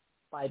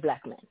by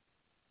black men,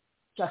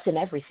 just in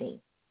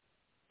everything,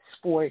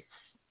 sports,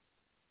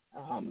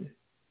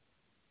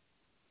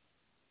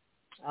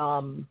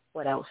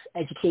 what else?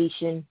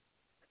 Education,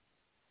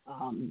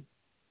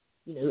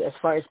 as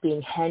far as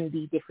being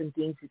handy, different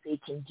things that they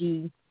can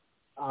do,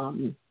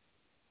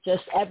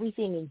 just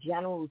everything in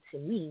general to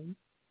me,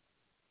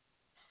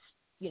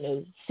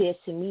 says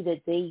to me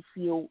that they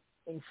feel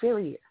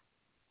inferior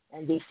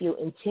and they feel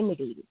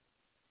intimidated.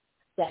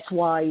 That's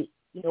why,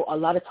 a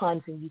lot of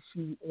times when you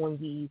see on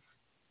these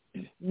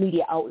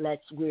media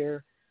outlets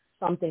where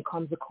something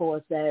comes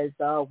across as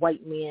a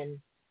white man,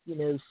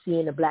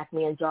 seeing a black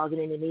man jogging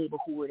in the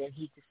neighborhood and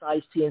he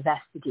decides to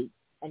investigate.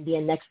 And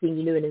then next thing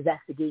you know, an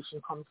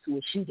investigation comes to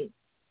a shooting.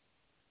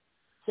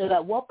 So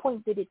at what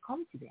point did it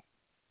come to that?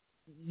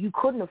 You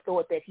couldn't have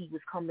thought that he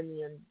was coming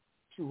in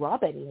to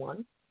rob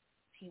anyone.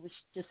 He was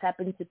just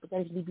happened to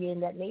potentially be in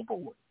that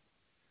neighborhood.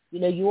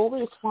 You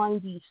always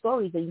find these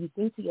stories and you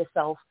think to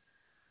yourself,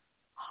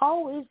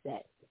 how is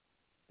that?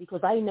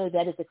 Because I know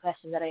that is a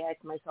question that I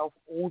ask myself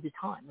all the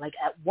time. Like,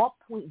 at what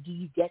point do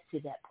you get to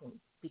that point?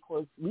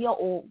 Because we are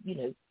all,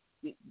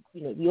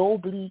 we all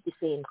bleed the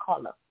same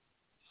color.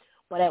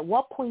 But at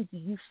what point do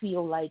you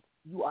feel like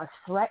you are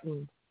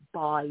threatened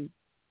by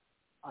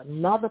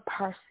another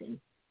person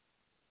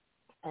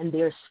and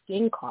their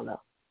skin color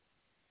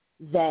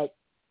that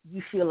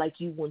you feel like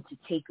you want to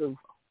take over,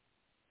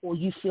 or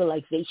you feel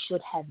like they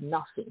should have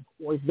nothing,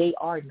 or they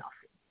are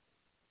nothing?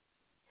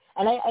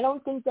 And I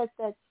don't think that's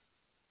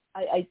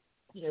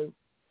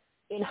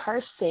in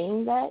her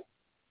saying that,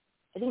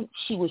 I think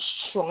she was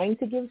trying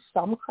to give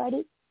some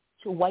credit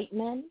to white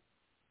men.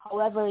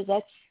 However,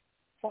 that's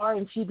far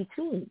and few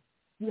between.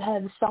 You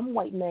have some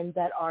white men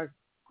that are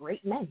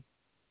great men,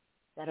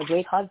 that are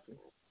great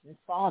husbands and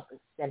fathers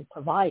and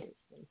providers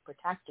and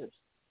protectors.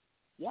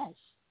 Yes.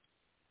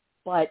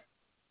 But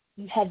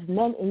you have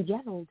men in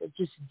general that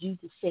just do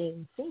the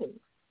same thing.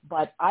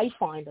 But I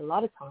find a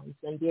lot of times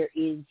when there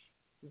is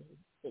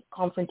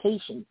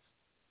confrontations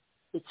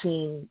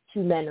between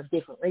two men of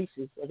different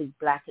races, whether it's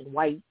black and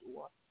white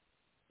or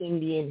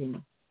Indian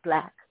and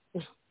black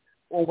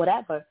or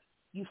whatever,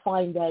 you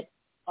find that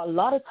a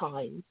lot of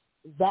times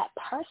that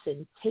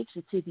person takes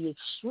it to the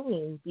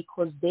extreme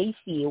because they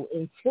feel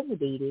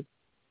intimidated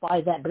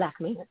by that black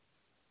man.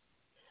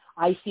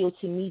 I feel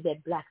to me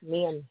that black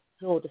men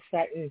hold a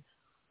certain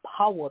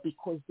power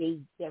because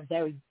they're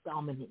very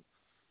dominant.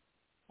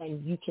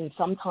 And you can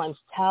sometimes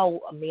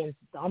tell a man's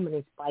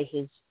dominance by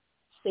his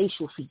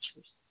facial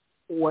features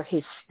or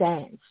his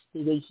stance,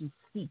 the way he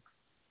speaks.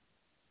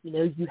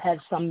 You have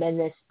some men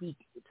that speak,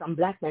 some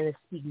black men that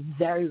speak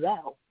very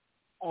well,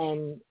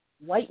 and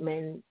white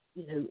men,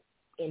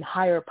 in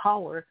higher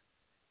power,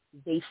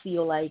 they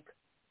feel like,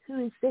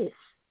 who is this?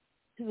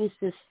 Who is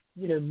this,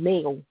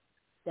 male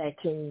that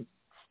can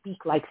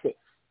speak like this?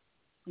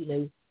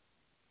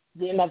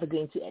 They're never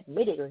going to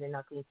admit it, or they're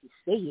not going to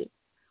say it.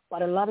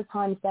 But a lot of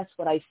times that's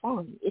what I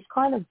find. It's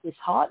kind of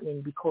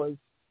disheartening because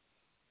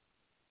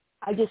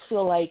I just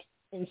feel like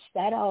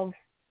instead of,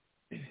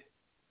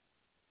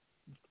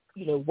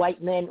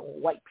 white men or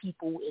white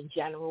people in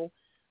general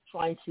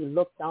trying to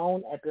look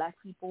down at black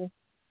people,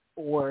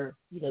 or,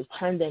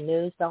 turn their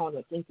nose down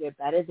or think they're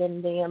better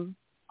than them,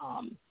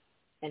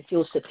 and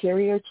feel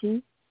superior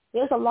to.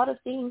 There's a lot of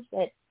things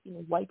that,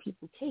 white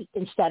people take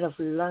instead of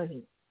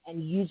learning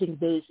and using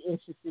those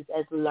instances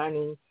as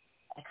learning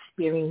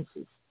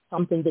experiences,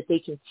 something that they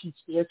can teach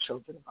their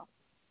children about.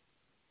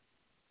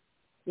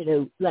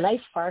 When I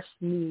first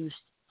moved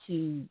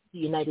to the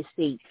United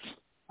States,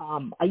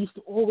 I used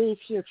to always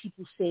hear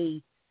people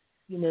say,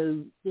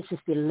 this is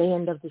the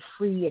land of the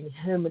free and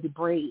home of the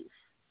brave.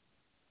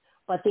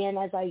 But then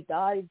as I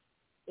dived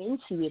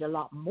into it a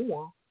lot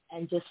more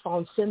and just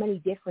found so many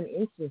different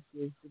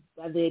instances,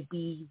 whether it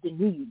be the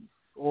news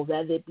or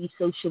whether it be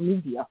social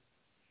media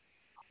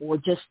or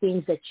just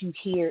things that you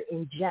hear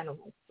in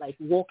general, like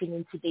walking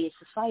in today's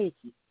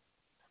society,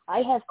 I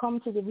have come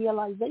to the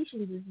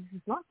realization that this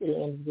is not the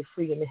land of the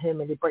free and the home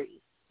of the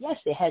brave. Yes,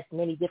 it has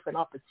many different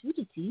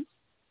opportunities,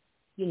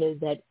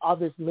 that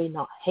others may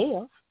not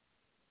have.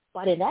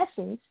 But in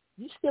essence,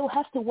 you still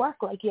have to work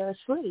like you're a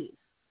slave.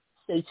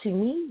 So to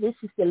me, this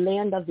is the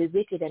land of the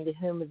wicked and the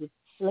home of the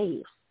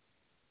slaves.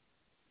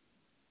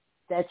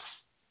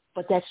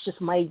 But that's just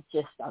my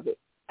gist of it.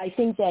 I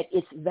think that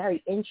it's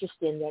very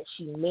interesting that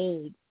she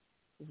made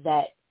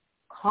that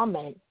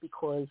comment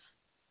because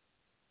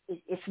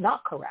it's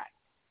not correct.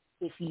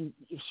 If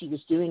she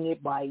was doing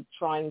it by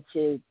trying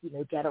to,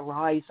 get a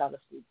rise out of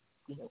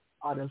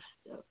the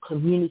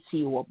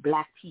community or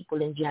black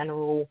people in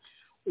general,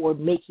 or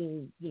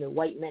making,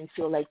 white men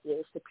feel like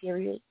they're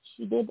superior,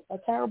 she did a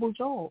terrible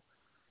job.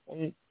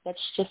 And that's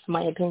just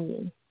my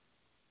opinion.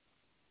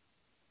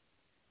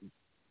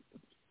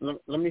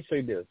 Let me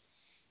say this.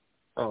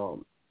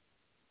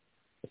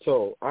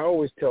 So I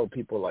always tell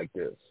people like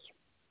this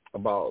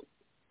about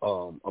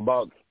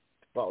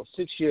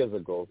 6 years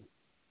ago,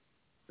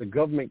 the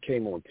government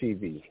came on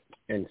TV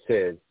and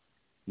said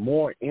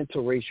more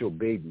interracial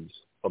babies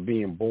are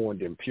being born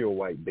than pure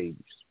white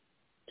babies.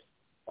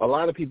 A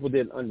lot of people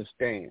didn't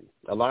understand.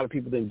 A lot of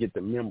people didn't get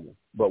the memo.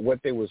 But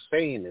what they were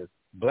saying is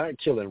black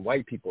killing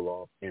white people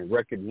off in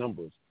record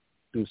numbers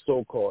through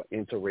so-called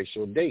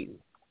interracial dating.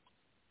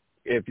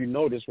 If you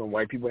notice, when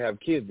white people have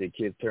kids, their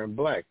kids turn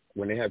black.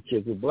 When they have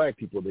kids with black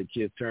people, their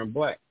kids turn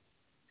black.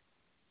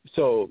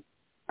 So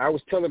I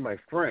was telling my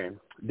friend,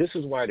 this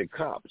is why the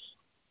cops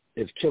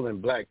is killing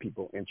black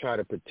people and try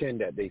to pretend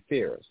that they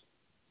fear us,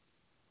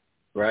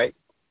 right?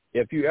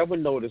 If you ever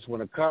notice,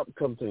 when a cop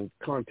comes in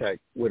contact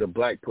with a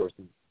black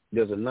person,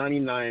 there's a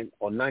 99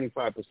 or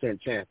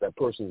 95% chance that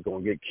person is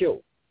going to get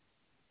killed,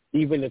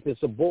 even if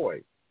it's a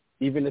boy,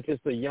 even if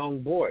it's a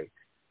young boy.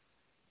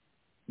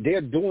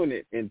 They're doing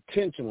it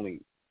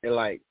intentionally,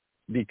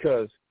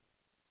 because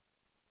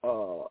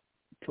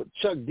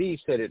Chuck D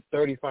said it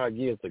 35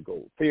 years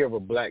ago, fear of a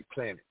black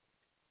planet.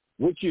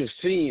 What you're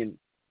seeing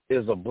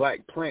is a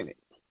black planet.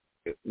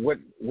 What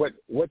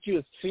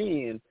you're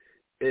seeing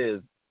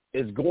is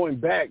going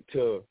back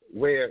to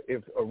where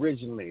it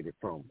originated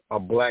from, a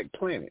black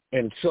planet.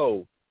 And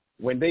so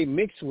when they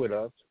mix with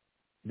us,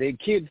 their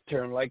kids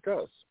turn like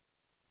us.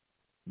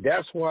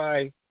 That's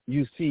why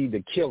you see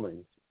the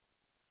killings.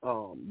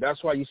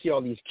 That's why you see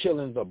all these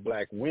killings of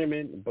black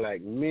women,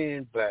 black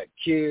men, black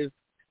kids,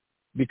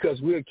 because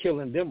we're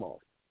killing them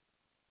off.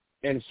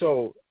 And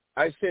so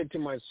I said to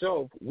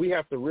myself, we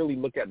have to really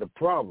look at the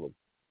problem,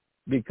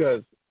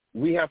 because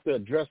we have to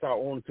address our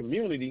own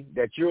community,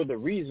 that you're the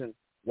reason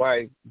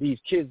why these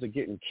kids are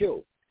getting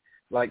killed.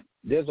 Like,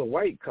 there's a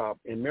white cop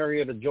in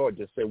Marietta,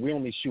 Georgia, said we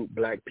only shoot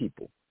black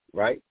people,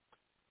 right?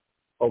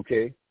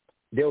 Okay.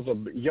 There was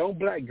a young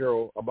black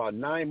girl about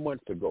 9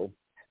 months ago,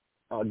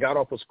 got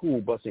off a school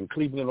bus in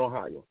Cleveland,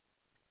 Ohio.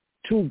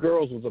 2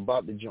 girls was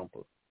about to jump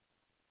her.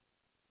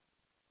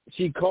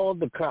 She called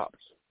the cops.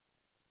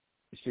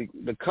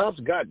 The cops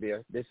got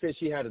there. They said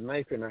she had a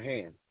knife in her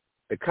hand.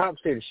 The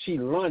cops said she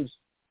lunged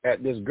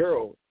at this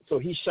girl, so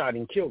he shot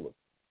and killed her.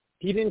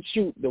 He didn't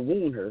shoot to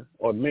wound her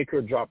or make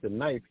her drop the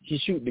knife. He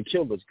shot to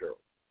kill this girl.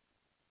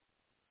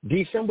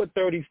 December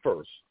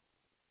 31st,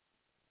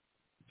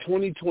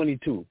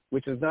 2022,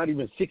 which is not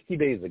even 60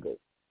 days ago,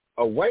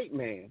 a white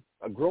man,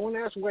 a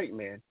grown-ass white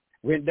man,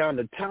 went down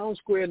to Town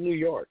Square, New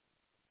York,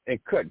 and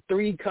cut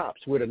 3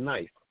 cops with a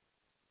knife.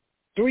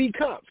 3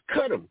 cops,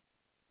 cut them,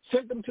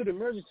 sent them to the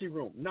emergency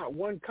room. Not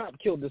one cop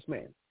killed this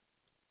man.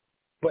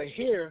 But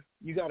here,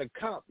 you got a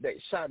cop that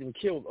shot and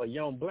killed a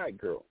young black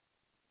girl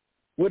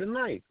with a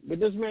knife. But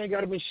this man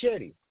got a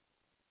machete.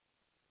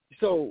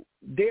 So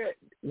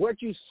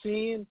what you're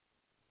seeing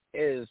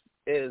is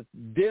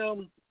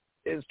them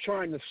is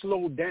trying to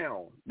slow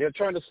down. They're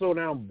trying to slow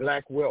down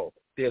black wealth.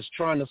 They're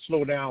trying to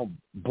slow down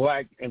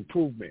black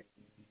improvement,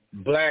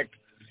 black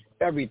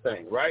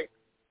everything, right?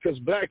 Because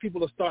black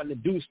people are starting to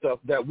do stuff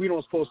that we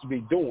don't supposed to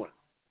be doing.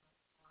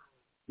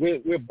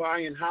 We're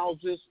buying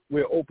houses.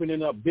 We're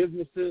opening up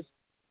businesses.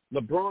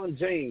 LeBron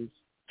James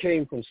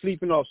came from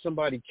sleeping off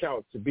somebody's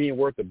couch to being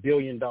worth $1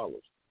 billion.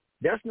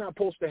 That's not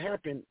supposed to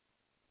happen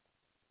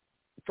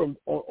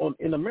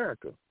in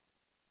America.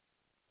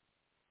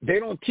 They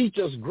don't teach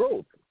us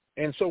growth.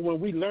 And so when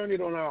we learn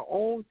it on our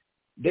own,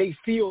 they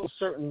feel a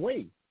certain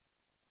way.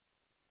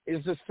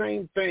 It's the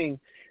same thing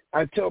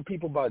I tell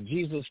people about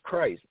Jesus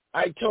Christ.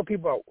 I tell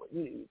people about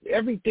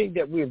everything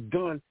that we've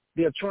done.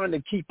 They're trying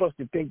to keep us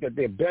to think that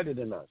they're better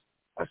than us.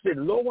 I said,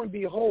 lo and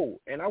behold,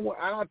 and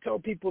I tell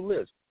people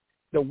this,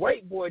 the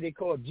white boy they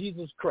call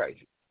Jesus Christ,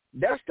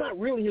 that's not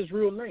really his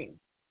real name.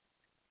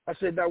 I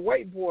said, that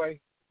white boy,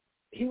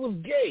 he was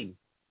gay.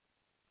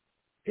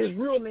 His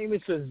real name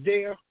is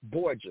Isaiah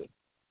Borgia.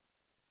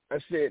 I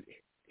said,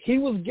 he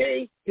was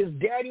gay. His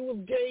daddy was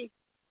gay.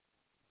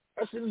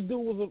 I said, this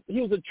dude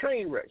he was a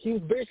train wreck. He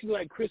was basically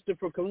like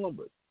Christopher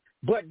Columbus.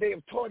 But they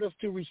have taught us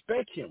to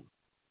respect him.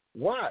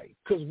 Why?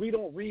 Because we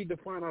don't read to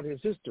find out his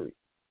history.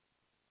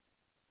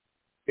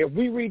 If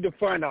we read to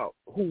find out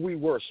who we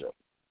worship,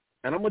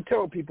 and I'm going to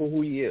tell people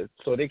who he is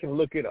so they can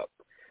look it up.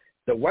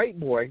 The white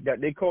boy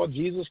that they call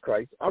Jesus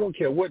Christ, I don't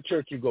care what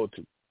church you go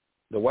to,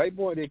 the white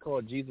boy they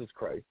call Jesus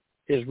Christ,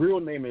 his real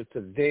name is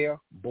Isaiah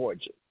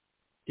Borgia.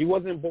 He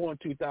wasn't born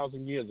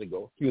 2,000 years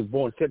ago. He was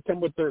born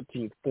September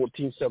 13th,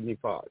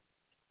 1475.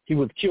 He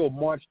was killed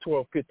March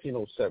 12,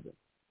 1507.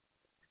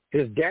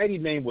 His daddy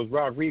name was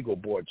Rodrigo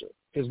Borgia.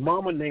 His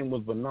mama name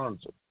was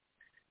Venanza.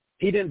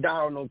 He didn't die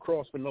on no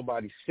cross for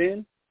nobody's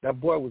sin. That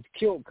boy was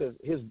killed because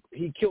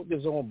he killed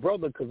his own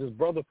brother because his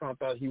brother found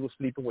out he was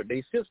sleeping with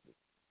their sister.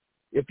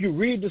 If you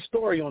read the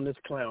story on this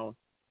clown,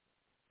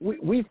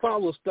 we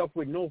follow stuff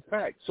with no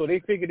facts, so they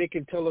figure they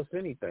can tell us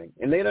anything.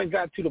 And they done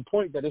got to the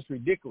point that it's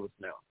ridiculous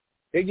now.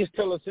 They just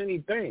tell us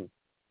anything.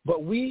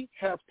 But we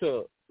have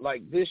to,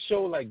 like this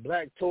show, like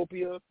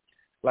Blacktopia,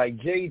 like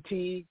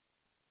JT,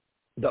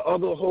 the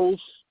other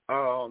hosts,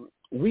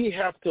 we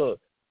have to,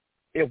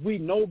 if we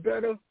know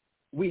better,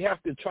 we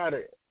have to try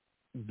to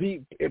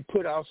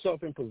put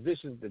ourselves in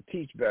positions to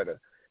teach better.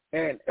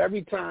 And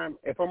every time,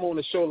 if I'm on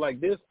a show like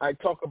this, I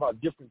talk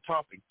about different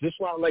topics. This is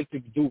why I like to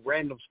do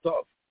random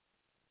stuff,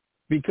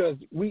 because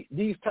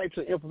these types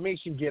of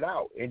information get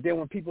out, and then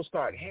when people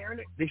start hearing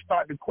it, they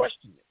start to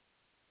question it.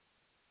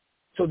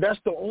 So that's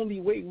the only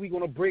way we're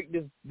going to break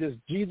this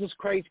Jesus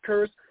Christ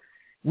curse.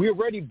 We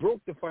already broke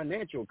the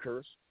financial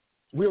curse.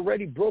 We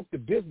already broke the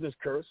business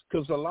curse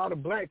because a lot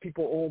of black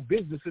people own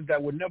businesses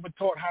that were never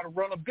taught how to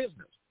run a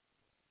business.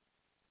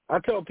 I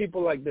tell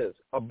people like this: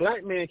 a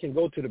black man can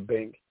go to the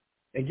bank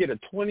and get a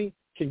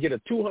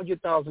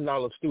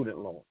 $200,000 student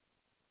loan,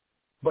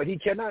 but he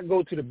cannot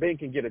go to the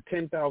bank and get a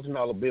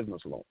 $10,000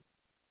 business loan.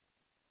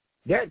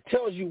 That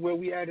tells you where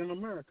we at in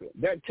America.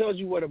 That tells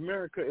you what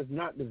America is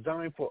not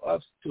designed for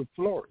us to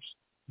flourish.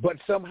 But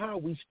somehow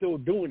we still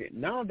doing it.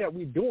 Now that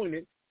we're doing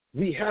it,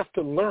 we have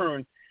to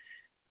learn.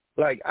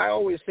 Like I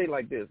always say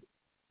like this,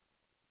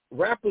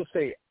 rappers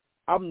say,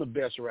 I'm the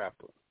best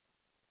rapper.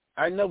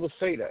 I never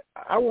say that.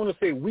 I want to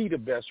say we the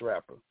best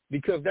rapper,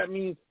 because that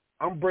means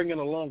I'm bringing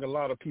along a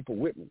lot of people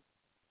with me.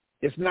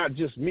 It's not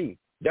just me.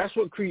 That's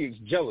what creates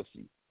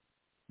jealousy.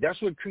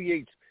 That's what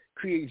creates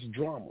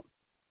drama.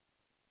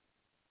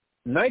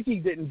 Nike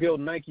didn't build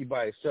Nike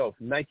by itself.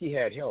 Nike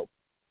had help.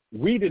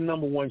 We the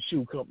number one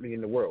shoe company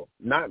in the world.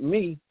 Not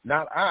me,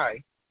 not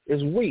I,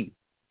 it's we.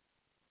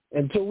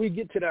 Until we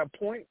get to that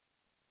point,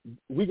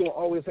 we're going to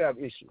always have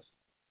issues.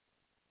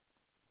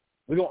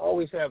 We're going to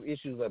always have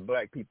issues as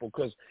black people,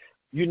 because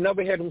you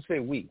never had them say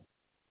we.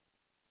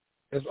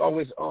 It's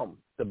always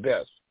the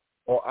best,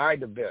 or I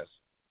the best.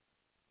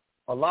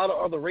 A lot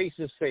of other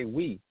races say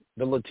we.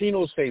 The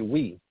Latinos say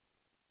we.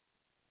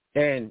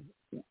 And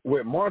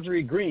with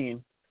Marjorie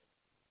Greene,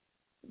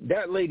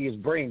 that lady is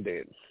brain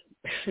dead.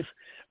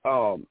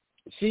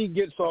 She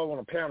gets all on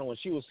a panel and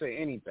she will say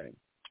anything.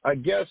 I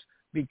guess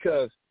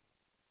because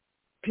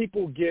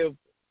people give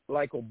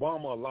like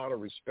Obama a lot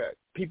of respect.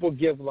 People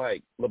give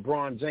like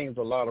LeBron James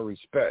a lot of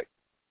respect.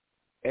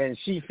 And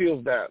she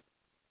feels that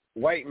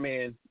white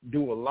men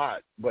do a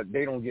lot, but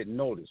they don't get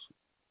noticed.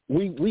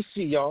 We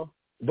see y'all,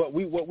 but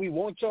what we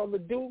want y'all to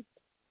do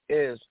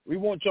is we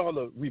want y'all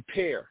to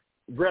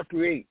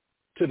reparate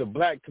to the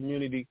black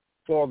community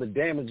for all the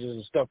damages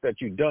and stuff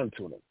that you've done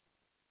to them.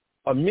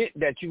 Admit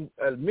that you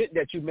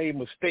made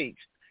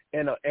mistakes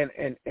and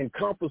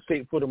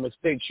compensate for the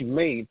mistakes you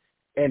made,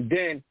 and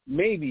then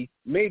maybe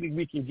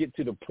we can get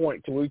to the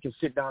point to where we can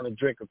sit down and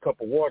drink a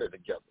cup of water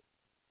together.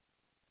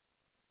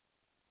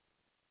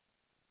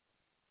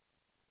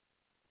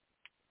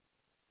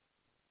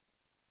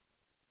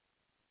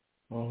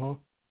 Uh-huh.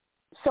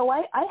 So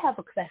I have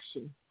a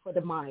question for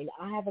the mind.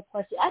 I have a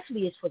question.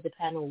 Actually, it's for the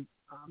panel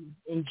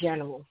in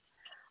general.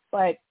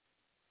 But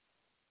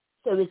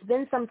so it's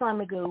been some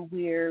time ago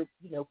where,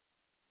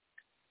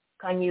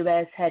 Kanye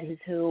West had his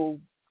whole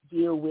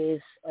deal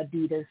with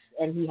Adidas,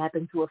 and he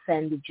happened to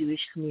offend the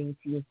Jewish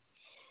community.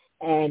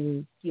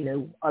 And,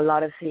 a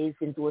lot of his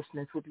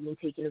endorsements were being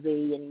taken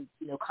away, and,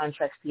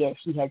 contracts that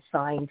he had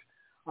signed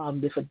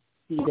with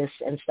Adidas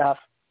and stuff.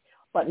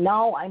 But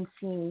now I'm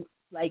seeing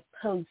like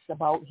posts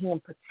about him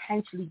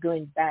potentially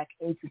going back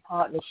into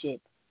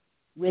partnership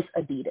with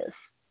Adidas.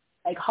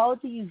 Like, how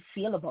do you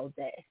feel about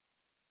that?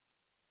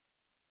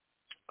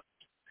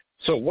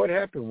 So what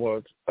happened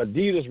was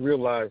Adidas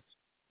realized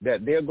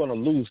that they're going to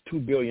lose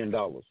 $2 billion.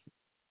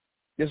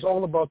 It's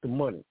all about the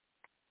money.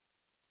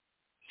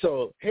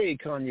 So, hey,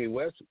 Kanye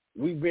West,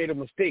 we made a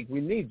mistake.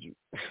 We need you.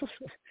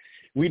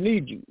 We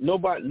need you.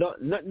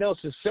 Nothing else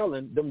is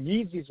selling. Them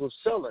Yeezys were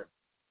selling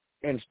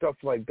and stuff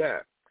like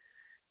that.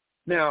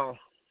 Now,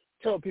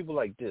 tell people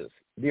like this.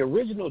 The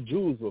original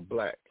Jews were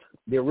black.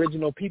 The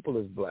original people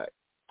is black.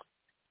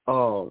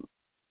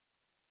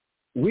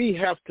 We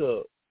have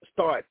to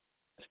start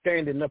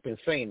standing up and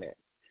saying that.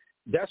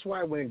 That's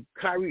why when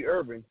Kyrie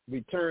Irving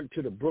returned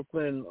to the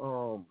Brooklyn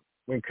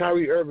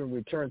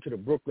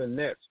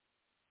Nets,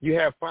 you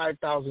have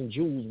 5,000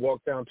 Jews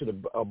walk down to the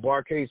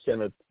Barclays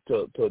Center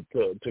to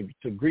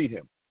greet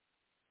him,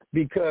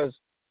 because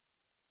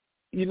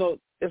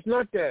it's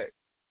not that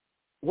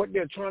what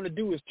they're trying to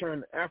do is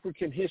turn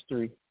African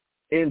history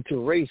into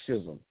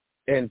racism,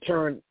 and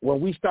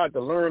when we start to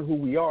learn who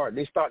we are,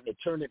 they start to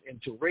turn it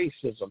into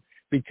racism,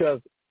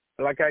 because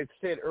like I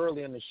said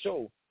earlier in the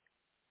show,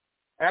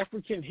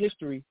 African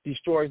history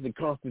destroys the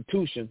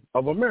Constitution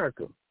of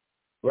America,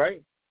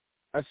 right?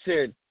 I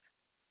said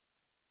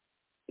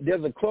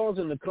there's a clause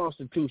in the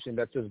Constitution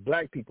that says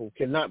black people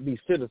cannot be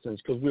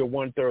citizens because we're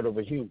 1/3 of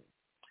a human.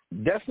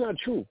 That's not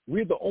true.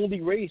 We're the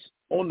only race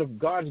on the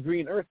God's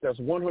green earth that's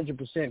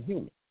 100%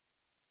 human.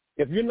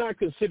 If you're not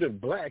considered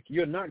black,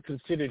 you're not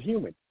considered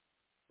human.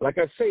 Like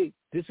I say,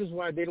 this is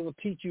why they don't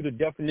teach you the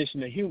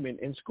definition of human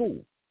in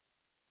school.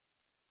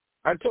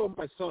 I told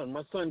my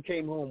son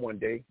came home one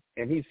day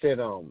and he said,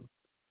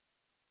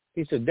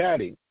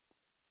 Daddy,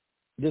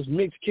 this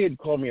mixed kid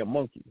called me a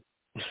monkey.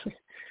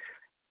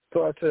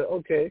 So I said,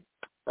 okay.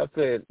 I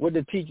said, what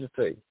did the teacher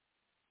say?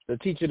 The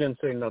teacher didn't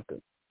say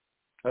nothing.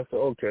 I said,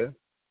 okay.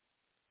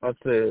 I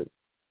said,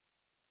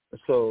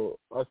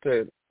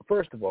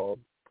 first of all,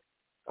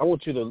 I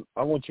want you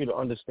to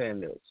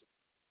understand this.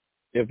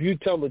 If you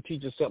tell the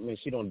teacher something and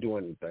she don't do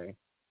anything,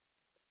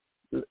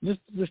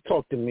 just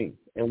talk to me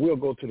and we'll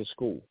go to the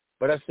school.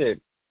 But I said,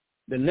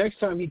 the next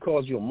time he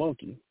calls you a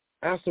monkey,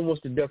 ask him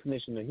what's the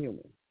definition of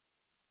human.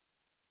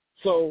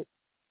 So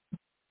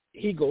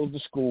he goes to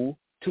school.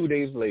 2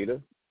 days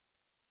later,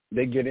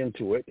 they get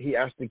into it. He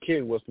asked the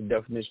kid what's the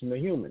definition of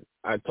human.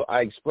 I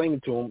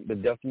explained to him the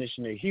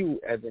definition of hue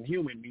as in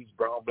human means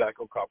brown, black,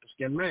 or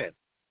copper-skinned man.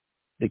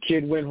 The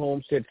kid went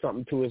home, said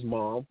something to his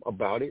mom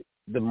about it.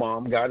 The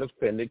mom got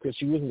offended because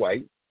she was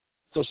white,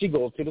 so she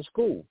goes to the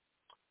school.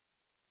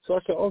 So I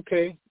said,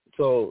 okay.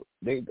 So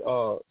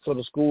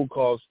the school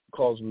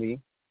calls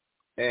me,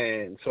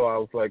 and so I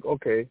was like,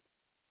 okay.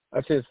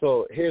 I said,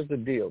 so here's the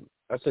deal.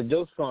 I said,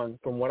 your son,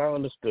 from what I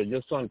understood,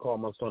 your son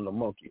called my son a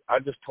monkey. I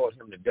just taught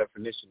him the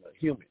definition of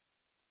human.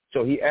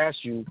 So he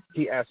asked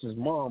his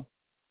mom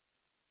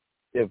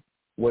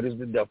what is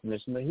the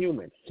definition of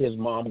human. His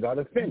mom got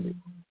offended.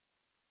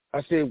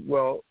 I said,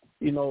 well,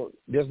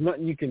 there's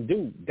nothing you can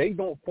do. They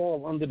don't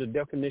fall under the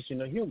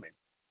definition of human.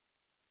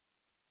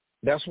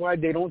 That's why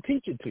they don't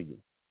teach it to you.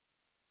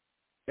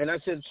 And I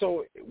said,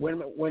 so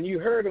when you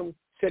heard him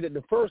said it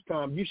the first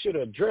time, you should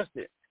have addressed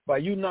it. By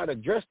you not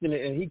addressing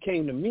it, and he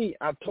came to me,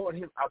 I taught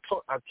him how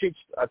to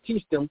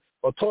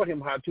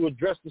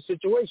address the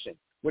situation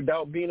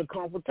without being a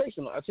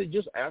confrontational. I said,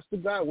 just ask the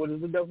guy what is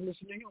the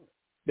definition of human.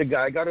 The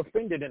guy got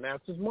offended and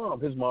asked his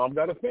mom. His mom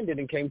got offended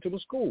and came to the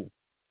school.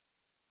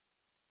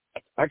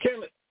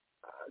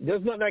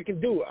 There's nothing I can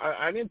do.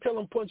 I didn't tell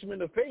him punch him in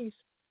the face.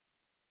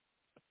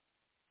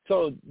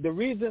 So the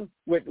reason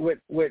with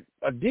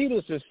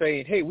Adidas is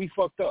saying, hey, we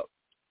fucked up.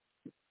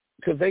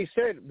 Because they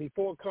said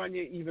before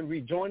Kanye even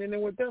rejoining in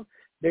with them,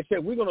 they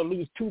said we're going to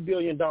lose $2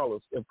 billion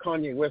if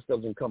Kanye West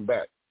doesn't come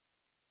back.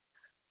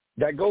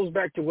 That goes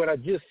back to what I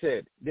just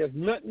said. There's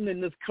nothing in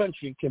this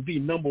country can be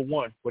number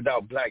one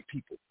without black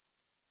people.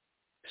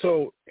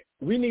 So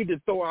we need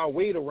to throw our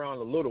weight around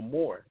a little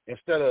more.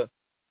 Instead of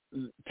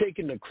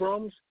taking the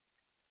crumbs,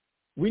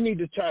 we need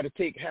to try to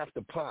take half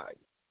the pie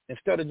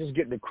instead of just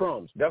getting the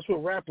crumbs. That's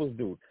what rappers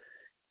do.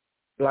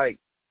 Like,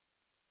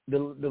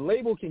 the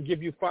label can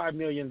give you $5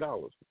 million.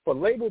 If a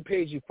label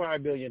pays you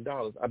 $5 million,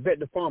 I bet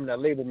the farm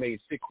that label made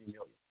 $60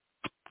 million.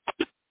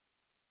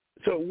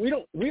 So we're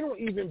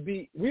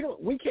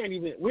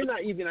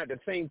not even at the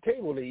same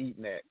table they're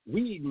eating at.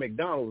 We eat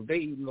McDonald's, they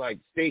eating like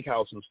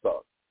steakhouse and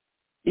stuff.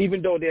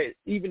 Even though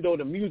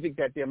the music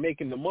that they're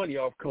making the money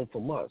off come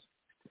from us.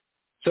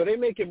 So they're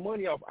making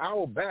money off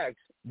our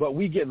backs, but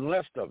we getting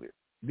less of it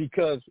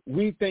because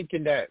we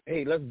thinking that,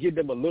 hey, let's give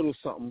them a little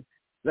something.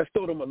 Let's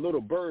throw them a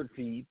little bird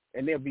feed,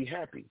 and they'll be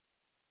happy.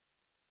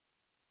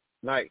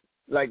 Like,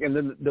 and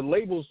then the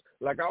labels,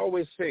 like I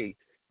always say,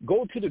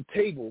 go to the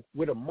table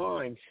with a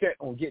mind set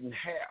on getting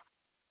half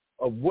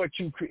of what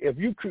if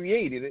you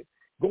created it,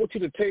 go to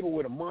the table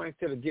with a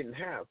mindset of getting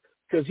half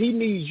because he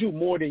needs you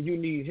more than you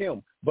need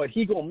him, but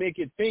he going to make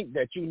it think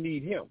that you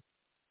need him.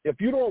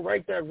 If you don't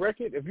write that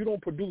record, if you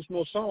don't produce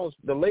no songs,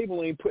 the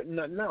label ain't putting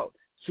nothing out.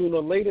 Sooner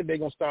or later, they're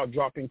going to start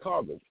dropping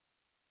cargoes.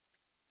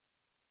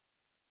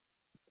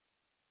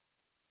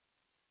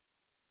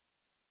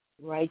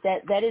 Right.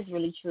 That is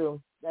really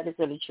true. That is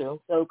really true.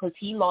 So, because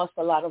he lost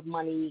a lot of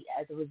money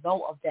as a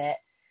result of that.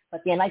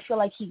 But then I feel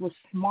like he was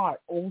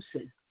smart also,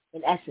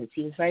 in essence.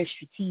 He was very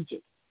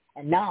strategic.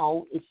 And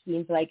now it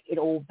seems like it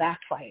all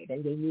backfired,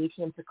 and they need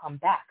him to come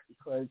back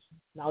because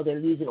now they're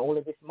losing all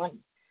of this money.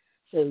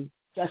 So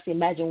just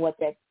imagine what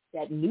that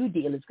new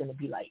deal is going to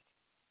be like.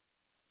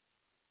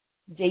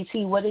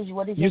 JT, what is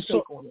your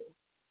take on it?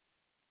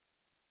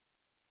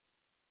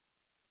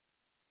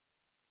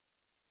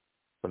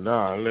 But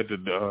nah, I let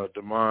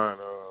Damon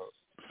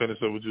finish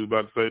up what you was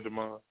about to say,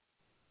 Damon.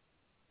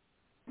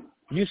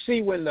 You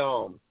see when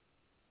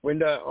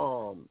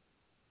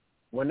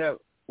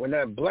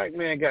that black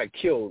man got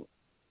killed,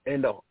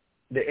 and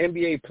the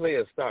NBA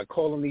players start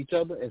calling each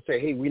other and say,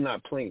 "Hey, we're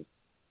not playing."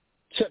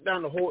 Shut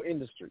down the whole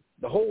industry,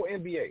 the whole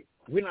NBA.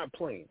 We're not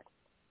playing.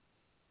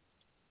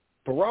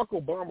 Barack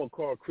Obama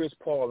called Chris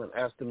Paul and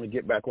asked him to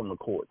get back on the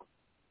court.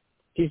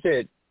 He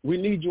said, "We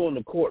need you on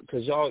the court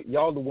because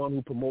y'all the one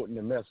who promoting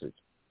the message.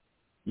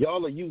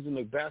 Y'all are using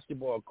the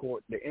basketball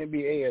court, the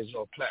NBA, as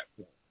your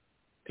platform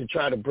to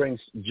try to bring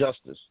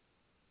justice."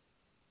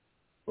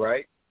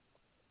 Right?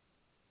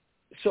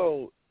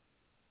 So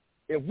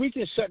if we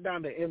can shut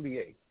down the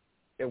NBA,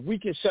 if we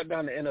can shut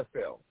down the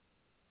NFL,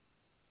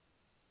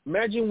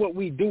 imagine what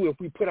we do if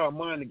we put our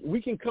mind, we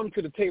can come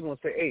to the table and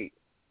say, hey,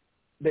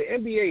 the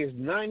NBA is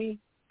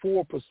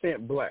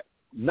 94% black,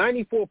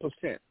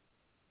 94%.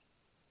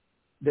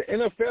 The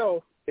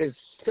NFL is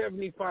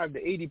 75 to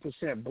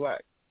 80%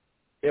 black.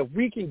 If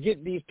we can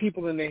get these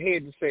people in their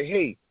head to say,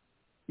 hey,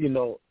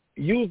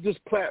 use this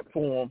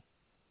platform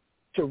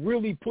to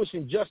really push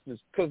injustice,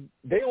 because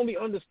they only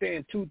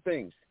understand two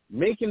things,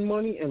 making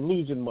money and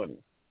losing money.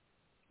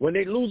 When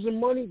they're losing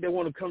money, they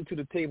want to come to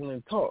the table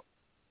and talk.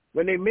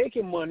 When they're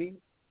making money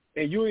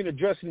and you ain't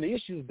addressing the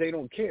issues, they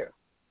don't care,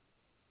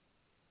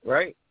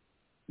 right?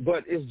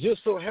 But it's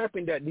just so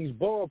happened that these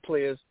ball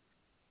players,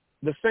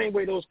 the same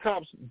way those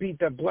cops beat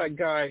that black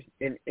guy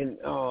in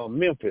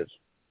Memphis,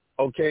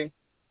 okay,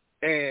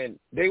 and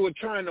they were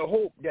trying to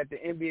hope that the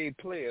NBA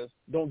players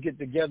don't get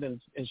together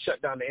and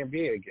shut down the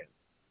NBA again,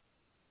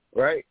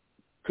 right?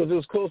 Because it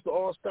was close to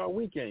All-Star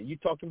Weekend. You're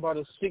talking about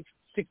a $60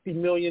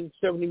 million,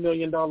 $70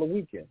 million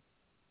weekend.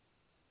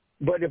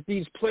 But if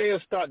these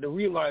players start to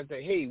realize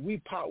that, hey,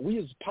 we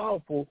as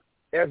powerful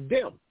as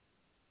them,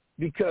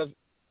 because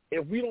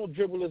if we don't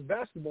dribble this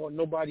basketball,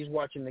 nobody's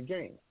watching the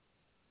game.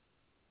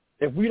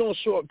 If we don't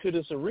show up to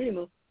this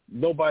arena,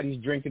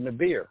 nobody's drinking the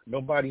beer.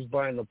 Nobody's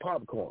buying the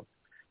popcorn.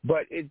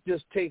 But it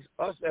just takes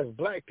us as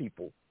black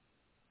people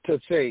to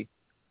say,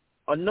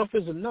 enough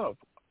is enough.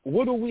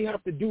 What do we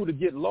have to do to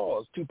get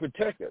laws to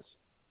protect us?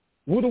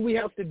 What do we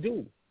have to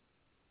do?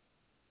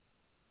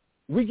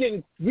 We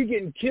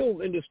getting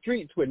killed in the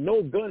streets with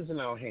no guns in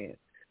our hands.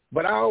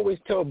 But I always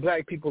tell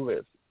black people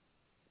this.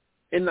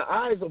 In the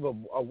eyes of a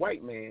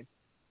white man,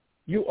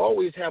 you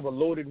always have a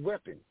loaded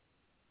weapon,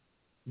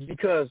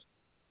 because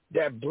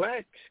that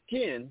black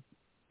skin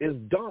is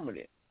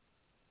dominant.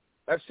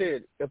 I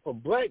said, if a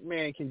black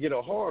man can get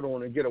a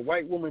hard-on and get a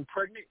white woman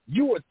pregnant,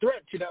 you are a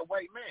threat to that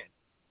white man.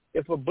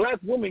 If a black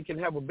woman can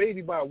have a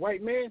baby by a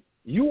white man,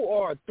 you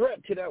are a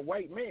threat to that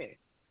white man,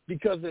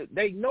 because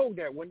they know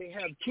that when they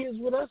have kids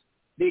with us,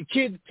 their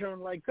kids turn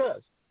like us.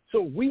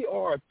 So we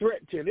are a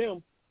threat to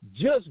them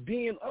just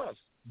being us,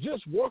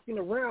 just walking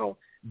around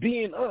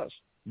being us.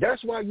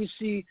 That's why you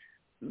see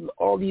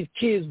all these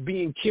kids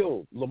being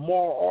killed.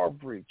 Lamar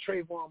Arbery,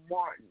 Trayvon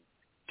Martin,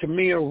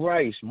 Tamir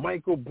Rice,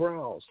 Michael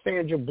Brown,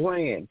 Sandra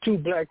Bland, 2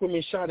 black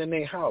women shot in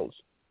their house.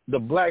 The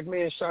black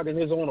man shot in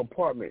his own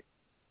apartment.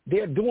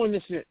 They're doing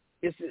this.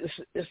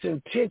 It's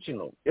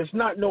intentional. It's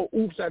not no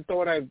oops,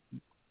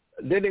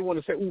 then they want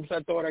to say, oops,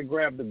 I thought I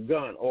grabbed a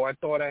gun, or I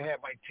thought I had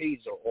my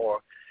taser, or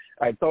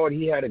I thought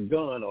he had a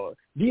gun, or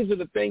these are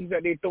the things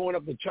that they're throwing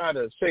up to try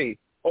to say,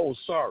 oh,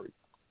 sorry.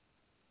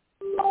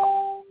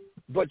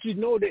 But you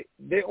know that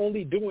they're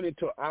only doing it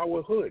to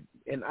our hood,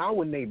 in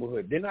our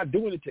neighborhood. They're not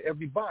doing it to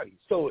everybody.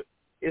 So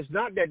it's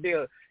not that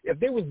if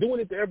they was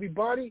doing it to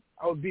everybody,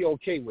 I would be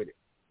okay with it.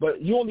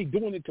 But you're only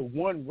doing it to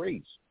one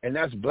race, and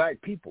that's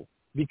black people,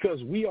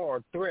 because we are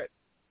a threat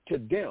to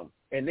them,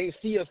 and they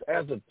see us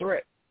as a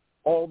threat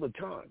all the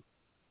time.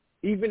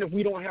 Even if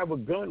we don't have a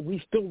gun, we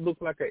still look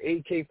like an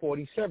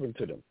AK-47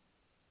 to them.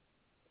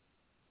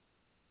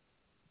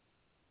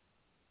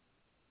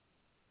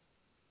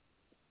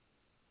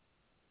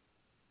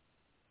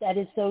 That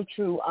is so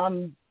true.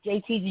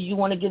 JT, did you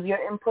want to give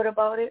your input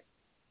about it?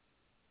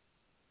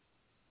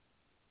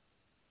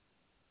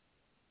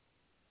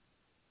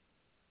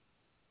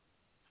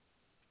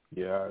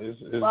 Yeah, it's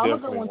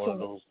definitely one of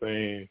those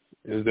things.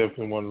 It's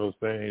definitely one of those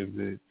things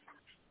that,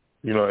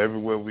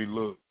 everywhere we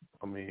look,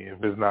 I mean,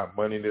 if it's not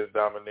money that's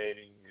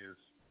dominating,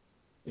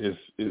 it's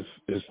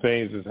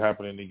things that's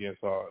happening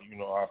against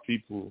our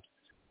people.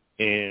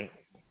 And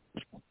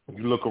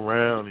you look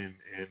around and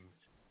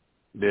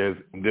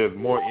there's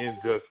more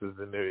injustice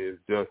than there is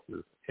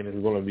justice, and it's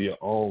going to be an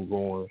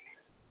ongoing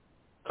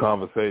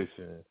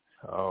conversation.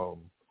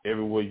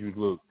 Everywhere you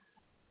look,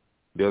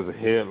 there's a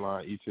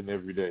headline each and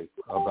every day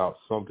about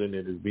something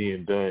that is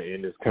being done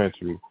in this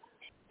country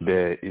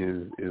that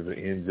is an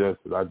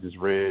injustice. I just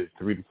read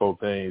 3 to 4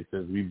 things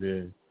since we've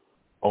been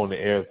on the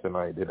air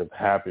tonight that have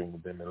happened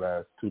within the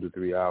last 2 to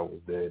 3 hours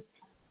that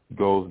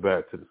goes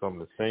back to some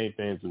of the same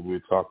things that we're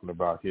talking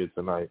about here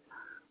tonight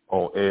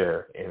on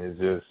air, and it's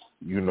just,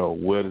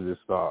 where does it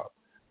start?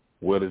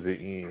 Where does it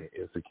end?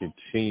 It's a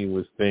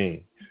continuous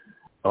thing,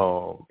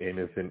 and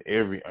it's in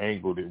every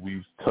angle that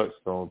we've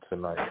touched on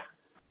tonight.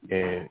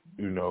 And,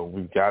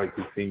 we've got to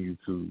continue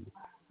to,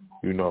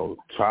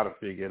 try to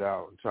figure it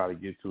out and try to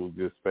get to a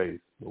good space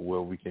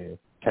where we can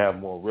have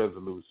more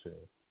resolution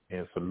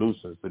and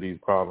solutions to these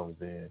problems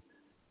and,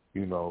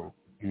 the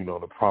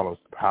problems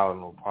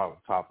piling on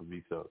top of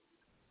each other.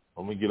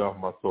 I'm going to get off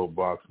my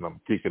soapbox and I'm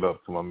going to kick it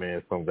up to my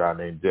man, some guy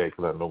named Jay,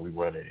 because I know we're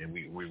running and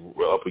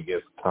we're up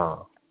against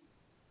time.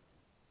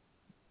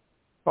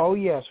 Oh,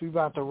 yes, we're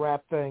about to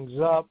wrap things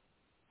up.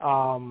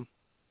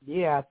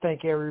 I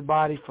thank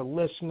everybody for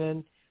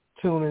listening,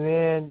 tuning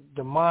in.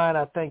 Demond,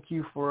 I thank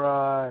you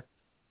for,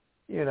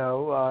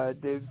 for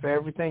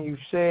everything you've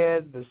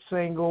said, the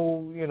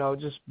single,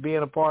 just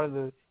being a part of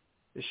the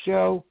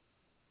show.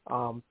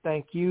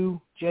 Thank you,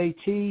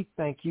 JT.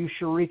 Thank you,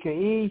 Sharika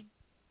E.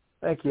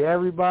 Thank you,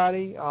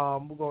 everybody.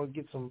 We're going to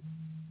get some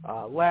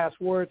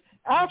last words.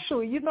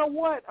 Actually, you know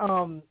what?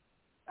 I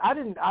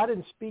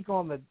didn't speak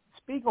on it.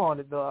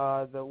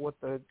 What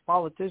the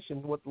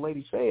politician, what the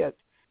lady said.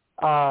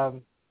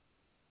 And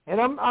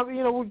I'm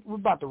we're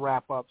about to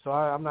wrap up, so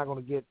I'm not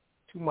going to get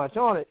too much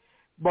on it.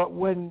 But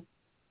when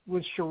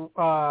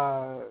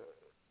Sharika,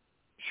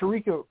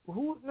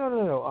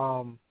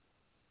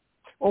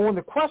 when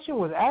the question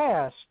was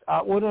asked,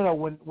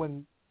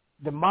 when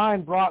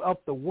Demond brought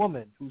up the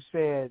woman who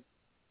said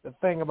the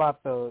thing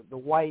about the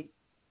white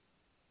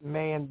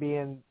man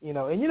being,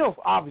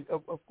 obviously,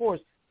 of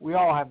course, we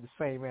all have the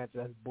same answer.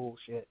 That's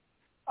bullshit.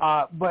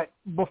 But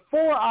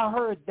before I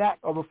heard that,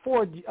 or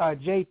before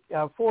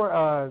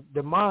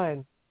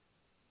Demond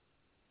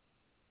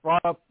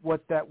brought up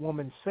what that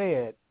woman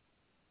said,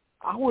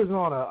 I was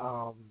on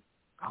a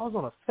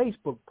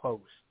Facebook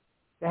post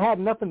that had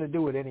nothing to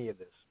do with any of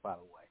this, by the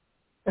way,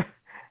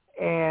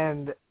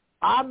 and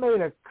I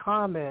made a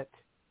comment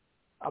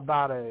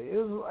about it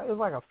was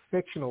like a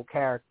fictional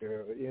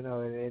character,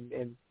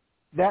 and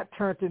that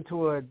turned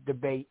into a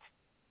debate,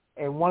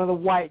 and one of the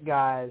white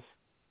guys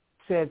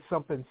said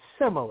something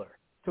similar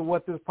to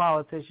what this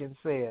politician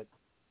said,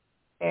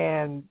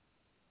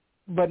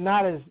 but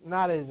not as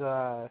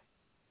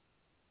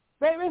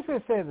they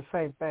basically said the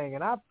same thing,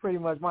 and I pretty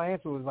much, my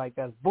answer was like,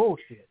 that's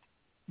bullshit.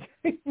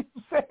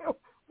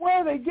 Where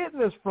are they getting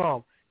this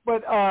from?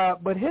 But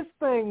his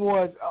thing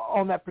was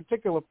on that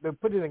particular, to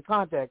put it in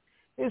context,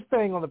 his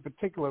thing on the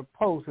particular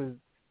post is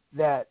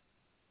that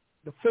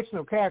the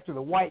fictional character,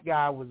 the white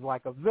guy, was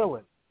like a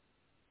villain.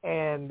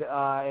 And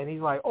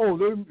he's like, oh,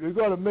 they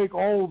got to make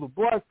all the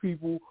black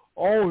people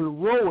all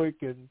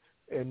heroic and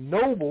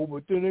noble,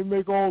 but then they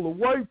make all the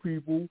white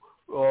people,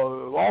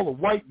 all the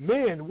white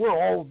men, we're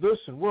all this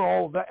and we're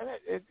all that.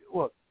 And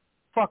look,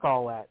 fuck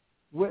all that.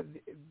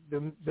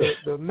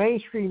 The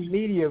mainstream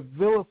media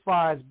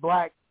vilifies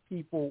black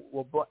people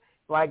or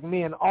black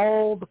men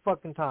all the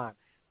fucking time.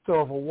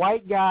 So if a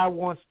white guy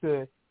wants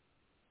to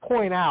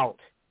point out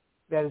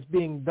that it's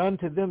being done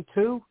to them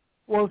too,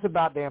 well, it's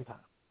about damn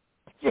time.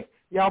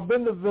 Y'all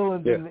been the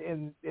villains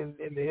in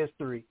the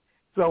history.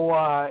 So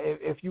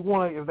if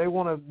they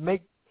want to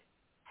make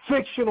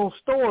fictional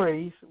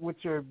stories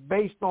which are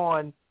based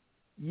on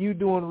you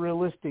doing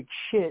realistic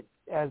shit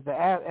as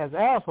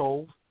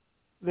assholes,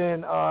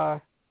 then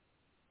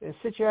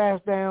sit your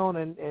ass down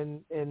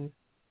and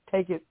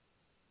take it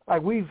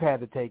like we've had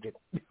to take it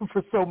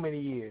for so many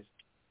years,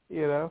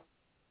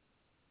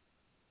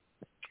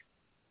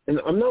 And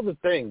another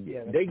thing,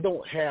 they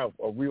don't have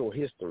a real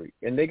history,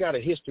 and they got a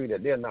history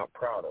that they're not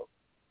proud of,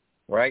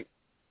 right?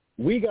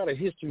 We got a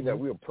history that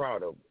we're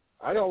proud of.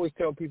 I always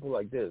tell people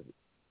like this: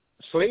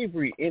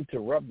 slavery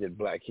interrupted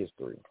black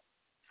history.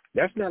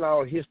 That's not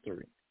our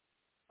history.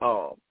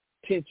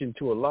 Attention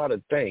to a lot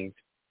of things.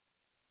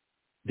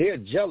 They're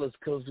jealous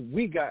because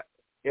we got,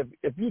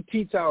 if you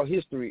teach our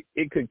history,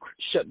 it could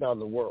shut down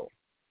the world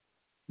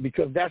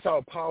because that's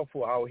how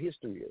powerful our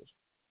history is.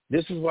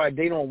 This is why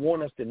they don't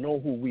want us to know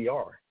who we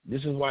are.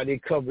 This is why they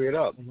cover it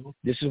up. Mm-hmm.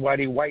 This is why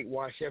they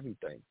whitewash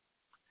everything.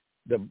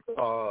 The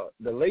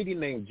lady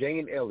named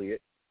Jane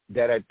Elliott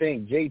that I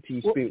think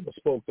JT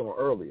spoke on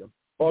earlier.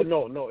 Oh,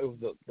 no, it was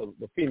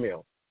the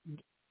female.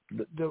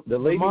 The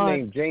lady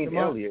named Jane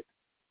Elliott.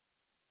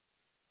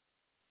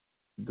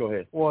 Go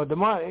ahead. Well,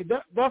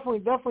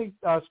 definitely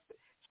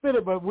spit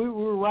it, but we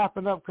were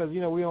wrapping up because,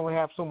 we only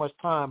have so much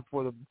time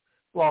for the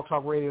Blog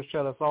Talk Radio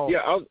shut us off.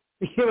 Yeah,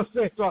 you know what I'm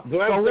saying? So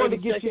I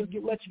wanted to let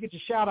you get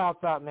your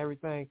shout-outs out and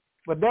everything.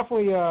 But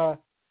definitely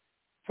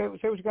say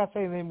what you got to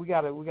say, and then we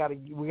gotta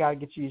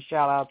get you your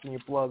shout-outs and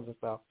your plugs and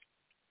stuff.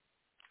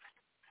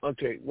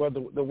 Okay. Well,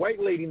 the white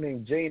lady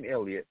named Jane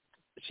Elliott,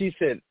 she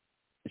said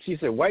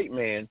white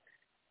man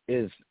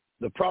is,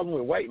 the problem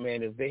with white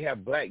man is they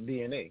have black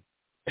DNA,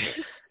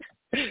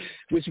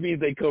 which means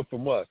they come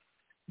from us.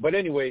 But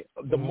anyway,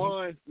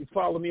 Demond, you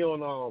follow me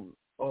on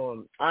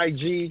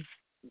IG,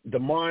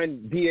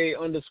 Demond DA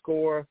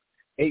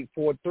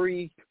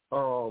 _843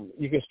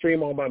 You can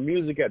stream all my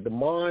music at The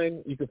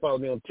Mind. You can follow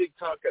me on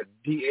TikTok at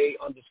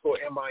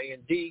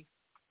DA_MIND.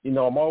 You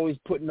know, I'm always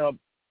putting up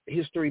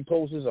history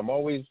posters. I'm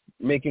always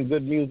making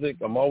good music.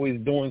 I'm always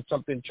doing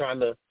something trying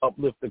to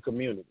uplift the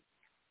community.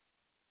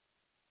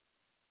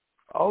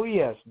 Oh,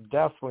 yes,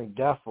 definitely.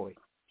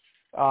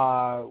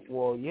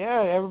 Well,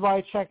 yeah,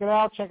 everybody check it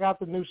out. Check out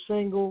the new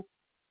single,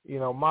 you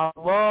know, My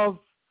Love,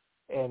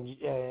 and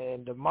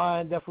The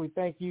Mind. Definitely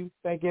thank you.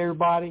 Thank you,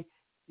 everybody.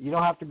 You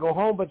don't have to go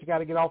home, but you got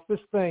to get off this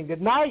thing.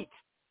 Good night.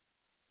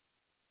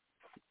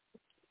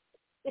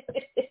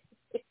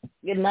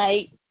 Good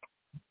night.